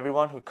 if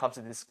everyone who comes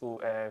to this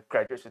school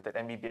graduates with that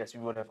MBBS,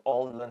 we would have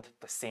all learned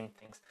the same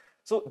things.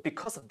 So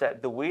because of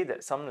that, the way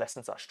that some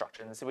lessons are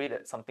structured and the way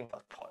that some things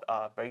are taught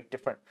are very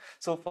different.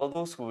 So for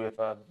those who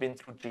have been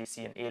through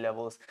JC and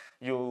A-levels,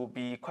 you'll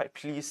be quite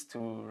pleased to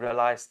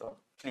realize, or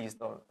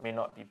pleased, or may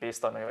not be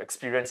based on your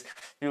experience,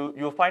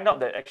 you'll find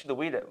out that actually the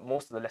way that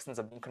most of the lessons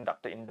are being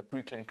conducted in the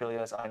preclinical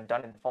years are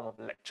done in the form of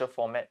lecture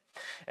format.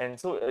 And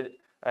so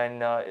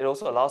it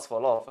also allows for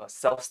a lot of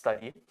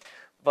self-study.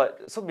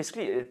 But so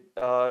basically,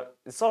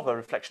 it's sort of a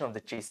reflection of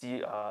the JC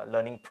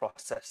learning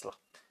process.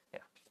 Yeah.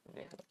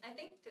 I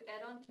think to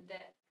add on to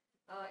that,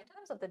 in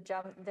terms of the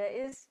jump, there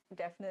is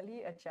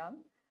definitely a jump.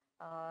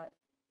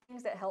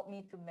 Things that helped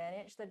me to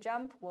manage the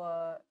jump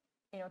were,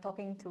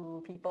 talking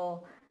to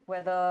people,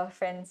 whether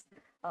friends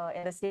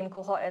in the same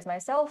cohort as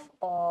myself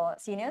or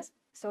seniors.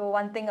 So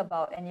one thing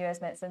about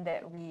NUS Medicine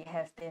that we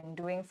have been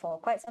doing for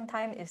quite some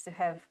time is to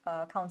have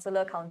a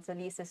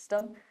counselor-counselee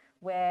system,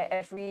 where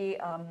every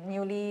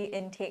newly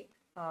intake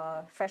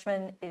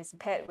freshman is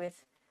paired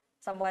with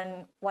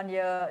someone 1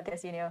 year their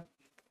senior,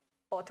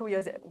 or 2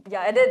 years.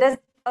 Yeah, there's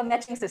a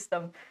matching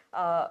system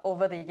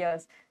over the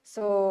years.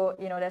 So,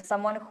 there's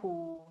someone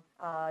who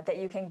that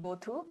you can go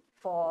to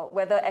for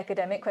whether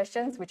academic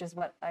questions, which is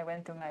what I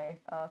went to my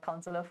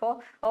counselor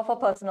for, or for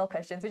personal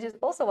questions, which is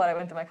also what I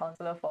went to my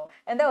counselor for.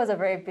 And that was a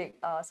very big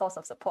source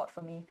of support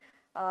for me.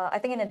 I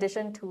think in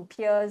addition to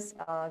peers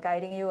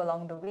guiding you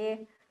along the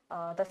way,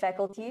 the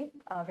faculty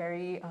are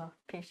very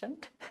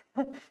patient,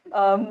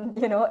 and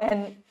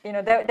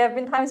there have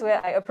been times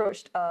where I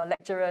approached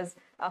lecturers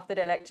after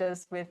their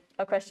lectures with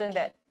a question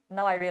that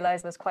now I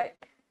realize was quite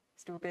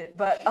stupid,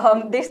 but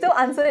they still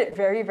answered it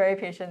very, very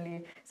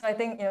patiently. So I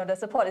think the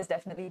support is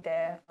definitely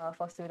there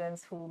for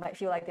students who might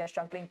feel like they're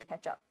struggling to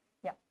catch up.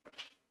 Yeah.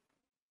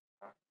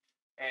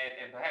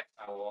 And perhaps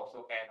I will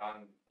also add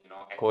on,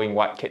 echoing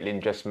what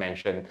Caitlin just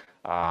mentioned,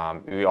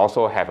 we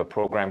also have a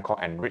program called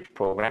Enrich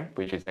Program,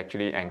 which is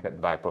actually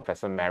anchored by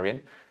Professor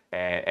Marion.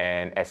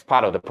 And as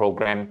part of the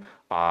program,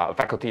 a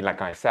faculty like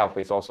myself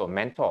is also a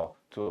mentor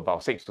to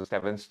about 6 to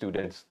 7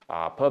 students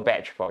per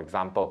batch, for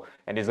example.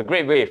 And it's a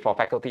great way for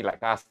faculty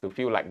like us to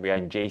feel like we are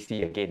in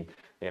JC again,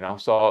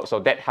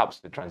 so that helps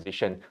the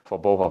transition for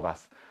both of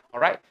us. All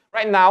right,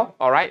 right now,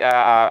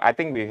 I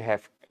think we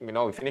have, we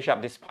finish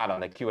up this part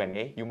on the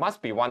Q&A. You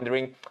must be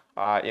wondering,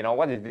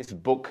 what is this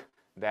book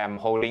that I'm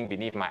holding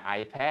beneath my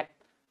iPad?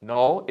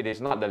 No, it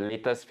is not the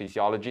latest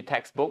physiology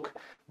textbook,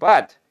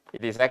 but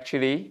it is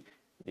actually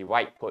the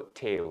White Coat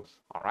Tales,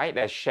 all right,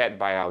 that's shared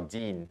by our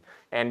dean.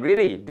 And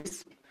really,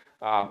 this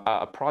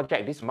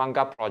project, this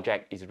manga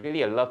project, is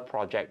really a love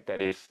project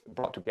that is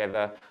brought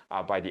together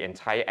by the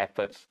entire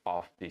efforts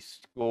of the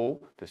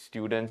school, the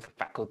students,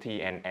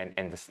 faculty,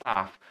 and the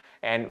staff.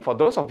 And for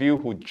those of you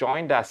who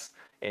joined us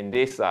in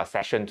this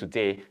session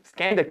today,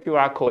 scan the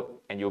QR code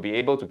and you'll be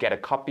able to get a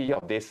copy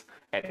of this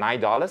at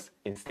 $9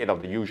 instead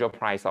of the usual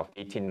price of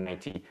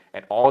 $18.90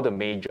 at all the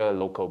major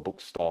local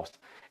bookstores.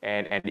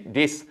 And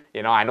this,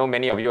 I know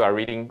many of you are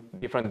reading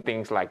different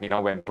things like,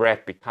 when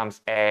breath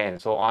becomes air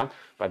and so on,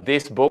 but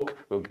this book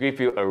will give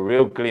you a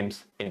real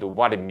glimpse into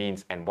what it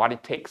means and what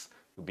it takes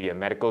to be a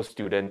medical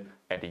student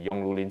at the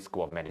Yong Lu Lin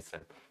School of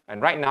Medicine.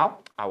 And right now,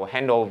 I will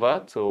hand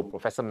over to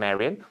Professor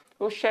Marion,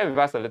 who will share with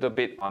us a little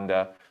bit on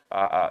the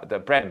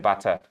bread and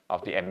butter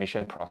of the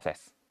admission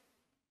process.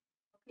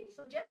 Okay,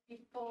 so just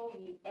before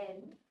we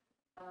end,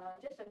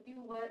 just a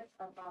few words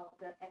about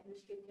the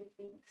administrative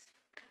things.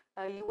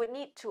 You would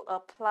need to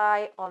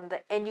apply on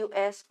the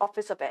NUS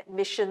Office of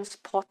Admissions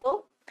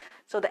portal.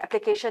 So the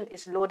application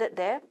is loaded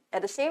there.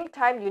 At the same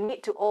time, you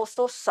need to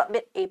also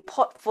submit a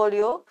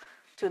portfolio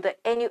to the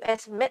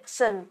NUS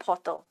Medicine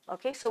portal.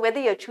 Okay, so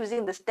whether you're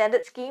choosing the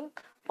standard scheme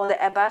or the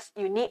ABAS,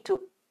 you need to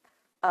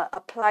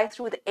apply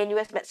through the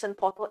NUS Medicine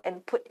portal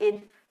and put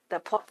in the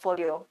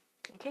portfolio.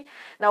 Okay,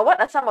 now what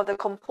are some of the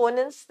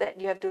components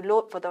that you have to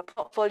load for the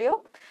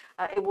portfolio?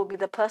 It will be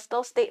the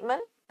personal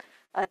statement,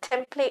 a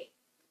template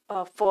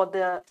for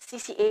the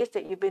CCAs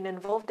that you've been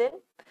involved in,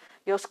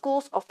 your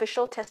school's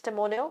official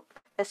testimonial,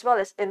 as well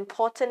as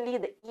importantly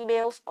the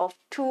emails of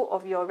 2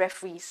 of your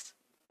referees.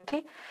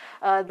 Okay,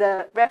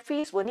 the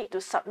referees will need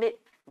to submit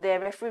their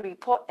referee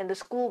report and the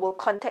school will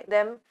contact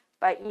them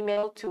by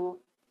email to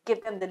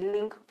give them the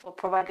link for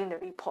providing the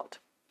report.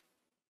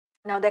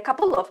 Now there are a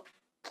couple of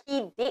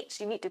key dates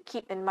you need to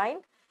keep in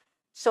mind.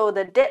 So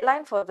the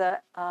deadline for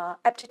the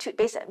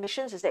aptitude-based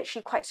admissions is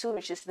actually quite soon,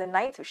 which is the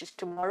 9th, which is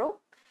tomorrow.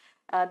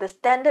 The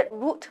standard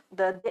route,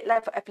 the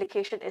deadline for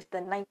application is the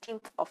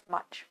 19th of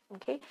March,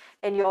 okay?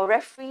 And your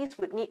referees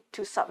would need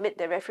to submit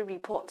their referee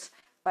reports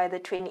by the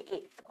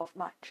 28th of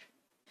March.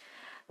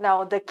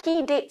 Now, the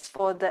key dates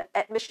for the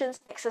admissions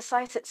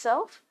exercise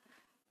itself,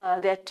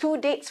 there are 2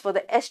 dates for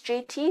the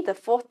SJT, the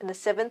 4th and the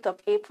 7th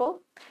of April,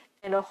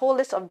 and a whole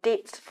list of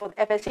dates for the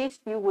FSAs.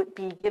 You would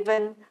be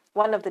given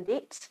one of the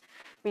dates.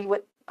 We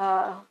would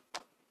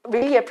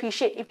really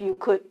appreciate if you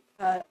could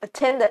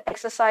attend the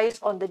exercise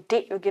on the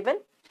date you're given.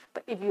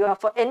 But if you are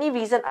for any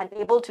reason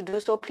unable to do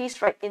so,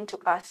 please write in to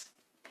us.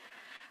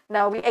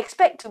 Now, we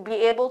expect to be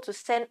able to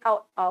send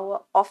out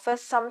our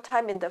offers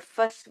sometime in the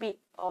first week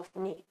of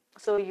May.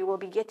 So you will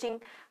be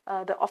getting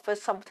the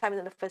offers sometime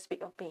in the first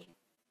week of May.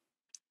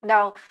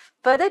 Now,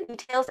 further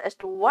details as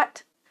to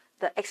what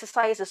the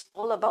exercise is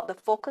all about, the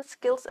focus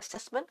skills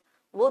assessment,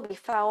 will be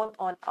found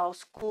on our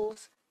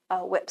school's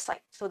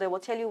website. So they will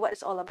tell you what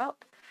it's all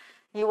about.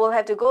 You will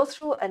have to go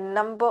through a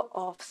number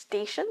of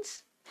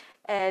stations,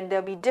 and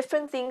there'll be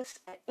different things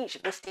at each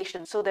of the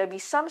stations. So there'll be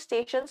some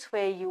stations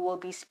where you will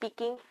be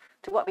speaking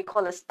to what we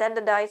call a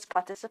standardized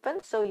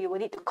participant. So you will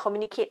need to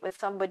communicate with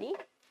somebody.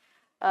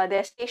 There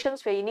are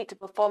stations where you need to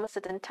perform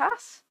certain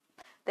tasks.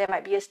 There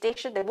will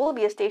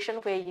be a station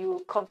where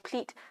you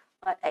complete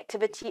an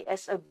activity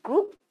as a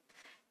group.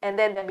 And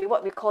then there'll be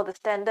what we call the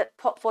standard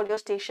portfolio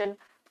station,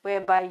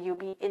 whereby you'll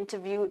be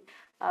interviewed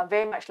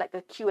very much like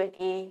a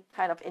Q&A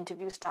kind of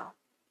interview style.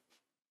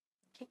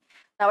 Okay.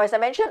 Now, as I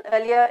mentioned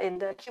earlier in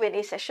the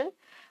Q&A session,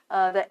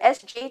 the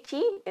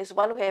SJT is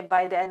one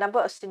whereby there are a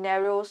number of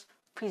scenarios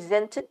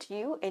presented to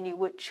you, and you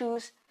would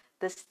choose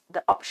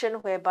the option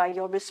whereby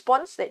your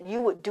response that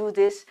you would do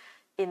this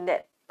in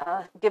that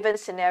given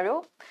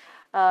scenario.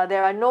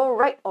 There are no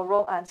right or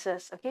wrong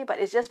answers, okay, but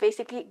it's just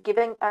basically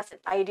giving us an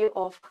idea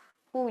of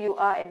who you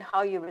are and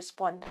how you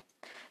respond.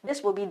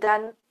 This will be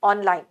done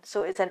online,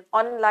 so it's an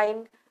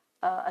online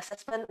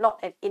assessment, not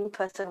an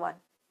in-person one.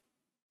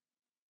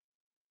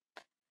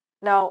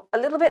 Now, a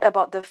little bit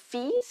about the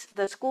fees.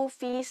 The school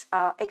fees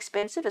are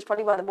expensive. It's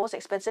probably one of the most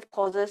expensive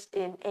courses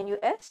in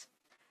NUS.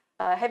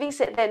 Having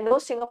said that, no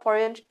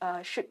Singaporean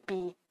should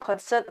be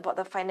concerned about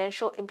the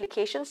financial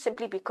implications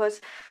simply because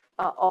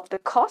of the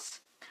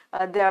cost.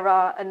 There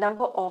are a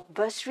number of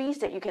bursaries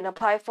that you can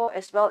apply for,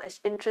 as well as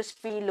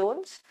interest-free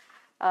loans.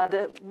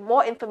 The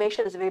more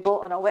information is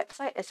available on our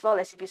website, as well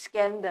as if you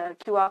scan the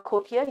QR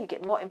code here, you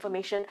get more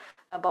information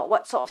about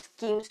what sort of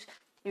schemes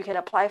you can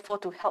apply for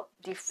to help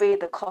defray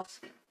the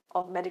cost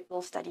of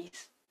Medical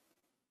Studies.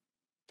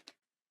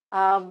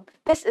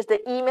 This is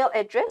the email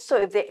address. So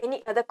if there are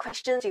any other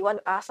questions you want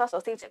to ask us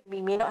or things that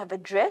we may not have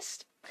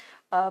addressed,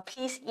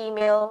 please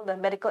email the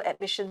medical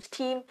admissions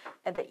team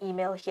at the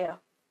email here.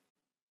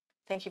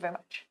 Thank you very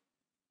much.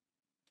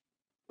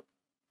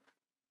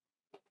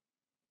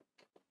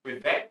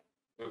 With that,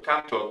 we'll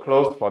come to a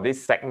close for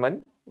this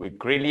segment. We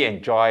greatly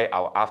enjoy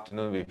our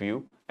afternoon with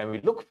you, and we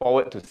look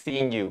forward to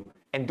seeing you.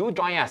 And do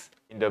join us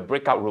in the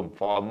breakout room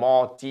for a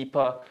more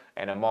deeper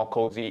and a more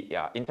cozy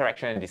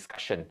interaction and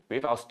discussion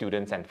with our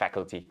students and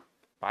faculty.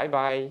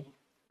 Bye-bye.